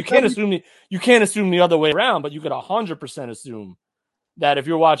you can. You can't assume the other way around, but you could 100% assume that if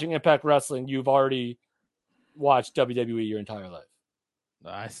you're watching Impact Wrestling, you've already watched WWE your entire life.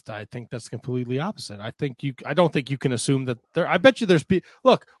 I think that's completely opposite. I don't think you can assume that there. I bet you there's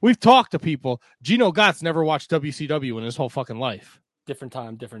look, we've talked to people. Gino Gotts never watched WCW in his whole fucking life. Different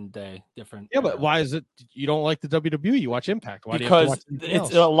time, different day, different. Yeah, but why is it you don't like the WWE? You watch Impact. Why because do you have to watch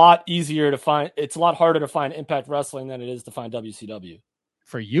it's a lot easier to find. It's a lot harder to find Impact Wrestling than it is to find WCW.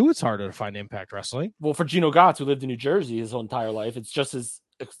 For you, it's harder to find Impact Wrestling. Well, for Gino Gotts, who lived in New Jersey his whole entire life, it's just as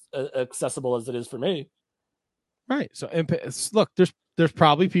accessible as it is for me. Right. So look, there's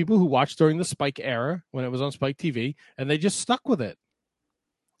probably people who watched during the Spike era when it was on Spike TV, and they just stuck with it.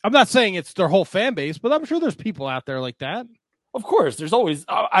 I'm not saying it's their whole fan base, but I'm sure there's people out there like that. Of course, there's always.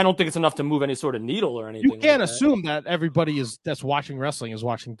 I don't think it's enough to move any sort of needle or anything. You can't assume that everybody that's watching wrestling is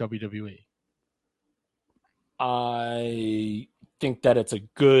watching WWE. I think that it's a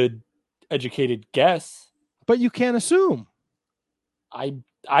good, educated guess, but you can't assume.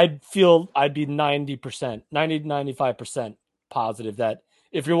 I'd feel I'd be 90%, 95% positive that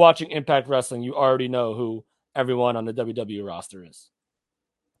if you're watching Impact Wrestling, you already know who everyone on the WWE roster is.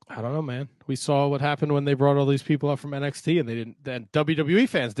 I don't know, man. We saw what happened when they brought all these people up from NXT, and they didn't. Then WWE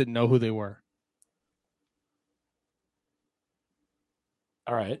fans didn't know who they were.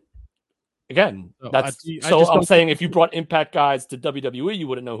 All right. Again, So that's I'm saying if you brought Impact guys to WWE, you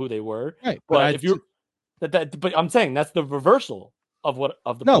wouldn't know who they were. Right. But if you but I'm saying that's the reversal of what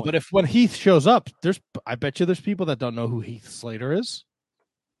of the no. point. But if when Heath shows up, I bet you there's people that don't know who Heath Slater is.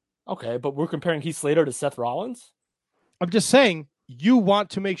 Okay, but we're comparing Heath Slater to Seth Rollins. I'm just saying. You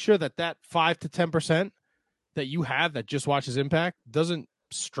want to make sure that 5 to 10% that you have that just watches Impact doesn't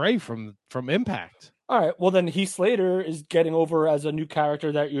stray from Impact. All right. Well, then Heath Slater is getting over as a new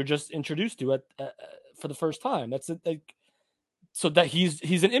character that you're just introduced to for the first time. That's it. Like, so that he's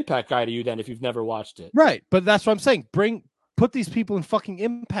an Impact guy to you then if you've never watched it. Right. But that's what I'm saying. Put these people in fucking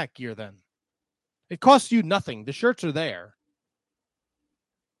Impact gear then. It costs you nothing. The shirts are there.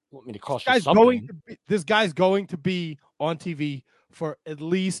 I mean, it costs you something. This guy's going to be on TV for at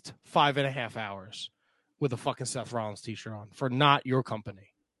least 5.5 hours with a fucking Seth Rollins t-shirt on for not your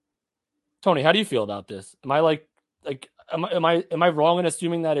company. Tony, how do you feel about this? Am I am I wrong in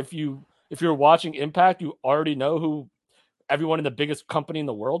assuming that if you're watching Impact, you already know who everyone in the biggest company in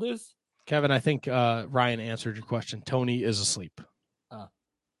the world is? Kevin, I think Ryan answered your question. Tony is asleep.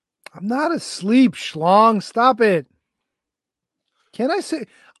 I'm not asleep, schlong. Stop it. Can I say...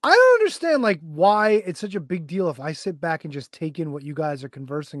 I don't understand why it's such a big deal if I sit back and just take in what you guys are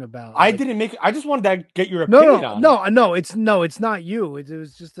conversing about. I just wanted to get your opinion on it. No, it's not you. It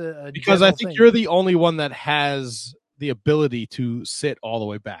was just a because I think thing. you're the only one that has the ability to sit all the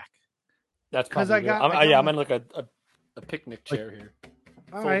way back. That's because I'm in like a picnic chair here.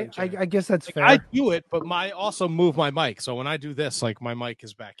 All right, I guess that's fair. I do it, but I also move my mic. So when I do this, my mic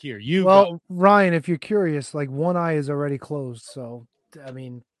is back here. Ryan, if you're curious, one eye is already closed, so I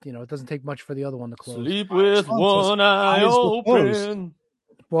mean, it doesn't take much for the other one to close. Sleep with one eye open.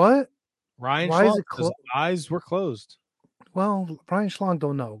 What? Ryan Why is Schlong it says eyes were closed. Well, Brian Schlong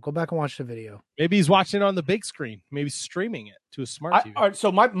don't know. Go back and watch the video. Maybe he's watching it on the big screen. Maybe streaming it to a smart TV. All right,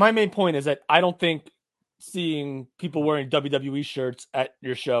 so my main point is that I don't think seeing people wearing WWE shirts at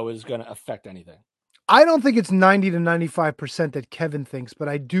your show is going to affect anything. I don't think it's 90 to 95% that Kevin thinks, but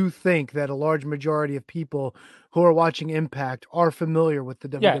I do think that a large majority of people who are watching Impact are familiar with the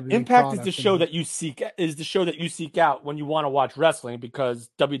WWE. Impact is the show that you seek out when you want to watch wrestling because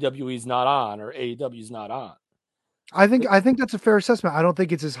WWE is not on or AEW is not on. I think that's a fair assessment. I don't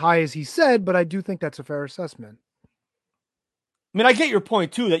think it's as high as he said, but I do think that's a fair assessment. I mean, I get your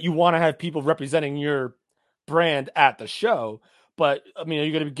point too that you want to have people representing your brand at the show, but I mean, are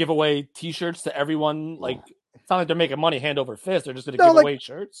you going to give away T-shirts to everyone? Like, it's not like they're making money hand over fist. They're just going to give away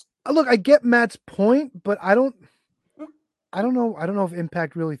shirts. Look, I get Matt's point, but I don't know. I don't know if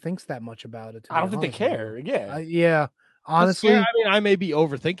Impact really thinks that much about it. I don't think they care. Yeah, honestly, I mean, I may be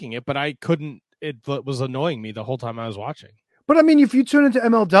overthinking it, but I couldn't. It was annoying me the whole time I was watching. But I mean, if you tune into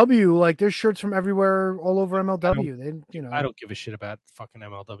MLW, like there's shirts from everywhere, all over MLW. I don't give a shit about fucking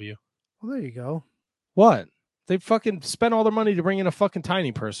MLW. Well, there you go. What? They fucking spent all their money to bring in a fucking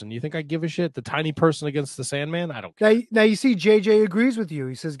tiny person. You think I give a shit? The tiny person against the Sandman? I don't care. Now you see, JJ agrees with you.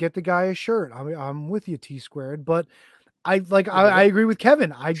 He says, "Get the guy a shirt." I'm with you, T Squared. But I agree with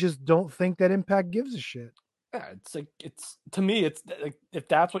Kevin. I just don't think that Impact gives a shit. Yeah, to me, it's like if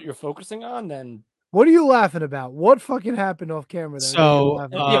that's what you're focusing on, then what are you laughing about? What fucking happened off camera?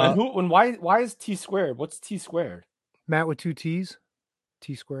 Why is T Squared? What's T Squared? Matt with 2 T's,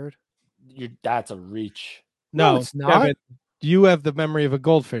 T Squared. That's a reach. No, it's not. Kevin, you have the memory of a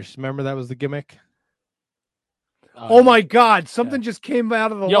goldfish. Remember that was the gimmick? Oh my God! Something just came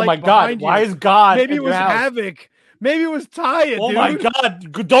out of the light. My God! Why is God? Maybe it was Havoc. Maybe it was Taya. Oh dude. my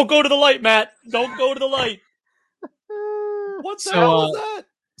God! Don't go to the light, Matt. Don't go to the light. What the hell is that?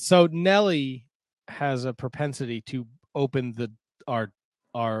 So Nelly has a propensity to open our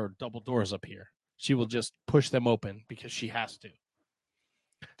double doors up here. She will just push them open because she has to.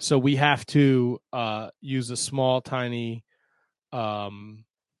 So we have to use a small, tiny bungee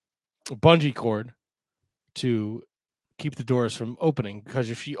cord to keep the doors from opening.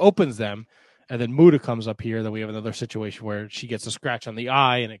 Because if she opens them and then Muda comes up here, then we have another situation where she gets a scratch on the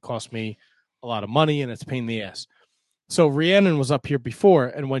eye and it costs me a lot of money and it's a pain in the ass. So Rhiannon was up here before,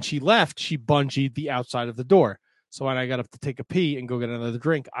 and when she left, she bungeed the outside of the door. So when I got up to take a pee and go get another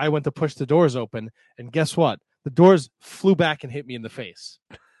drink, I went to push the doors open, and guess what? The doors flew back and hit me in the face.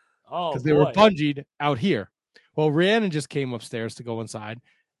 Because they were bungeed out here. Well, Rhiannon just came upstairs to go inside.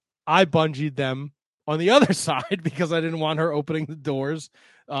 I bungeed them on the other side because I didn't want her opening the doors.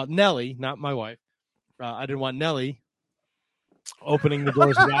 Nelly, not my wife. I didn't want Nelly opening the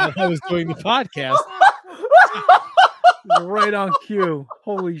doors while I was doing the podcast. Right on cue.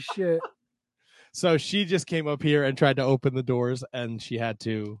 Holy shit. So she just came up here and tried to open the doors, and she had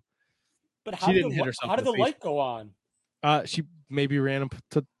to. But she didn't hit herself. How did the light go on? She maybe ran and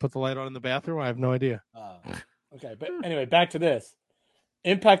put the light on in the bathroom. I have no idea. Okay, but anyway, back to this.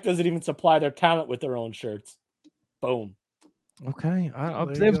 Impact doesn't even supply their talent with their own shirts. Boom. Okay,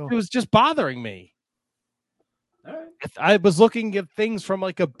 it was just bothering me. All right. I was looking at things from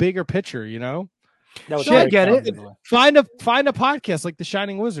like a bigger picture, you know. I get it. Find a podcast like the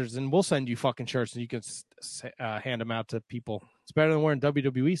Shining Wizards, and we'll send you fucking shirts, and you can hand them out to people. It's better than wearing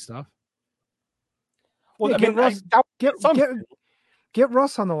WWE stuff. Well, get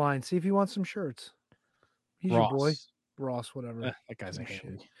Russ on the line. See if he wants some shirts. He's your boy, Ross. Whatever. That guy's a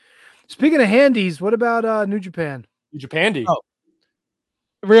handy. Speaking of handies, what about New Japan? New Japan. Oh,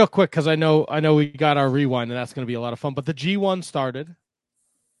 real quick, because I know we got our rewind, and that's going to be a lot of fun. But the G1 started.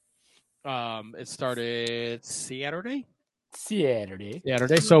 It started Saturday.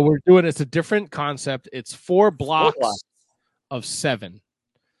 So we're doing it's a different concept. It's 4 blocks of 7.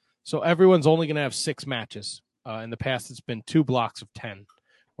 So everyone's only going to have 6 matches. In the past, it's been 2 blocks of 10,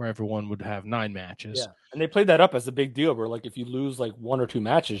 where everyone would have 9 matches. Yeah, and they played that up as a big deal. Where like if you lose like 1 or 2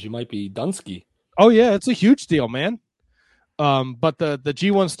 matches, you might be Dunsky. Oh yeah, it's a huge deal, man. But the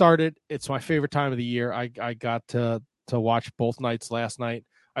G1 started. It's my favorite time of the year. I got to watch both nights last night.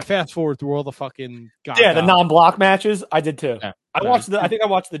 I fast forward through all the fucking the non-block matches. I did too. Yeah. I think I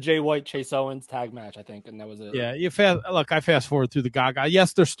watched the Jay White Chase Owens tag match. I think, and that was it. Yeah, I fast forward through the Gaga.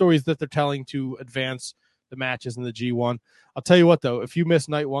 Yes, there's stories that they're telling to advance the matches in the G1. I'll tell you what though, if you missed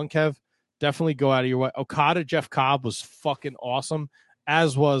night 1, Kev, definitely go out of your way. Okada Jeff Cobb was fucking awesome,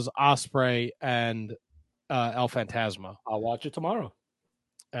 as was Ospreay and El Phantasma. I'll watch it tomorrow.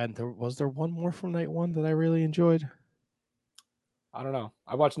 And was there one more from night 1 that I really enjoyed? I don't know.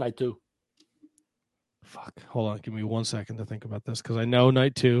 I watched night 2. Fuck. Hold on. Give me 1 second to think about this because I know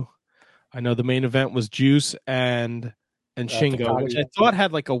night 2. I know the main event was Juice and Shingo, Takagi, which yeah. I thought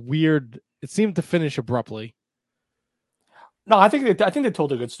had like a weird. It seemed to finish abruptly. No, I think they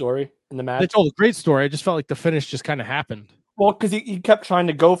told a good story in the match. They told a great story. I just felt like the finish just kind of happened. Well, because he kept trying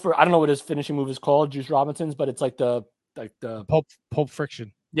to go for, I don't know what his finishing move is called, Juice Robinson's, but it's like the Pulp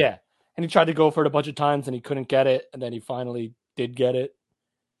Friction. Yeah, and he tried to go for it a bunch of times and he couldn't get it, and then he finally did get it.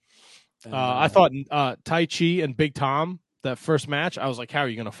 And, I thought Tai Chi and Big Tom, that first match, I was like, how are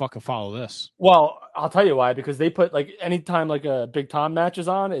you going to fucking follow this? Well, I'll tell you why, because they put like anytime like a Big Tom match is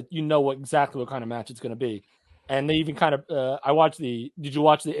on, you know exactly what kind of match it's going to be. And they even kind of did you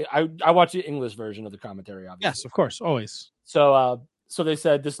watch I watched the English version of the commentary, obviously. Yes, of course, always. So they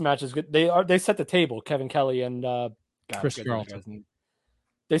said this match is good. They set the table, Kevin Kelly and Chris Carlton.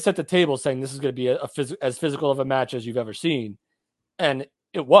 They set the table saying this is going to be as physical of a match as you've ever seen. And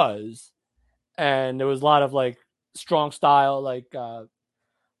it was. And there was a lot of like strong style, like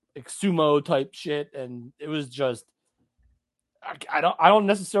sumo type shit, and it was just I don't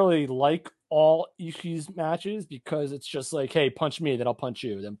necessarily like all Ishii's matches because it's just like, hey, punch me, then I'll punch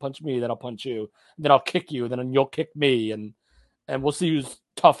you, then punch me, then I'll punch you, then I'll kick you, then you'll kick me, and we'll see who's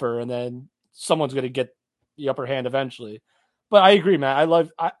tougher, and then someone's gonna get the upper hand eventually. But I agree, man.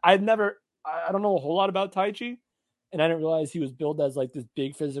 I don't know a whole lot about Tai Chi, and I didn't realize he was billed as like this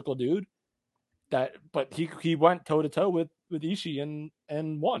big physical dude. But he went toe to toe with Ishii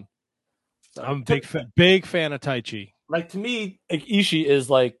and won. So, I'm a big fan of Tai Chi. Like to me, like Ishii is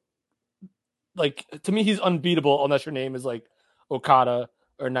like to me he's unbeatable unless your name is like Okada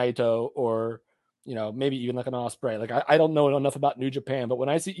or Naito or maybe even like an Ospreay. Like I don't know enough about New Japan, but when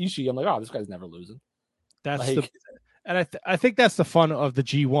I see Ishii, I'm like, oh, this guy's never losing. That's like, I think that's the fun of the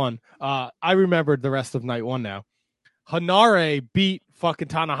G1. I remembered the rest of night 1 now. Hanare beat fucking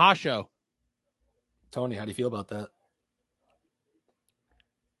Tanahashi. Tony, how do you feel about that?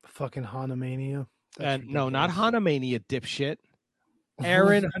 Fucking Hanamania. And no, not Hanamania, dipshit.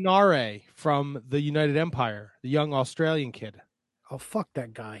 Aaron Hanare from the United Empire, the young Australian kid. Oh, fuck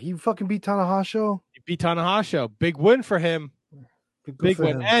that guy. He fucking beat Tanahashi. He beat Tanahashi. Big win for him. Big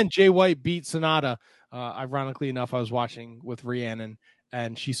win. And Jay White beat Sonata. Ironically enough, I was watching with Rhiannon,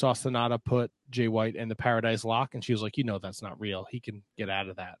 and she saw Sonata put Jay White in the Paradise Lock, and she was like, that's not real. He can get out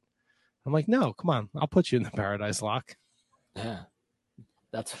of that. I'm like, no, come on. I'll put you in the Paradise Lock. Yeah.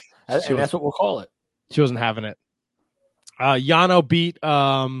 That's what we'll call it. She wasn't having it. Yano beat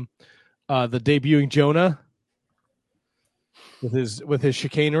the debuting Jonah with his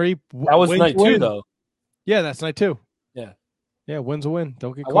chicanemony. That was night 2, though. Yeah, that's night 2. Yeah. Yeah, win's a win.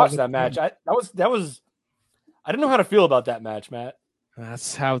 Don't get caught. I watched that match. That was I didn't know how to feel about that match, Matt.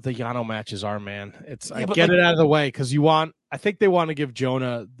 That's how the Yano matches are, man. I get it out of the way because I think they want to give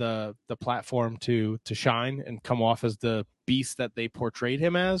Jonah the platform to shine and come off as the beast that they portrayed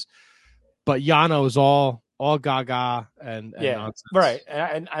him as. But Yano is all gaga and nonsense. Right.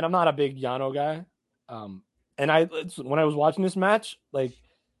 And I'm not a big Yano guy. And when I was watching this match, like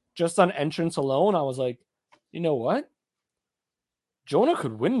just on entrance alone, I was like, you know what? Jonah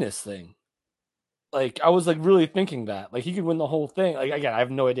could win this thing. Like I was like really thinking that like he could win the whole thing. Like again, I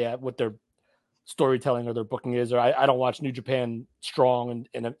have no idea what their storytelling or their booking is, or I don't watch New Japan Strong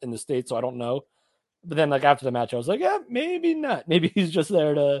in the States, so I don't know. But then like after the match, I was like, yeah, maybe not. Maybe he's just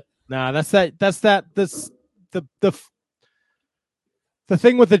there to. Nah, the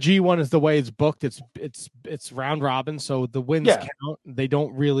thing with the G1 is the way it's booked. It's round robin, so the wins count. They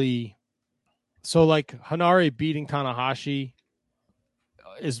don't really. So like Hanare beating Tanahashi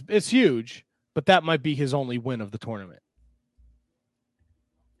is huge. But that might be his only win of the tournament.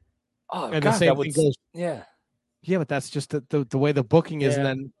 Oh, and God, the same thing goes. Yeah, but that's just the way the booking is. And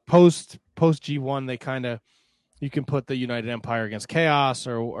then post G1, they kind of you can put the United Empire against Chaos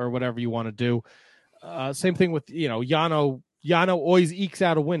or whatever you want to do. Same thing with Yano. Yano always ekes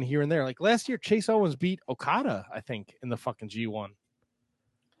out a win here and there. Like last year, Chase Owens beat Okada, I think, in the fucking G1.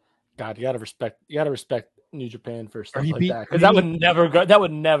 God, you gotta respect New Japan for stuff like that because that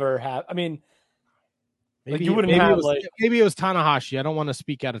would never happen. I mean. Maybe it was Tanahashi. I don't want to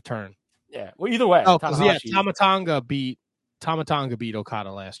speak out of turn. Yeah. Well, either way. Oh, Tamatonga beat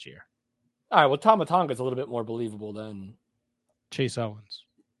Okada last year. All right. Well, Tamatonga's a little bit more believable than Chase Owens.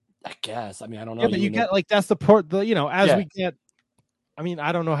 I guess. I mean, I don't know. Yeah, but you get like that's we get. I mean,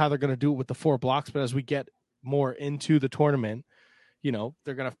 I don't know how they're going to do it with the 4 blocks, but as we get more into the tournament,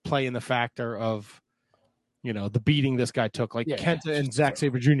 they're going to play in the factor of, the beating this guy took. Like Kenta and Zack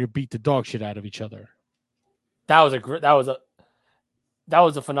Sabre Jr. beat the dog shit out of each other. That was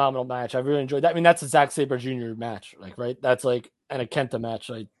a phenomenal match. I really enjoyed that. I mean, that's a Zack Sabre Jr. match, like right. That's like and a Kenta match.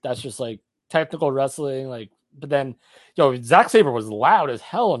 Like that's just like technical wrestling. Like, but then, Zack Sabre was loud as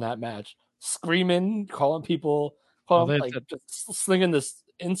hell in that match, screaming, calling people, just slinging this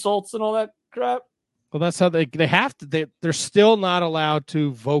insults and all that crap. Well, that's how they have to. They're still not allowed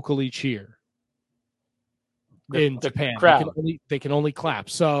to vocally cheer in Japan. They can only clap.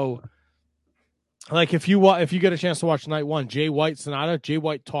 So, like if you get a chance to watch night one, Jay White Sonata, Jay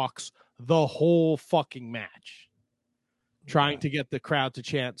White talks the whole fucking match, trying to get the crowd to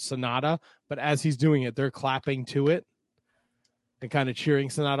chant Sonata. But as he's doing it, they're clapping to it and kind of cheering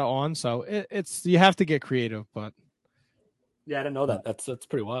Sonata on. So it's you have to get creative. But yeah, I didn't know that. That's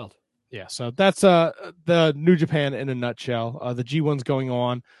pretty wild. Yeah, so that's the New Japan in a nutshell. The G1's going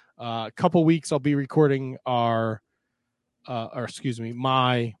on. A couple weeks, I'll be recording my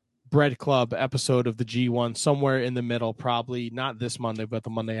Bread Club episode of the G1 somewhere in the middle, probably not this Monday, but the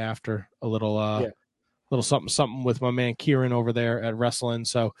Monday after. A little something with my man Kieran over there at Wrestling.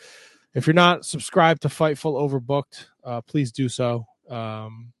 So if you're not subscribed to Fightful Overbooked, please do so.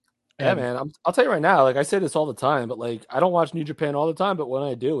 Yeah, man. I'll tell you right now, like I say this all the time, but like I don't watch New Japan all the time, but when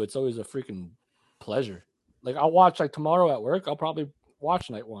I do, it's always a freaking pleasure. Like I'll watch like tomorrow at work, I'll probably watch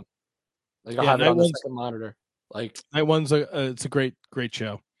night one. Like I'll have it on the second monitor. Like night one's it's a great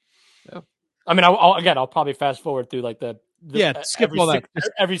show. Yeah. I mean, I'll probably fast forward through like skip all that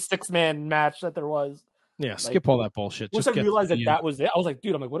every 6-man match that there was. Yeah, skip all that bullshit. Once I realized that was it, I was like,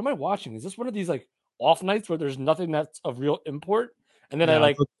 dude, what am I watching? Is this one of these like off nights where there's nothing that's of real import? And then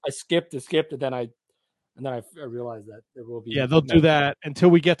I skipped, and then I realized that there will be. Yeah, they'll do that until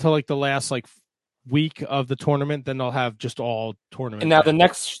we get to like the last like week of the tournament. Then they'll have just all tournament. And now the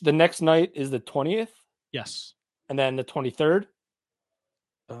next night is the 20th. Yes, and then the 23rd.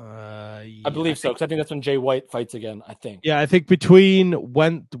 I believe so, because I think that's when Jay White fights again. I think. Yeah, I think between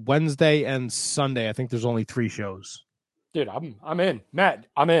Wednesday and Sunday, I think there's only 3 shows. Dude, I'm in, Matt.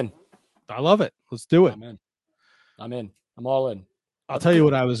 I'm in. I love it. Let's do it. I'm in. I'm all in. I'll tell you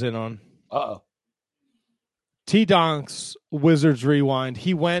what I was in on. Uh-oh. T-Donk's Wizards Rewind.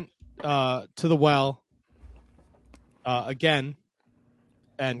 He went to the well again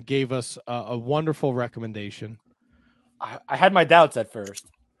and gave us a wonderful recommendation. I had my doubts at first.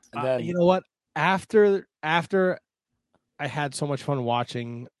 And then you know what? After I had so much fun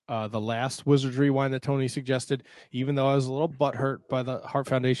watching the last Wizards Rewind that Tony suggested, even though I was a little butthurt by the Hart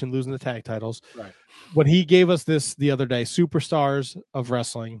Foundation losing the tag titles. Right. When he gave us this the other day, Superstars of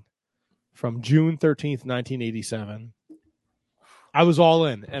Wrestling from June 13th, 1987, I was all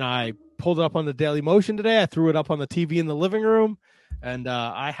in, and I pulled it up on the Daily Motion today. I threw it up on the TV in the living room, and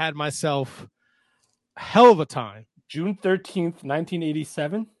I had myself a hell of a time. June 13th,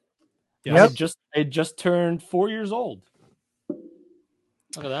 1987? Yeah. I just turned 4 years old.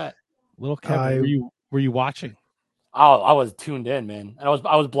 Look at that. Little Kevin, were you watching? Oh, I was tuned in, man. And I was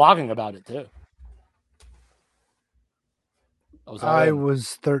blogging about it too. I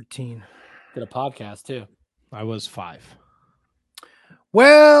was 13. Did a podcast too. I was 5.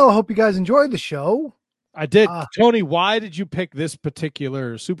 Well, I hope you guys enjoyed the show. I did. Tony, why did you pick this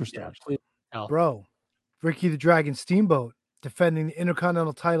particular Superstar? Yeah, bro, Ricky the Dragon Steamboat defending the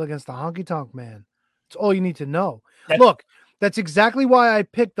Intercontinental title against the Honky Tonk Man. That's all you need to know. Look, that's exactly why I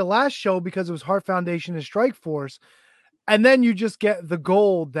picked the last show, because it was Hart Foundation and Strike Force. And then you just get the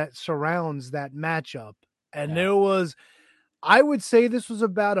gold that surrounds that matchup. And there was, I would say this was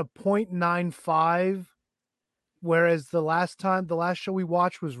about a 0.95, whereas the last show we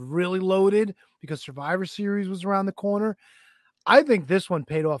watched was really loaded because Survivor Series was around the corner. I think this one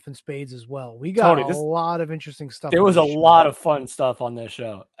paid off in spades as well. We got a lot of interesting stuff. There was a lot of fun stuff on this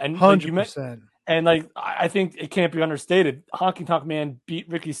show. And 100%. And like, I think it can't be understated. Honky Tonk Man beat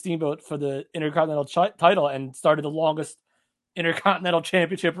Ricky Steamboat for the Intercontinental title and started the longest Intercontinental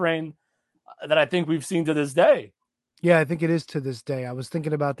Championship reign that I think we've seen to this day. Yeah, I think it is to this day. I was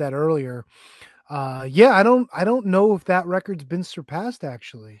thinking about that earlier. I don't know if that record's been surpassed.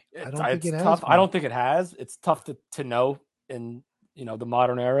 Actually, I don't think it has. Tough. I don't think it has. It's tough to know in the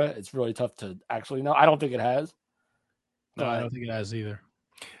modern era. It's really tough to actually know. I don't think it has. No, I don't think it has either.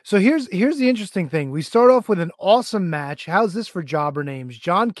 So here's the interesting thing. We start off with an awesome match. How's this for jobber names?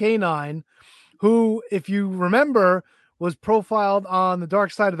 John K9, who, if you remember, was profiled on the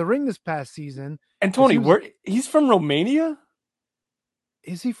Dark Side of the Ring this past season. And Tony, he's from Romania?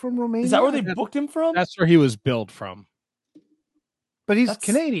 Is he from Romania? Is that where they booked him from? That's where he was billed from. But he's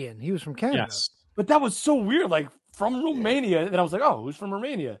Canadian. He was from Canada. Yes. But that was so weird. Like, from Romania. And I was like, oh, who's from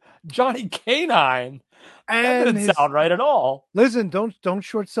Romania? Johnny K9. That didn't sound right at all. Listen, don't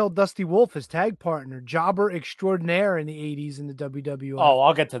short sell Dusty Wolf, his tag partner, jobber extraordinaire in the 80s in the WWF. Oh,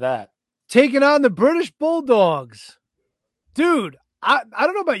 I'll get to that. Taking on the British Bulldogs. Dude, I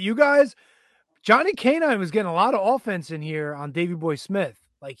don't know about you guys. Johnny Canine was getting a lot of offense in here on Davey Boy Smith.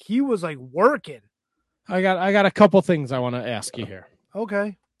 Like he was like working. I got a couple things I want to ask you here.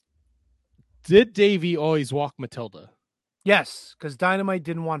 Okay. Did Davey always walk Matilda? Yes, because Dynamite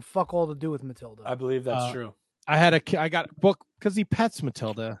didn't want fuck all to do with Matilda. I believe that's true. I got a book because he pets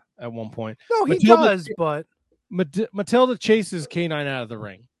Matilda at one point. No, he Matilda, does, but Matilda chases Canine out of the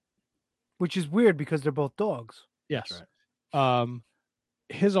ring, which is weird because they're both dogs. Yes. Right.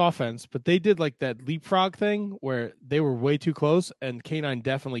 His offense, but they did like that leapfrog thing where they were way too close, and Canine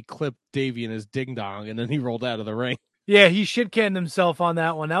definitely clipped Davey in his ding dong, and then he rolled out of the ring. Yeah, he shit canned himself on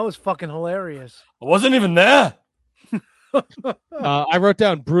that one. That was fucking hilarious. I wasn't even there. I wrote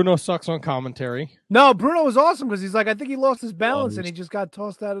down Bruno sucks on commentary. No, Bruno was awesome because he's like, I think he lost his balance and he just got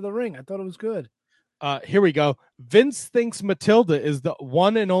tossed out of the ring. I thought it was good. Here we go. Vince thinks Matilda is the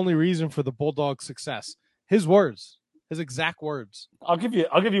one and only reason for the Bulldog's success. His words. His exact words. I'll give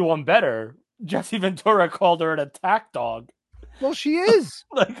you one better. Jesse Ventura called her an attack dog. Well, she is.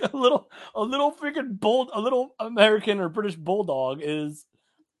 Like a little freaking a little American or British bulldog is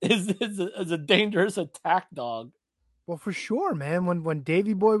a dangerous attack dog. Well, for sure, man. When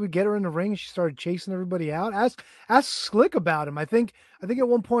Davey Boy would get her in the ring, she started chasing everybody out. Ask Slick about him. I think at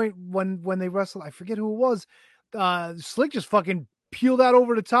one point when they wrestled, I forget who it was. Slick just fucking peeled out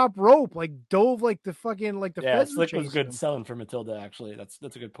over the top rope, like dove like the feds Slick was good him. selling for Matilda. Actually, that's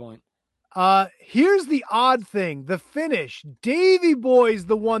a good point. Here's the odd thing: the finish. Davey Boy's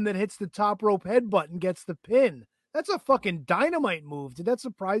the one that hits the top rope headbutt and gets the pin. That's a fucking Dynamite move. Did that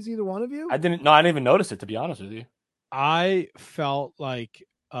surprise either one of you? I didn't even notice it, to be honest with you. I felt like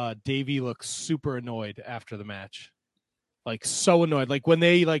Davey looked super annoyed after the match, like so annoyed. Like when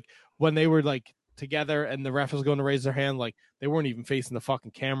they were like together and the ref was going to raise their hand, like they weren't even facing the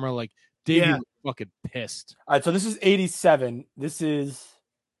fucking camera. Like Davey was fucking pissed. All right, so this is 87. This is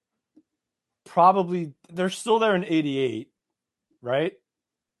probably they're still there in 88, right?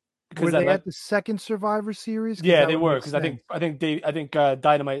 Were they at the second Survivor Series? Yeah, they were because I think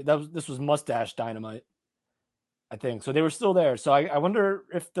Dynamite. This was Mustache Dynamite. I think so. They were still there. So I wonder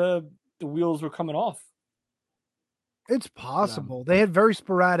if the wheels were coming off. It's possible. They had very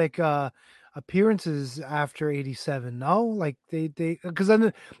sporadic appearances after 87. No, like they because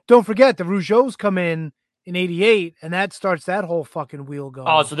then don't forget the Rougeaus come in 88, and that starts that whole fucking wheel going.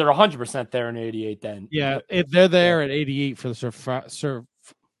 Oh, so they're 100% there in 88 then. Yeah, they're there at 88 for the Survivor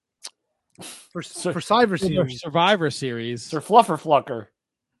Series. Survivor Series. Sir Fluffer Flucker.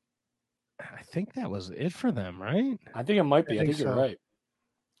 I think that was it for them, right? I think it might be. I think you're so. right.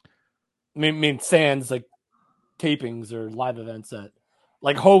 I mean, sans like tapings or live events that,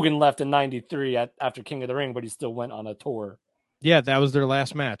 like Hogan left in '93 after King of the Ring, but he still went on a tour. Yeah, that was their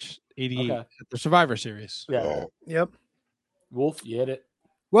last match, 88, at the Survivor Series. Yeah. Yep. Wolf, you hit it.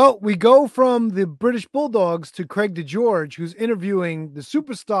 Well, we go from the British Bulldogs to Craig DeGeorge, who's interviewing the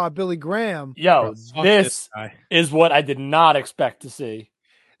superstar Billy Graham. Yo, this is what I did not expect to see.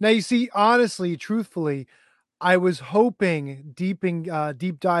 Now, you see, honestly, truthfully, I was hoping deep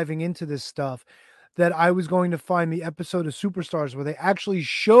diving into this stuff that I was going to find the episode of Superstars where they actually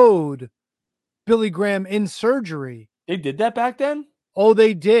showed Billy Graham in surgery. They did that back then? Oh,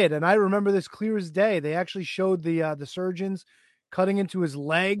 they did. And I remember this clear as day. They actually showed the surgeons cutting into his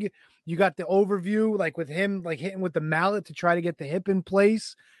leg. You got the overview, like with him, like hitting with the mallet to try to get the hip in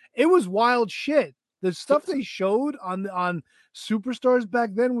place. It was wild shit. The stuff they showed on Superstars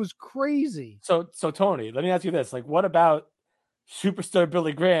back then was crazy. So Tony, let me ask you this: like, what about superstar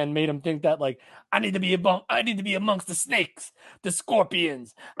Billy Graham made him think that, like, I need to be amongst the snakes, the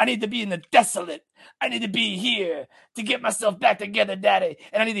scorpions. I need to be in the desolate. I need to be here to get myself back together, Daddy,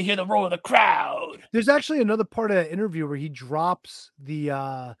 and I need to hear the roar of the crowd. There's actually another part of that interview where he drops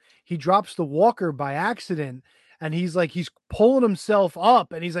the walker by accident. And he's pulling himself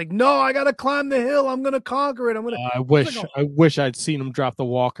up, and he's like, "No, I gotta climb the hill. I'm gonna conquer it. I'm gonna." I wish I'd seen him drop the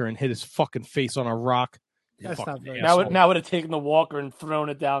walker and hit his fucking face on a rock. That's not very. Now would have taken the walker and thrown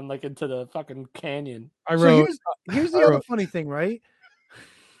it down like into the fucking canyon. Here's the other funny thing, right?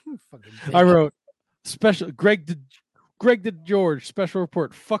 I wrote special Greg DeGeorge special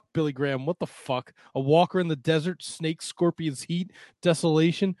report. Fuck Billy Graham. What the fuck? A walker in the desert, snakes, scorpions, heat,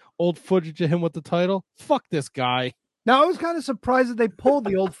 desolation. Old footage of him with the title. Fuck this guy. Now I was kind of surprised that they pulled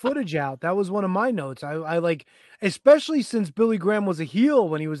the old footage out. That was one of my notes. I like, especially since Billy Graham was a heel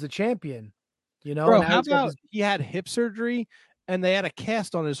when he was the champion. You know, bro, how about he had hip surgery and they had a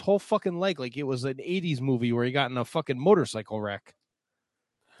cast on his whole fucking leg like it was an 80s movie where he got in a fucking motorcycle wreck.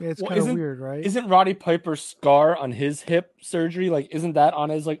 Yeah, it's Well, kind of isn't- weird, right? Isn't Roddy Piper's scar on his hip surgery isn't that on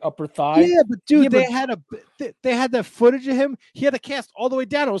his upper thigh? Yeah, but dude, they had that footage of him. He had a cast all the way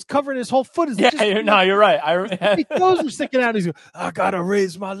down. It was covering his whole foot. Yeah, you're right. His toes were sticking out. He's going, I gotta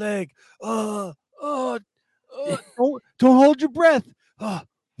raise my leg. Don't hold your breath.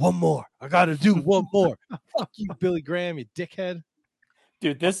 One more. I gotta do one more. Fuck you, Billy Graham, you dickhead.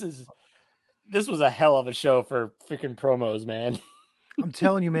 Dude, this was a hell of a show for freaking promos, man. I'm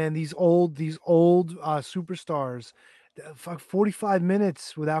telling you, man, these old superstars, fuck 45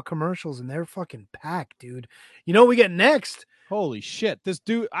 minutes without commercials, and they're fucking packed, dude. You know what we get next? Holy shit. This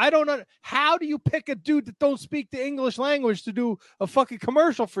dude, I don't know. How do you pick a dude that don't speak the English language to do a fucking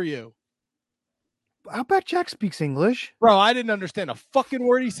commercial for you? Outback Jack speaks English. Bro, I didn't understand a fucking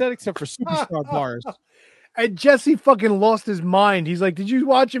word he said except for superstar bars. And Jesse fucking lost his mind. He's like, did you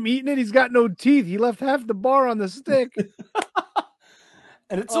watch him eating it? He's got no teeth. He left half the bar on the stick.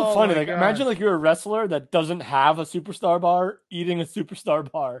 And it's so funny. Imagine you're a wrestler that doesn't have a superstar bar eating a superstar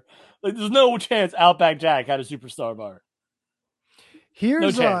bar. There's no chance Outback Jack had a superstar bar.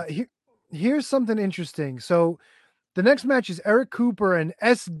 Here's something interesting. So the next match is Eric Cooper and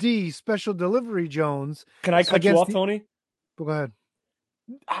SD Special Delivery Jones. Can I cut you off, Tony? Go ahead.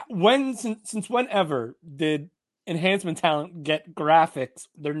 Since whenever did Enhancement Talent get graphics,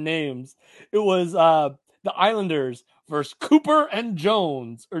 their names? It was the Islanders versus Cooper and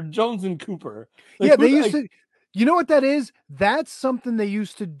Jones, or Jones and Cooper. Yeah, they used to. You know what that is? That's something they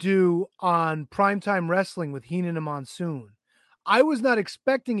used to do on Primetime Wrestling with Heenan and Monsoon. I was not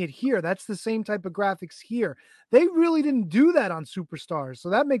expecting it here. That's the same type of graphics here. They really didn't do that on Superstars,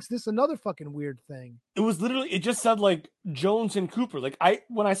 so that makes this another fucking weird thing. It was literally, it just said Jones and Cooper.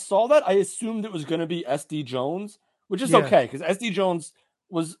 When I saw that, I assumed it was going to be SD Jones, which is okay because SD Jones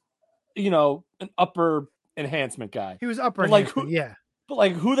was, an upper enhancement guy. He was upper enhancement, yeah.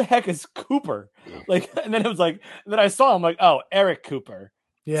 But who the heck is Cooper? And then it was and then I saw him oh, Eric Cooper.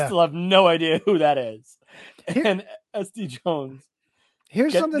 Yeah. Still have no idea who that is. And SD Jones.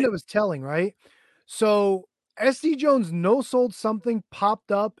 Here's something that was telling, right? So SD Jones no-sold something,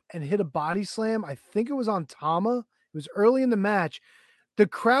 popped up and hit a body slam. I think it was on Tama. It was early in the match. The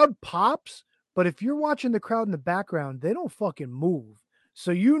crowd pops, but if you're watching the crowd in the background, they don't fucking move.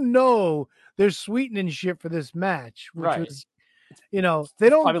 So they're sweetening shit for this match, which right. was, they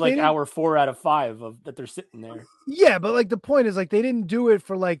don't probably hour 4 out of 5 of that they're sitting there. Yeah, but the point is they didn't do it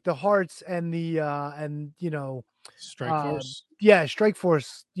for the Hearts and the Strike Force. Yeah, Strike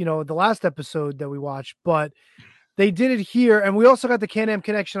Force, the last episode that we watched, but they did it here. And we also got the Can-Am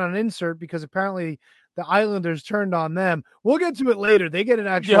connection on insert because apparently the Islanders turned on them. We'll get to it later. They get an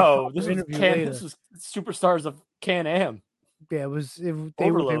actual interview later. This was Superstars of Can-Am. Yeah,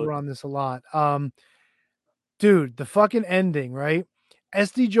 they were on this a lot. Dude, the fucking ending, right?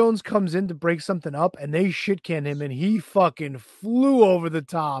 SD Jones comes in to break something up and they shit can him and he fucking flew over the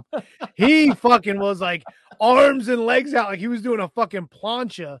top. He fucking was arms and legs out like he was doing a fucking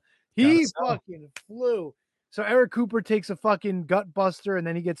plancha. He fucking flew. So Eric Cooper takes a fucking gut buster and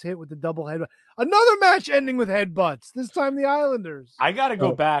then he gets hit with the double head. Another match ending with headbutts. This time the Islanders. I got to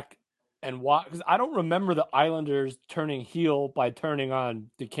go back and watch because I don't remember the Islanders turning heel by turning on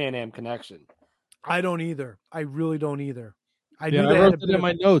the Can-Am connection. I don't either. I really don't either. I wrote it in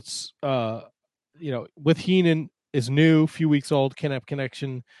my notes. With Heenan is new, few weeks old. Can-Am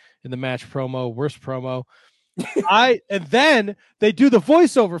connection in the match promo, worst promo. And then they do the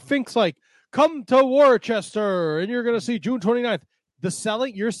voiceover. Fink's come to Worcester, and you're gonna see June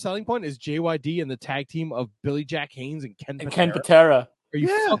 29th. Your selling point is JYD and the tag team of Billy Jack Haynes and Ken Patera. Are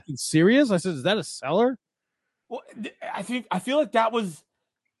you fucking serious? I said, is that a seller? Well, I feel like that was.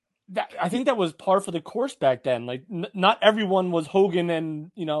 I think that was par for the course back then. Not everyone was Hogan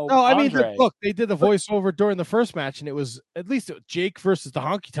and No, I mean, Andre. look, they did the voiceover during the first match, and it was at least Jake versus the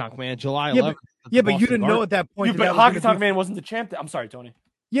Honky Tonk Man, July 11th. But you didn't know at that point. But Honky Tonk Man wasn't the champ. I'm sorry, Tony.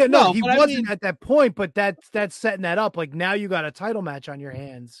 Yeah, no, he wasn't at that point. But that's setting that up. Now you got a title match on your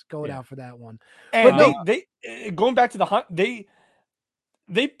hands going out for that one. And they going back to they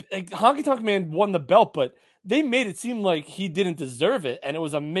Honky Tonk Man won the belt, but they made it seem like he didn't deserve it, and it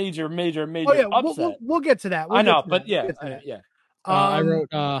was a major upset. We'll get to that. I know, but yeah. I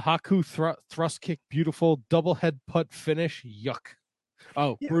wrote Haku thrust kick, beautiful double head putt finish. Yuck.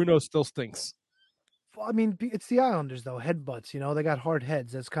 Oh, yeah. Bruno still stinks. I mean, it's the Islanders though. Headbutts, they got hard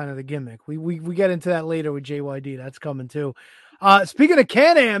heads. That's kind of the gimmick. We get into that later with JYD. That's coming too. Speaking of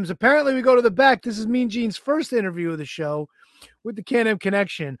Can-Ams, apparently we go to the back. This is Mean Gene's first interview of the show with the Can-Am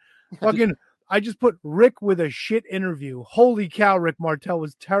connection. Fucking. I just put Rick with a shit interview. Holy cow, Rick Martel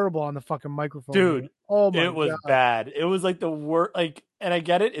was terrible on the fucking microphone. Dude, oh my it was God. bad. It was like the worst. Like, and I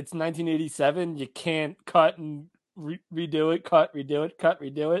get it. It's 1987. You can't cut and redo it. Cut, redo it. Cut,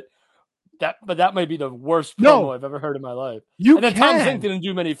 redo it. But that might be the worst promo I've ever heard in my life. And then Tom Zink didn't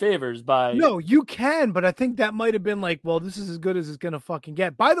do many favors by. No, you can, but I think that might have been like, well, this is as good as it's gonna fucking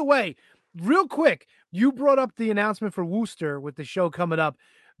get. By the way, real quick, you brought up the announcement for Worcester with the show coming up.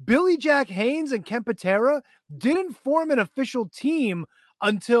 Billy Jack Haynes and Ken Patera didn't form an official team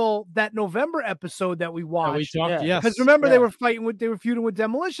until that November episode that we watched. Because remember, they were feuding with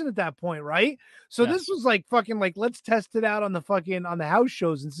Demolition at that point, right? So this was like fucking like, let's test it out on the house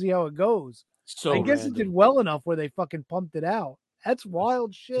shows and see how it goes. So I guess it did well enough where they fucking pumped it out. That's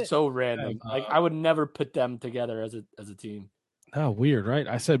wild shit. So random. Like I would never put them together as a team. Oh, weird, right?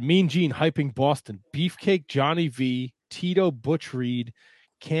 I said Mean Gene hyping Boston, Beefcake Johnny V, Tito Butch Reed,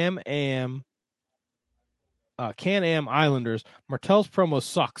 Can-Am Islanders. Martel's promo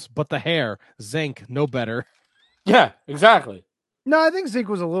sucks, but the hair, Zenk, no better. Yeah, exactly. No, I think Zink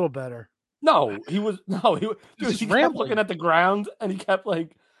was a little better. No, he was dude, he kept looking at the ground and he kept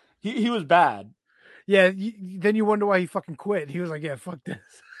like he was bad. Yeah, then you wonder why he fucking quit. He was like, yeah, fuck this.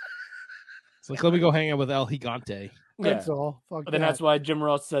 It's like, let me go hang out with El Gigante. That's all. Fuck but then that's why Jim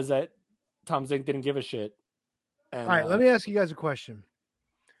Ross says that Tom Zink didn't give a shit. And, all right, let me ask you guys a question.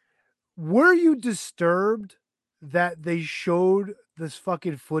 Were you disturbed that they showed this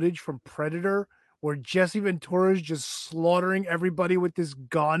fucking footage from Predator where Jesse Ventura is just slaughtering everybody with this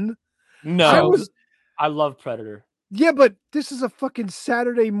gun? No, I love Predator. Yeah, but this is a fucking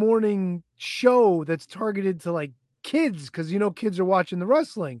Saturday morning show that's targeted to like kids because kids are watching the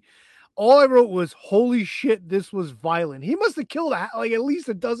wrestling. All I wrote was, holy shit, this was violent. He must have killed like at least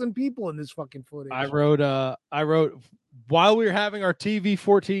a dozen people in this fucking footage. I wrote while we were having our TV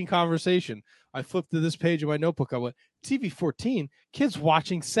 14 conversation, I flipped to this page of my notebook. I went, TV 14, kids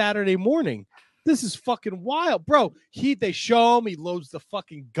watching Saturday morning. This is fucking wild, bro. They show him, he loads the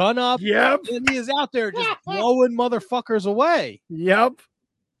fucking gun up. Yep. And he is out there just blowing motherfuckers away. Yep.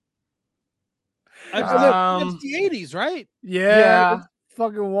 It's the 80s, right? Yeah. It's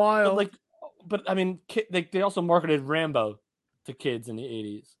fucking wild. But I mean, they also marketed Rambo to kids in the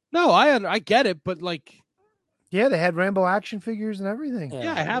 80s. No, I get it, but like, yeah, they had Rambo action figures and everything.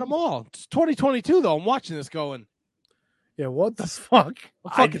 Yeah, I had them all. It's 2022 though. I'm watching this going, yeah, what the fuck?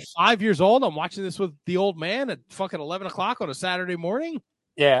 I'm fucking 5 years old. I'm watching this with the old man at fucking 11 o'clock on a Saturday morning.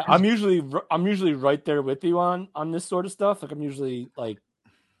 Yeah, I'm usually right there with you on this sort of stuff. Like I'm usually like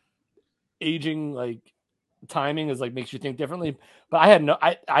aging, like timing is like makes you think differently. But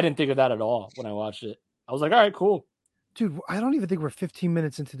I didn't think of that at all when I watched it. I was like, all right, cool. Dude, I don't even think we're 15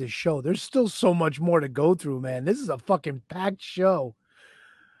 minutes into this show. There's still so much more to go through, man. This is a fucking packed show.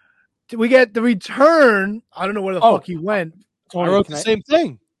 We get the return. I don't know where the fuck he went. I wrote the same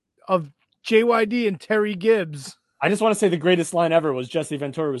thing. Of JYD and Terry Gibbs. I just want to say the greatest line ever was Jesse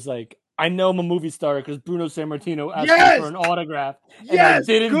Ventura was like, I know I'm a movie star because Bruno Sammartino asked me for an autograph and I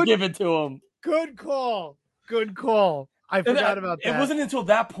didn't give it to him. Good call. Good call. I forgot about that. It wasn't until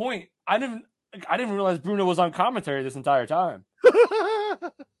that point. I didn't realize Bruno was on commentary this entire time.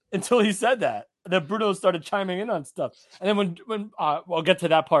 Until he said that. Then Bruno started chiming in on stuff. And then when we'll get to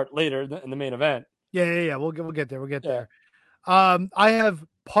that part later in the main event. Yeah. We'll get there. There. I have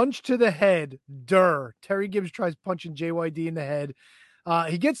punch to the head. Terry Gibbs tries punching JYD in the head.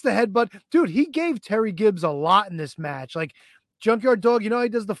 He gets the headbutt. Dude, he gave Terry Gibbs a lot in this match. Like Junkyard Dog, he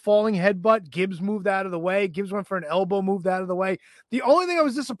does the falling headbutt. Gibbs moved out of the way. Gibbs went for an elbow, moved out of the way. The only thing I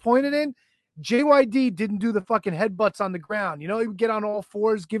was disappointed in, JYD didn't do the fucking headbutts on the ground. He would get on all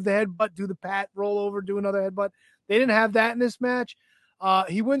fours, give the headbutt, do the pat, roll over, do another headbutt. They didn't have that in this match.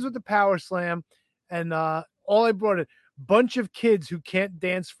 He wins with the power slam. And all I brought in, bunch of kids who can't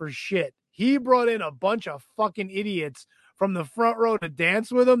dance for shit. He brought in a bunch of fucking idiots from the front row to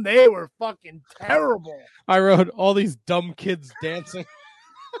dance with him. They were fucking terrible. I wrote all these dumb kids dancing.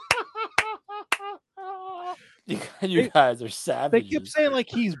 You guys are savages. They kept saying like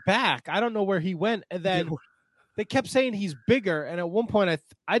he's back. I don't know where he went, and then they kept saying he's bigger. And at one point,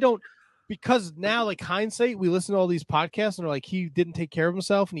 I don't, because now like hindsight, we listen to all these podcasts and they're like he didn't take care of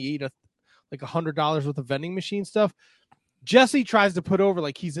himself and he ate like $100 worth of vending machine stuff. Jesse tries to put over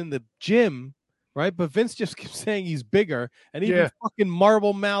like he's in the gym, right? But Vince just keeps saying he's bigger, and even fucking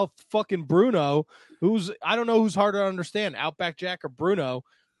marble mouth fucking Bruno, who's I don't know who's harder to understand, Outback Jack or Bruno,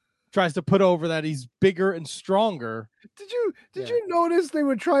 tries to put over that he's bigger and stronger. Did you notice they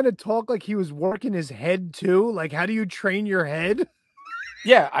were trying to talk like he was working his head too? Like, how do you train your head?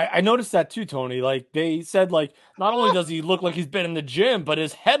 Yeah, I noticed that too, Tony. Like they said, like not only does he look like he's been in the gym, but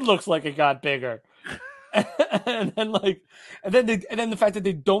his head looks like it got bigger. and then the fact that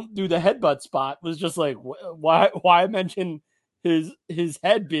they don't do the headbutt spot was just like why mention his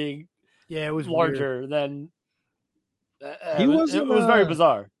head being it was larger than He wasn't, it was very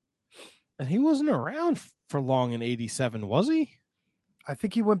bizarre. And he wasn't around for long in '87, was he? I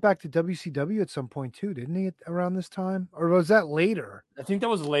think he went back to WCW at some point too, didn't he? Around this time, or was that later? I think that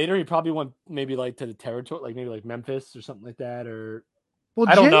was later. He probably went maybe like to the territory, like maybe like Memphis or something like that, or Well,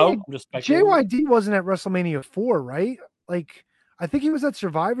 I don't know. I'm just speculating. JYD wasn't at WrestleMania 4, right? Like, I think he was at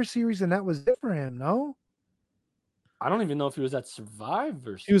Survivor Series, and that was it for him. No, I don't even know if he was at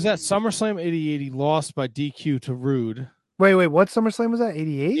Survivor. He was at SummerSlam '88. He lost by DQ to Rude. Wait, what SummerSlam was that?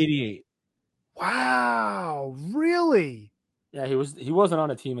 '88. '88. Wow, really? Yeah, he wasn't on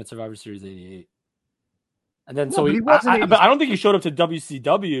a team at Survivor Series '88. And then No, but he wasn't but I don't think he showed up to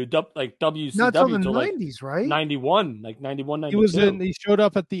WCW, like WCW Not till the till like 90s, right? 91, like 91, 92. He showed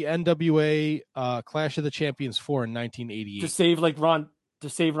up at the NWA Clash of the Champions 4 in 1988 to save Ron.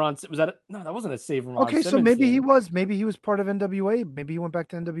 Was that no? That wasn't a save Ron. Okay, so Simmons maybe thing. he was part of NWA. Maybe he went back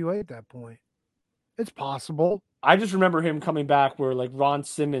to NWA at that point. It's possible. I just remember him coming back where like Ron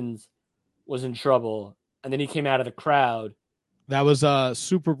Simmons was in trouble, and then he came out of the crowd. That was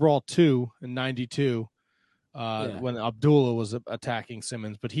Super Brawl 2 in '92 when Abdullah was attacking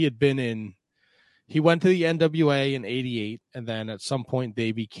Simmons. But he went to the NWA in '88, and then at some point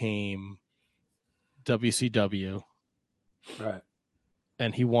they became WCW. Right.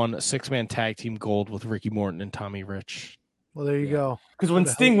 And he won a 6-man tag team gold with Ricky Morton and Tommy Rich. Well, there you go. Because when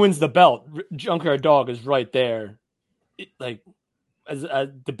Sting wins the belt, Junkyard Dog is right there, like as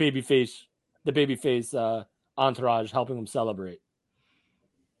the babyface entourage helping him celebrate.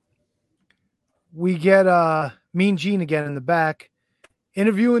 We get Mean Gene again in the back,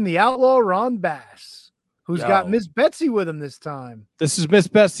 interviewing the outlaw Ron Bass, who's got Miss Betsy with him this time. This is Miss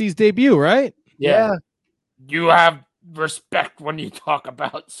Betsy's debut, right? Yeah. You have respect when you talk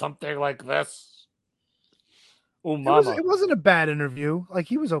about something like this. Oh, mama. It wasn't a bad interview. Like,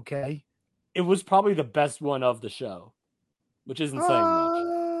 he was okay. It was probably the best one of the show, which isn't saying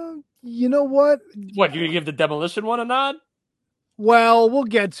much. You know what? What, you gonna give the Demolition one a nod? Well, we'll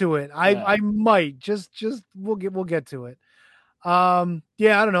get to it. I might just we'll get to it.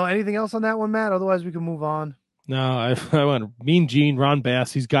 Yeah, I don't know. Anything else on that one, Matt? Otherwise, we can move on. No, I went Mean Gene, Ron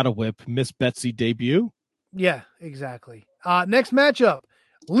Bass. He's got a whip. Miss Betsy debut. Yeah, exactly. Next matchup.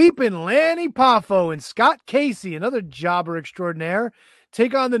 Leaping Lanny Poffo and Scott Casey, another jobber extraordinaire,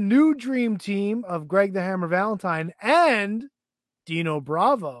 take on the new dream team of Greg the Hammer Valentine and Dino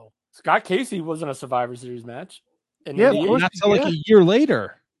Bravo. Scott Casey wasn't a Survivor Series match. Yeah, that's like a year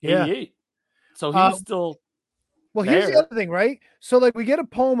later. 88. So he's still. Well, here's the other thing, right? So, like, we get a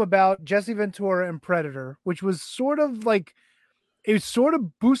poem about Jesse Ventura and Predator, which was sort of like, it sort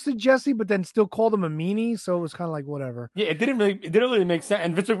of boosted Jesse, but then still called him a meanie. So it was kind of like whatever. Yeah, it didn't really make sense.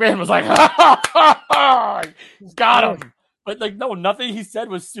 And Vince McMahon was like, ha, got him. But like, no, nothing he said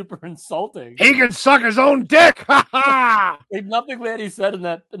was super insulting. He can suck his own dick. Like, nothing that he said in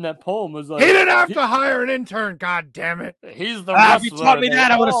that poem was like, he didn't have to hire an intern. God damn it! He's the if you taught me that,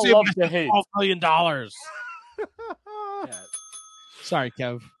 I would have saved myself $12 million. Sorry,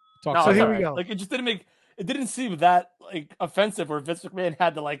 Kev. So here we go. Like, it just didn't seem that like offensive where Vince McMahon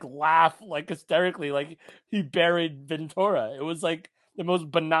had to like laugh like hysterically like he buried Ventura. It was like the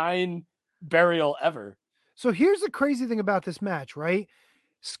most benign burial ever. So here's the crazy thing about this match, right?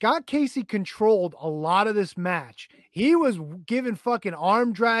 Scott Casey controlled a lot of this match. He was giving fucking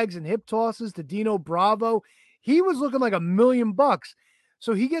arm drags and hip tosses to Dino Bravo. He was looking like $1 million.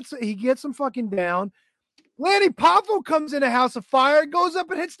 So he gets him fucking down. Lanny Poffo comes in a House of Fire, goes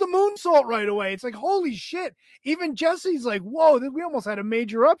up and hits the moonsault right away. It's like, holy shit. Even Jesse's like, whoa, we almost had a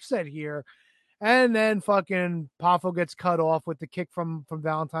major upset here. And then fucking Poffo gets cut off with the kick from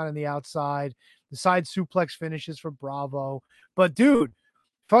Valentine on the outside. The side suplex finishes for Bravo. But dude,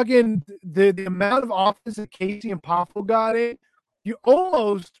 fucking the amount of offense that Casey and Poffo got in, you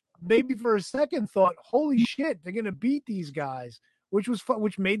almost maybe for a second thought, holy shit, they're gonna beat these guys. Which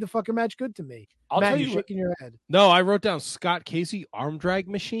made the fucking match good to me. I'll Matt, tell you you shaking your head. No, I wrote down Scott Casey arm drag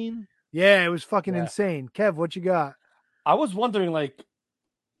machine. Yeah, it was fucking insane. Kev, what you got? I was wondering, like,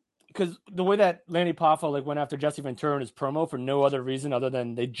 because the way that Lanny Poffo like went after Jesse Ventura in his promo for no other reason other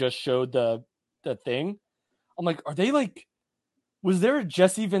than they just showed the thing. I'm like, are they like? Was there a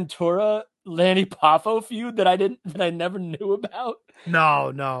Jesse Ventura Lanny Poffo feud that I never knew about?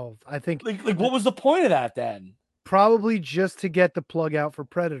 No. I think like what was the point of that then? Probably just to get the plug out for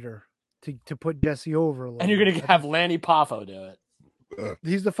Predator to put Jesse over a little. And you're gonna have Lanny Poffo do it.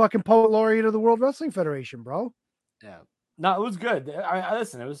 He's the fucking poet laureate of the World Wrestling Federation, bro. Yeah. No, it was good. I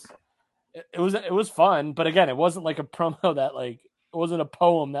listen, it was fun, but again, it wasn't like a promo that like it wasn't a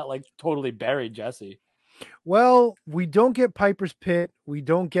poem that like totally buried Jesse. Well, we don't get Piper's Pit. We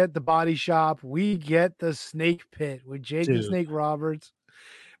don't get the Body Shop. We get the Snake Pit with Jake the Snake Roberts.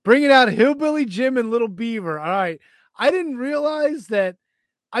 Bringing out Hillbilly Jim and Little Beaver. All right. I didn't realize that.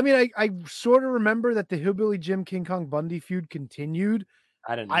 I mean, I sort of remember that the Hillbilly Jim King Kong Bundy feud continued.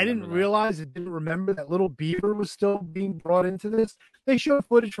 I didn't realize it. Didn't remember that Little Beaver was still being brought into this. They showed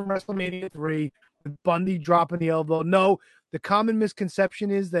footage from WrestleMania 3 with Bundy dropping the elbow. No, the common misconception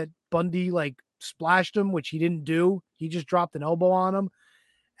is that Bundy like splashed him, which he didn't do. He just dropped an elbow on him.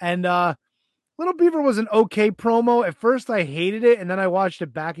 And Little Beaver was an okay promo. At first, I hated it, and then I watched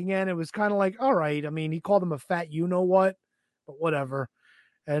it back again. It was kind of like, all right. I mean, he called him a fat you-know-what, but whatever.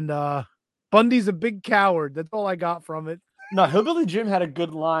 And Bundy's a big coward. That's all I got from it. No, Hillbilly Jim had a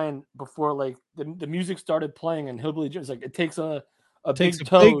good line before like the music started playing, and Hillbilly Jim's like, it takes a big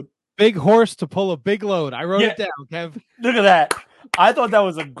toad. Big horse to pull a big load. I wrote it down, Kev. Look at that. I thought that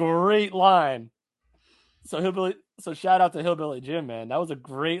was a great line. So shout out to Hillbilly Jim, man. That was a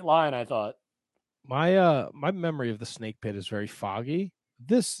great line, I thought. My memory of the Snake Pit is very foggy.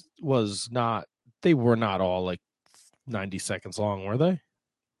 This was not, they were not all like 90 seconds long, were they?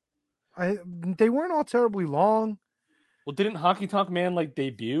 They weren't all terribly long. Well, didn't Honky Tonk Man like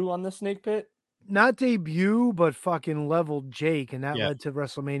debut on the Snake Pit? Not debut, but fucking leveled Jake, and that led to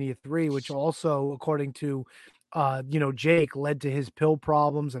WrestleMania 3, which also, according to Jake, led to his pill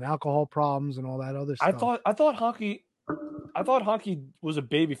problems and alcohol problems and all that other stuff. I thought Honky was a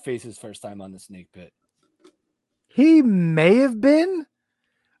babyface his first time on the Snake Pit. He may have been.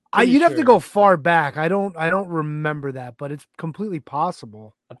 You'd have to go far back. I don't remember that, but it's completely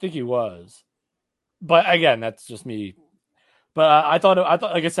possible. I think he was, but again, that's just me. But I thought,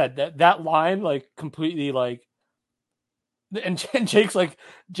 like I said, that line like completely like, and Jake's like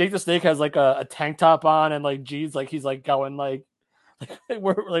Jake the Snake has like a tank top on, and like G's like he's like going like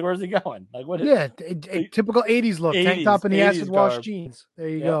where's he going? Like what? Yeah, typical 80s look, tank top and the acid wash jeans. There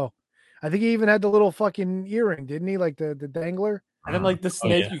you go. I think he even had the little fucking earring, didn't he? Like the dangler. And then like the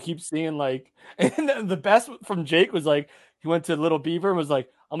snake you keep seeing like, and the best from Jake was like he went to Little Beaver and was like,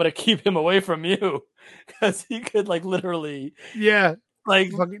 I'm gonna keep him away from you because he could like literally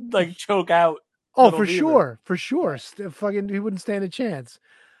like choke out. Oh, for sure. Fucking he wouldn't stand a chance.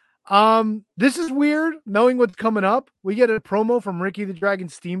 This is weird knowing what's coming up. We get a promo from Ricky the Dragon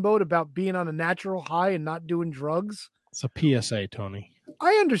Steamboat about being on a natural high and not doing drugs. It's a PSA, Tony.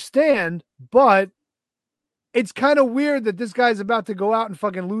 I understand, but it's kind of weird that this guy's about to go out and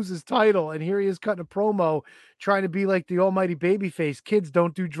fucking lose his title, and here he is cutting a promo trying to be like the almighty babyface. Kids,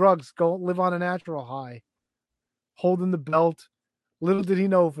 don't do drugs. Go live on a natural high. Holding the belt. Little did he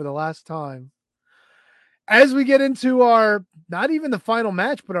know for the last time. As we get into our, not even the final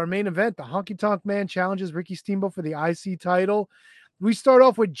match, but our main event, the Honky Tonk Man challenges Ricky Steamboat for the IC title. We start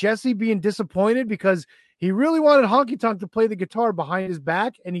off with Jesse being disappointed because he really wanted Honky Tonk to play the guitar behind his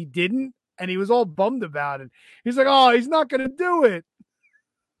back, and he didn't. And he was all bummed about it. He's like, oh, he's not going to do it.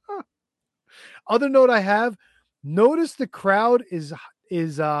 Other note I have, notice the crowd is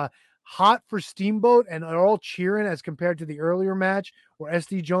hot for Steamboat and are all cheering as compared to the earlier match where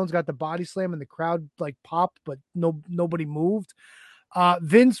SD Jones got the body slam and the crowd like popped, but nobody moved.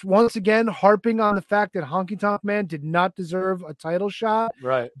 Vince once again harping on the fact that Honky Tonk Man did not deserve a title shot.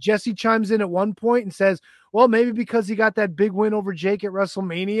 Right. Jesse chimes in at one point and says, well, maybe because he got that big win over Jake at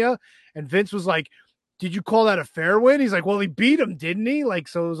WrestleMania. And Vince was like, did you call that a fair win? He's like, well, he beat him, didn't he? Like,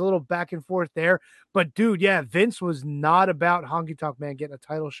 so it was a little back and forth there. But dude, yeah, Vince was not about Honky Tonk Man getting a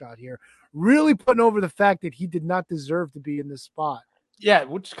title shot here. Really putting over the fact that he did not deserve to be in this spot. Yeah,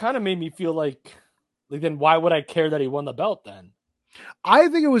 which kind of made me feel like then why would I care that he won the belt then? I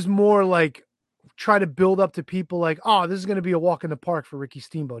think it was more like try to build up to people like, oh, this is going to be a walk in the park for Ricky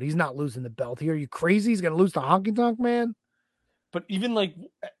Steamboat. He's not losing the belt here. Are you crazy? He's going to lose to Honky Tonk Man? But even like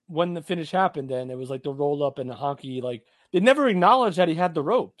when the finish happened, then it was like the roll up and the Honky, like they never acknowledged that he had the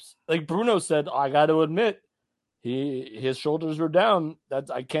ropes. Like Bruno said, I got to admit, his shoulders were down.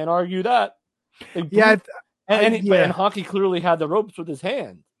 I can't argue that. Like, and Honky clearly had the ropes with his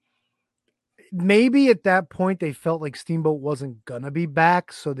hand. Maybe at that point they felt like Steamboat wasn't gonna be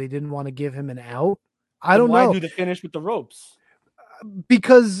back, so they didn't want to give him an out. I don't know. Why do the finish with the ropes?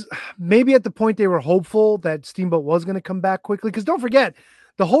 Because maybe at the point they were hopeful that Steamboat was going to come back quickly. Because don't forget,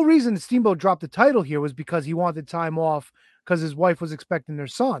 the whole reason Steamboat dropped the title here was because he wanted time off because his wife was expecting their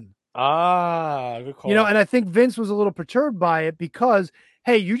son. Good call. And I think Vince was a little perturbed by it because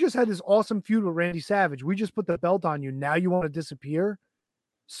hey, you just had this awesome feud with Randy Savage. We just put the belt on you. Now you want to disappear?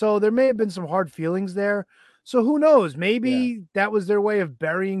 So there may have been some hard feelings there. So who knows? Maybe that was their way of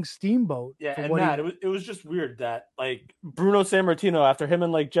burying Steamboat. Yeah, for and what Matt, it was just weird that like Bruno Sammartino, after him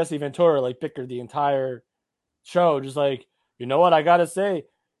and like Jesse Ventura like bickered the entire show, just like, you know what, I gotta say,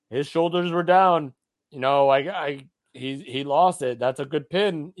 his shoulders were down. You know, he lost it. That's a good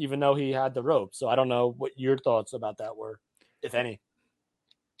pin, even though he had the rope. So I don't know what your thoughts about that were, if any.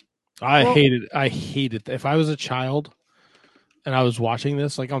 I hated. If I was a child and I was watching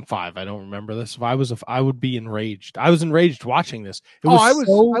this, like I'm 5, I don't remember this. I would be enraged. I was enraged watching this. I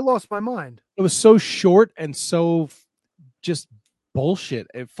lost my mind. It was so short and so just bullshit.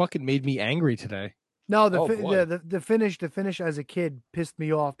 It fucking made me angry today. No, the finish as a kid pissed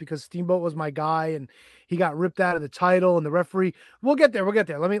me off because Steamboat was my guy and he got ripped out of the title and the referee. We'll get there.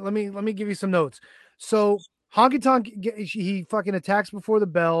 Let me give you some notes. So Honky Tonk, he fucking attacks before the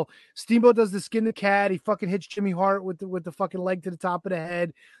bell. Steamboat does the skin the cat. He fucking hits Jimmy Hart with the fucking leg to the top of the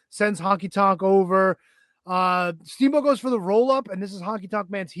head. Sends Honky Tonk over. Steamboat goes for the roll up, and this is Honky Tonk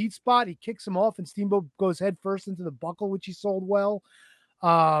Man's heat spot. He kicks him off, and Steamboat goes head first into the buckle, which he sold well.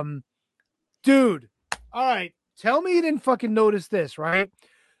 Dude. All right, tell me you didn't fucking notice this, right?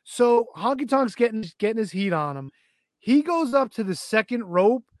 So Honky Tonk's getting his heat on him. He goes up to the second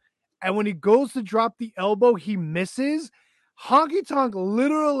rope, and when he goes to drop the elbow, he misses. Honky Tonk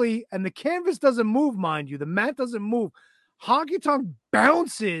literally, and the canvas doesn't move, mind you. The mat doesn't move. Honky Tonk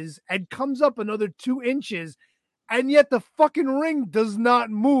bounces and comes up another 2 inches, and yet the fucking ring does not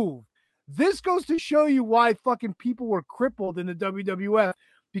move. This goes to show you why fucking people were crippled in the WWF.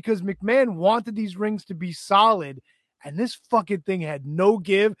 Because McMahon wanted these rings to be solid, and this fucking thing had no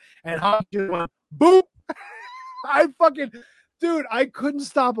give, and Honky just went boop. I couldn't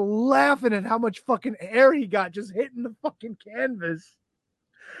stop laughing at how much fucking air he got just hitting the fucking canvas.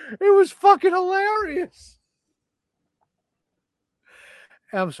 It was fucking hilarious.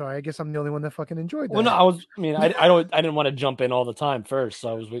 I'm sorry. I guess I'm the only one that fucking enjoyed that. Well, no, I didn't want to jump in all the time first, so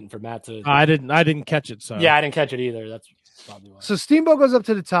I was waiting for Matt to. I didn't catch it. So yeah, I didn't catch it either. That's probably why. So Steamboat goes up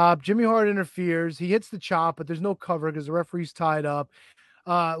to the top. Jimmy Hart interferes. He hits the chop, but there's no cover because the referee's tied up.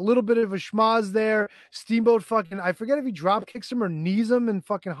 A little bit of a schmaz there. Steamboat I forget if he drop kicks him or knees him, and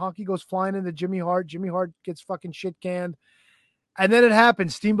fucking Honky goes flying into Jimmy Hart. Jimmy Hart gets fucking shit canned. And then it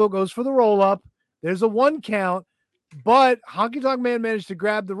happens. Steamboat goes for the roll up. There's a 1 count, but Honky Tonk Man managed to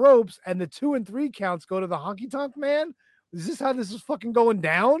grab the ropes, and the 2 and 3 counts go to the Honky Tonk Man. Is this how this is fucking going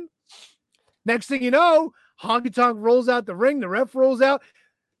down? Next thing you know, Honky Tonk rolls out the ring. The ref rolls out.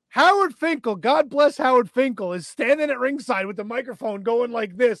 Howard Finkel, God bless Howard Finkel, is standing at ringside with the microphone going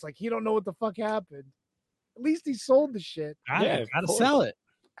like this, like he don't know what the fuck happened. At least he sold the shit. Gotta sell it.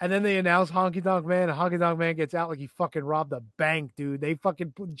 And then they announce Honky Tonk Man, and Honky Tonk Man gets out like he fucking robbed a bank, dude. They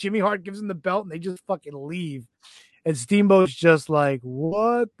fucking Jimmy Hart gives him the belt, and they just fucking leave. And Steamboat's just like,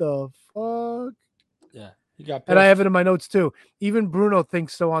 what the fuck? Yeah, he got pissed. And I have it in my notes too. Even Bruno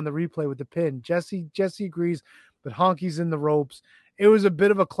thinks so on the replay with the pin. Jesse agrees, but Honky's in the ropes. It was a bit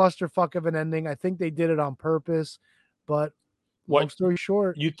of a clusterfuck of an ending. I think they did it on purpose, but long story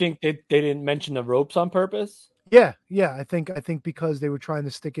short, you think they didn't mention the ropes on purpose? Yeah. I think because they were trying to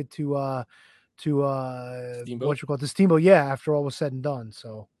stick it to Steamboat? What you call it, the Steamboat. Yeah, after all was said and done.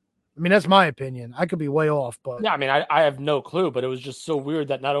 So, I mean, that's my opinion. I could be way off, but yeah, I mean, I have no clue. But it was just so weird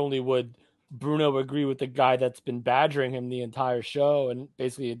that not only would Bruno agree with the guy that's been badgering him the entire show and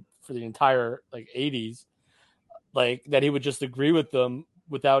basically for the entire like 80s. Like that he would just agree with them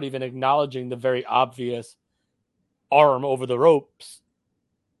without even acknowledging the very obvious arm over the ropes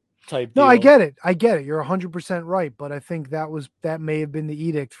type deal. No, I get it. You're 100% right. But I think that may have been the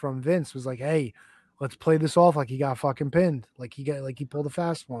edict from Vince was like, hey, let's play this off like he got fucking pinned. Like he pulled a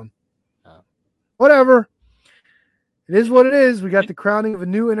fast one. Whatever. It is what it is. We got the crowning of a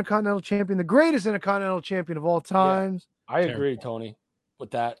new Intercontinental Champion, the greatest Intercontinental Champion of all times. Yeah, I agree, Tony.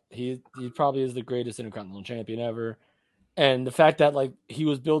 With that, he probably is the greatest Intercontinental Champion ever, and the fact that like he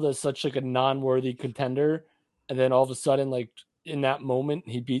was billed as such like a non-worthy contender, and then all of a sudden like in that moment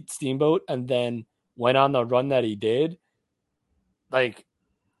he beat Steamboat, and then went on the run that he did, like,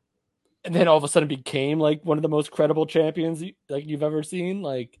 and then all of a sudden became like one of the most credible champions like you've ever seen.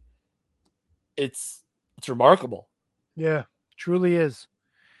 Like, it's remarkable. Yeah, truly is.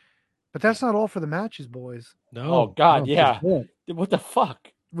 But that's not all for the matches, boys. No. Oh, God, yeah. What the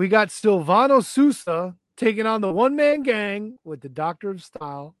fuck? We got Silvano Sousa taking on the one-man gang with the Doctor of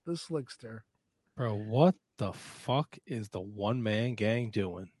Style, the Slickster. Bro, what the fuck is the one-man gang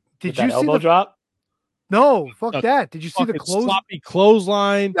doing? Did you see elbow drop? No, fuck that. Did you see the sloppy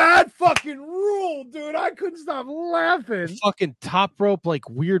clothesline? That fucking ruled, dude. I couldn't stop laughing. Fucking top rope, like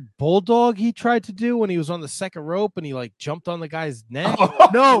weird bulldog he tried to do when he was on the second rope and he like jumped on the guy's neck.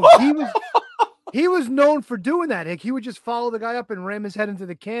 No, he was known for doing that. Like, he would just follow the guy up and ram his head into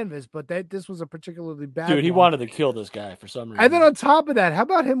the canvas, but this was a particularly bad Dude, he one. wanted to kill this guy for some reason. And then on top of that, how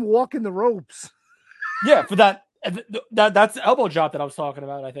about him walking the ropes? Yeah, for that's the elbow drop that I was talking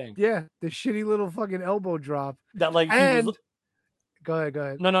about, I think. Yeah, the shitty little fucking elbow drop. That like Go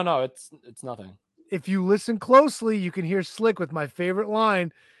ahead. No, it's nothing. If you listen closely, you can hear Slick with my favorite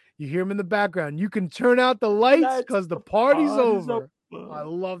line. You hear him in the background. You can turn out the lights because the party's over. I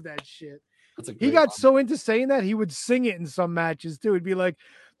love that shit. He got so into saying that he would sing it in some matches too. He'd be like,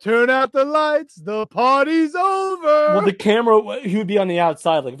 "Turn out the lights, the party's over." Well, the camera, he would be on the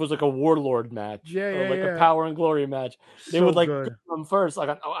outside, like if it was like a Warlord match, or like a Power and Glory match. They So would like good. go him first,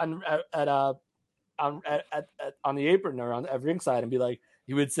 like on the apron or on every ringside, and be like,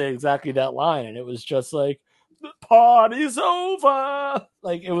 he would say exactly that line, and it was just like, "The party's over."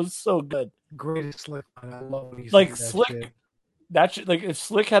 Like it was so good. Greatest Slick. I love when he Like said that Slick. shit. That shit, like if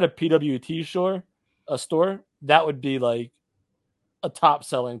Slick had a PWT store, that would be like a top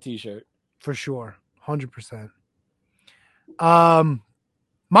selling T-shirt For sure. 100%.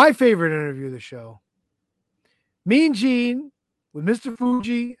 My favorite interview of the show. Mean Gene with Mr.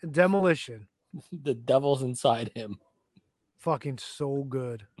 Fuji and Demolition. The devil's inside him. Fucking so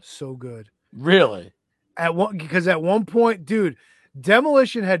good. So good. Really? Because at one point, dude,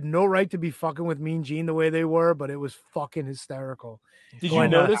 Demolition had no right to be fucking with Mean Gene the way they were, but it was fucking hysterical. Did you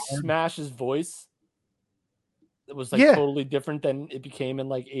notice Smash's voice? It was like totally different than it became in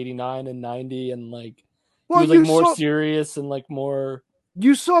like 89 and 90, and like he was like more serious and like more.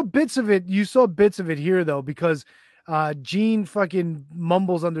 You saw bits of it. You saw bits of it here though, because Gene fucking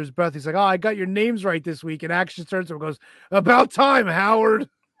mumbles under his breath. He's like, "Oh, I got your names right this week." And Action turns to him and goes, "About time, Howard."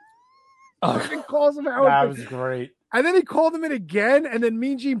 Fucking calls him Howard. That was great. And then he called him in again, and then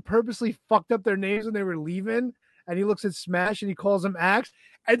Mean Gene purposely fucked up their names when they were leaving. And he looks at Smash and he calls him Axe.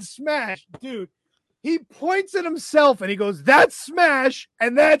 And Smash, dude, he points at himself and he goes, "That's Smash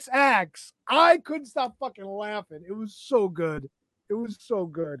and that's Axe." I couldn't stop fucking laughing. It was so good. It was so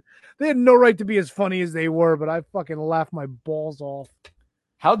good. They had no right to be as funny as they were, but I fucking laughed my balls off.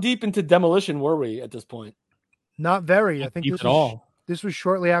 How deep into Demolition were we at this point? Not very. I think deep at all. This was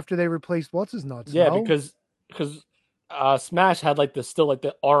shortly after they replaced What's His Nuts. Yeah, no? because Smash had like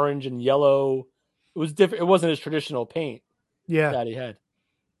the orange and yellow. It was different. It wasn't his traditional paint. Yeah, that he had.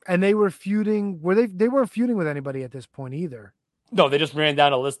 And they were feuding. They weren't feuding with anybody at this point either. No, they just ran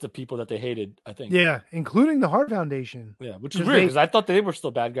down a list of people that they hated, I think. Yeah, including the Hart Foundation. Yeah, which is weird because I thought they were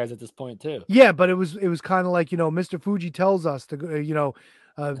still bad guys at this point too. Yeah, but it was kind of like, Mr. Fuji tells us to,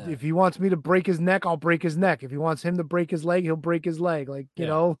 if he wants me to break his neck, I'll break his neck. If he wants him to break his leg, he'll break his leg. Like, you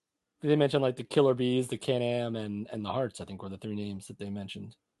know. They mentioned like the Killer Bees, the Can-Am, and the Hearts, I think were the three names that they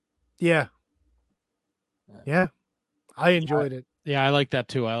mentioned. Yeah. Yeah. I enjoyed it. Yeah, I like that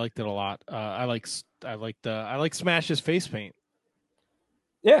too. I liked it a lot. I like Smash's face paint.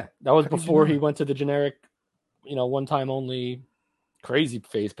 Yeah, that was before he went to the generic, one time only crazy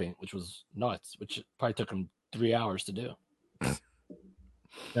face paint, which was nuts, which probably took him 3 hours to do.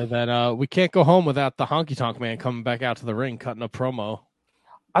 And then we can't go home without the Honky Tonk Man coming back out to the ring, cutting a promo.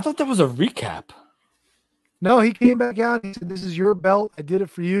 I thought that was a recap. No, he came back out. He said, "This is your belt. I did it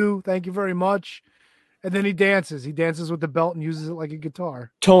for you. Thank you very much." And then he dances. He dances with the belt and uses it like a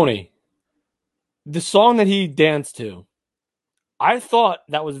guitar. Tony, the song that he danced to, I thought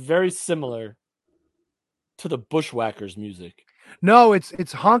that was very similar to the Bushwhackers music. No, it's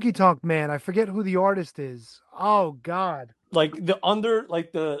Honky Tonk Man. I forget who the artist is. Oh God. Like the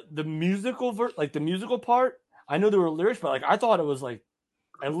musical the musical part. I know there were lyrics, but I thought it was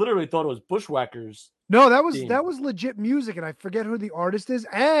I literally thought it was Bushwhackers. No, that was legit music, and I forget who the artist is.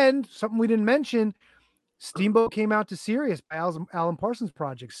 And something we didn't mention, Steamboat came out to Sirius by Alan Parsons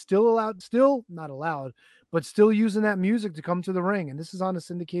Project. Still not allowed, but still using that music to come to the ring. And this is on a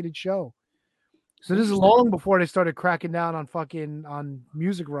syndicated show. So this is long before they started cracking down on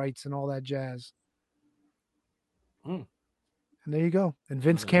music rights and all that jazz. And there you go. And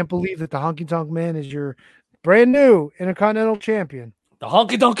Vince can't believe that the Honky Tonk Man is your brand new Intercontinental Champion. The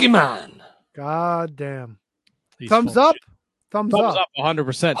Honky Tonky Man. God damn. Thumbs up. Thumbs up.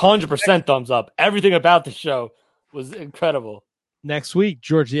 100%. 100% thumbs up. Everything about the show was incredible. Next week,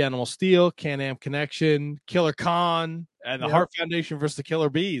 George the Animal Steel, Can-Am Connection, Killer Khan, and the Hart Foundation versus the Killer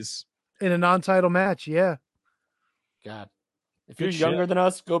Bees. In a non-title match, yeah. God. If you're younger than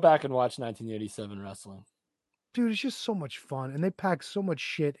us, go back and watch 1987 wrestling. Dude, it's just so much fun. And they pack so much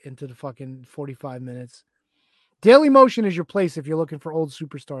shit into the fucking 45 minutes. Daily Motion is your place if you're looking for old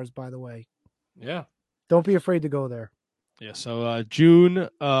superstars, by the way. Yeah. Don't be afraid to go there. Yeah, so June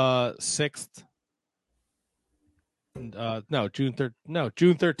 6th. June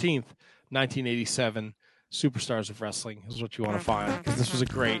 13th, 1987. Superstars of Wrestling is what you want to find, because this was a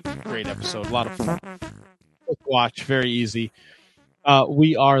great episode. A lot of fun. Quick watch, very easy.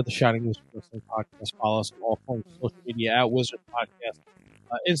 We are the Shining Wizard Wrestling Podcast. Follow us on all forms of social media at Wizard Podcast.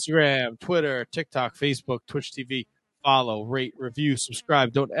 Instagram, Twitter, TikTok, Facebook, Twitch TV. Follow, rate, review,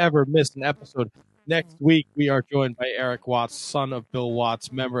 subscribe. Don't ever miss an episode. Next week, we are joined by Eric Watts, son of Bill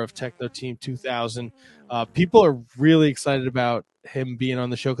Watts, member of Techno Team 2000. People are really excited about him being on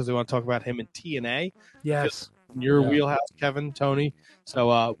the show because they want to talk about him in TNA. Yes. Your wheelhouse, Kevin, Tony.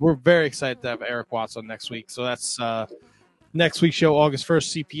 So we're very excited to have Eric Watts on next week. So that's next week's show, August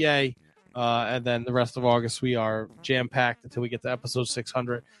 1st, CPA. And then the rest of August, we are jam-packed until we get to episode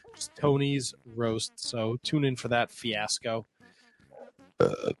 600. Just Tony's Roast. So tune in for that fiasco.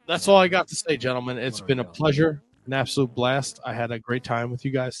 That's all I got to say, gentlemen. It's been a pleasure, an absolute blast. I had a great time with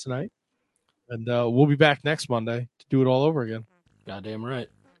you guys tonight. And we'll be back next Monday to do it all over again. Goddamn right.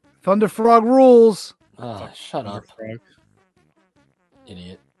 Thunder Frog rules. Shut up. Frog.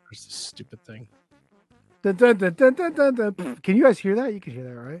 Idiot. There's this stupid thing. Dun, dun, dun, dun, dun, dun, dun. Can you guys hear that? You can hear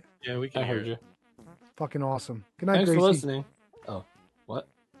that, right? Yeah, we can I heard you. Fucking awesome. Good night, Thanks Gracie. for listening. Oh, what?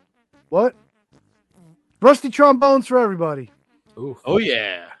 What? Rusty trombones for everybody. Ooh. Oh,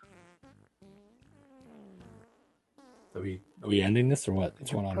 yeah. Are we ending this or what?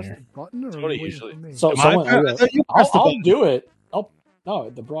 What's going on Press here? the button, or Tony are you waiting usually- for me? So Am I- someone, I thought you pressed the I'll button. do it.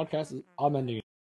 No, the broadcast is. I'm ending it.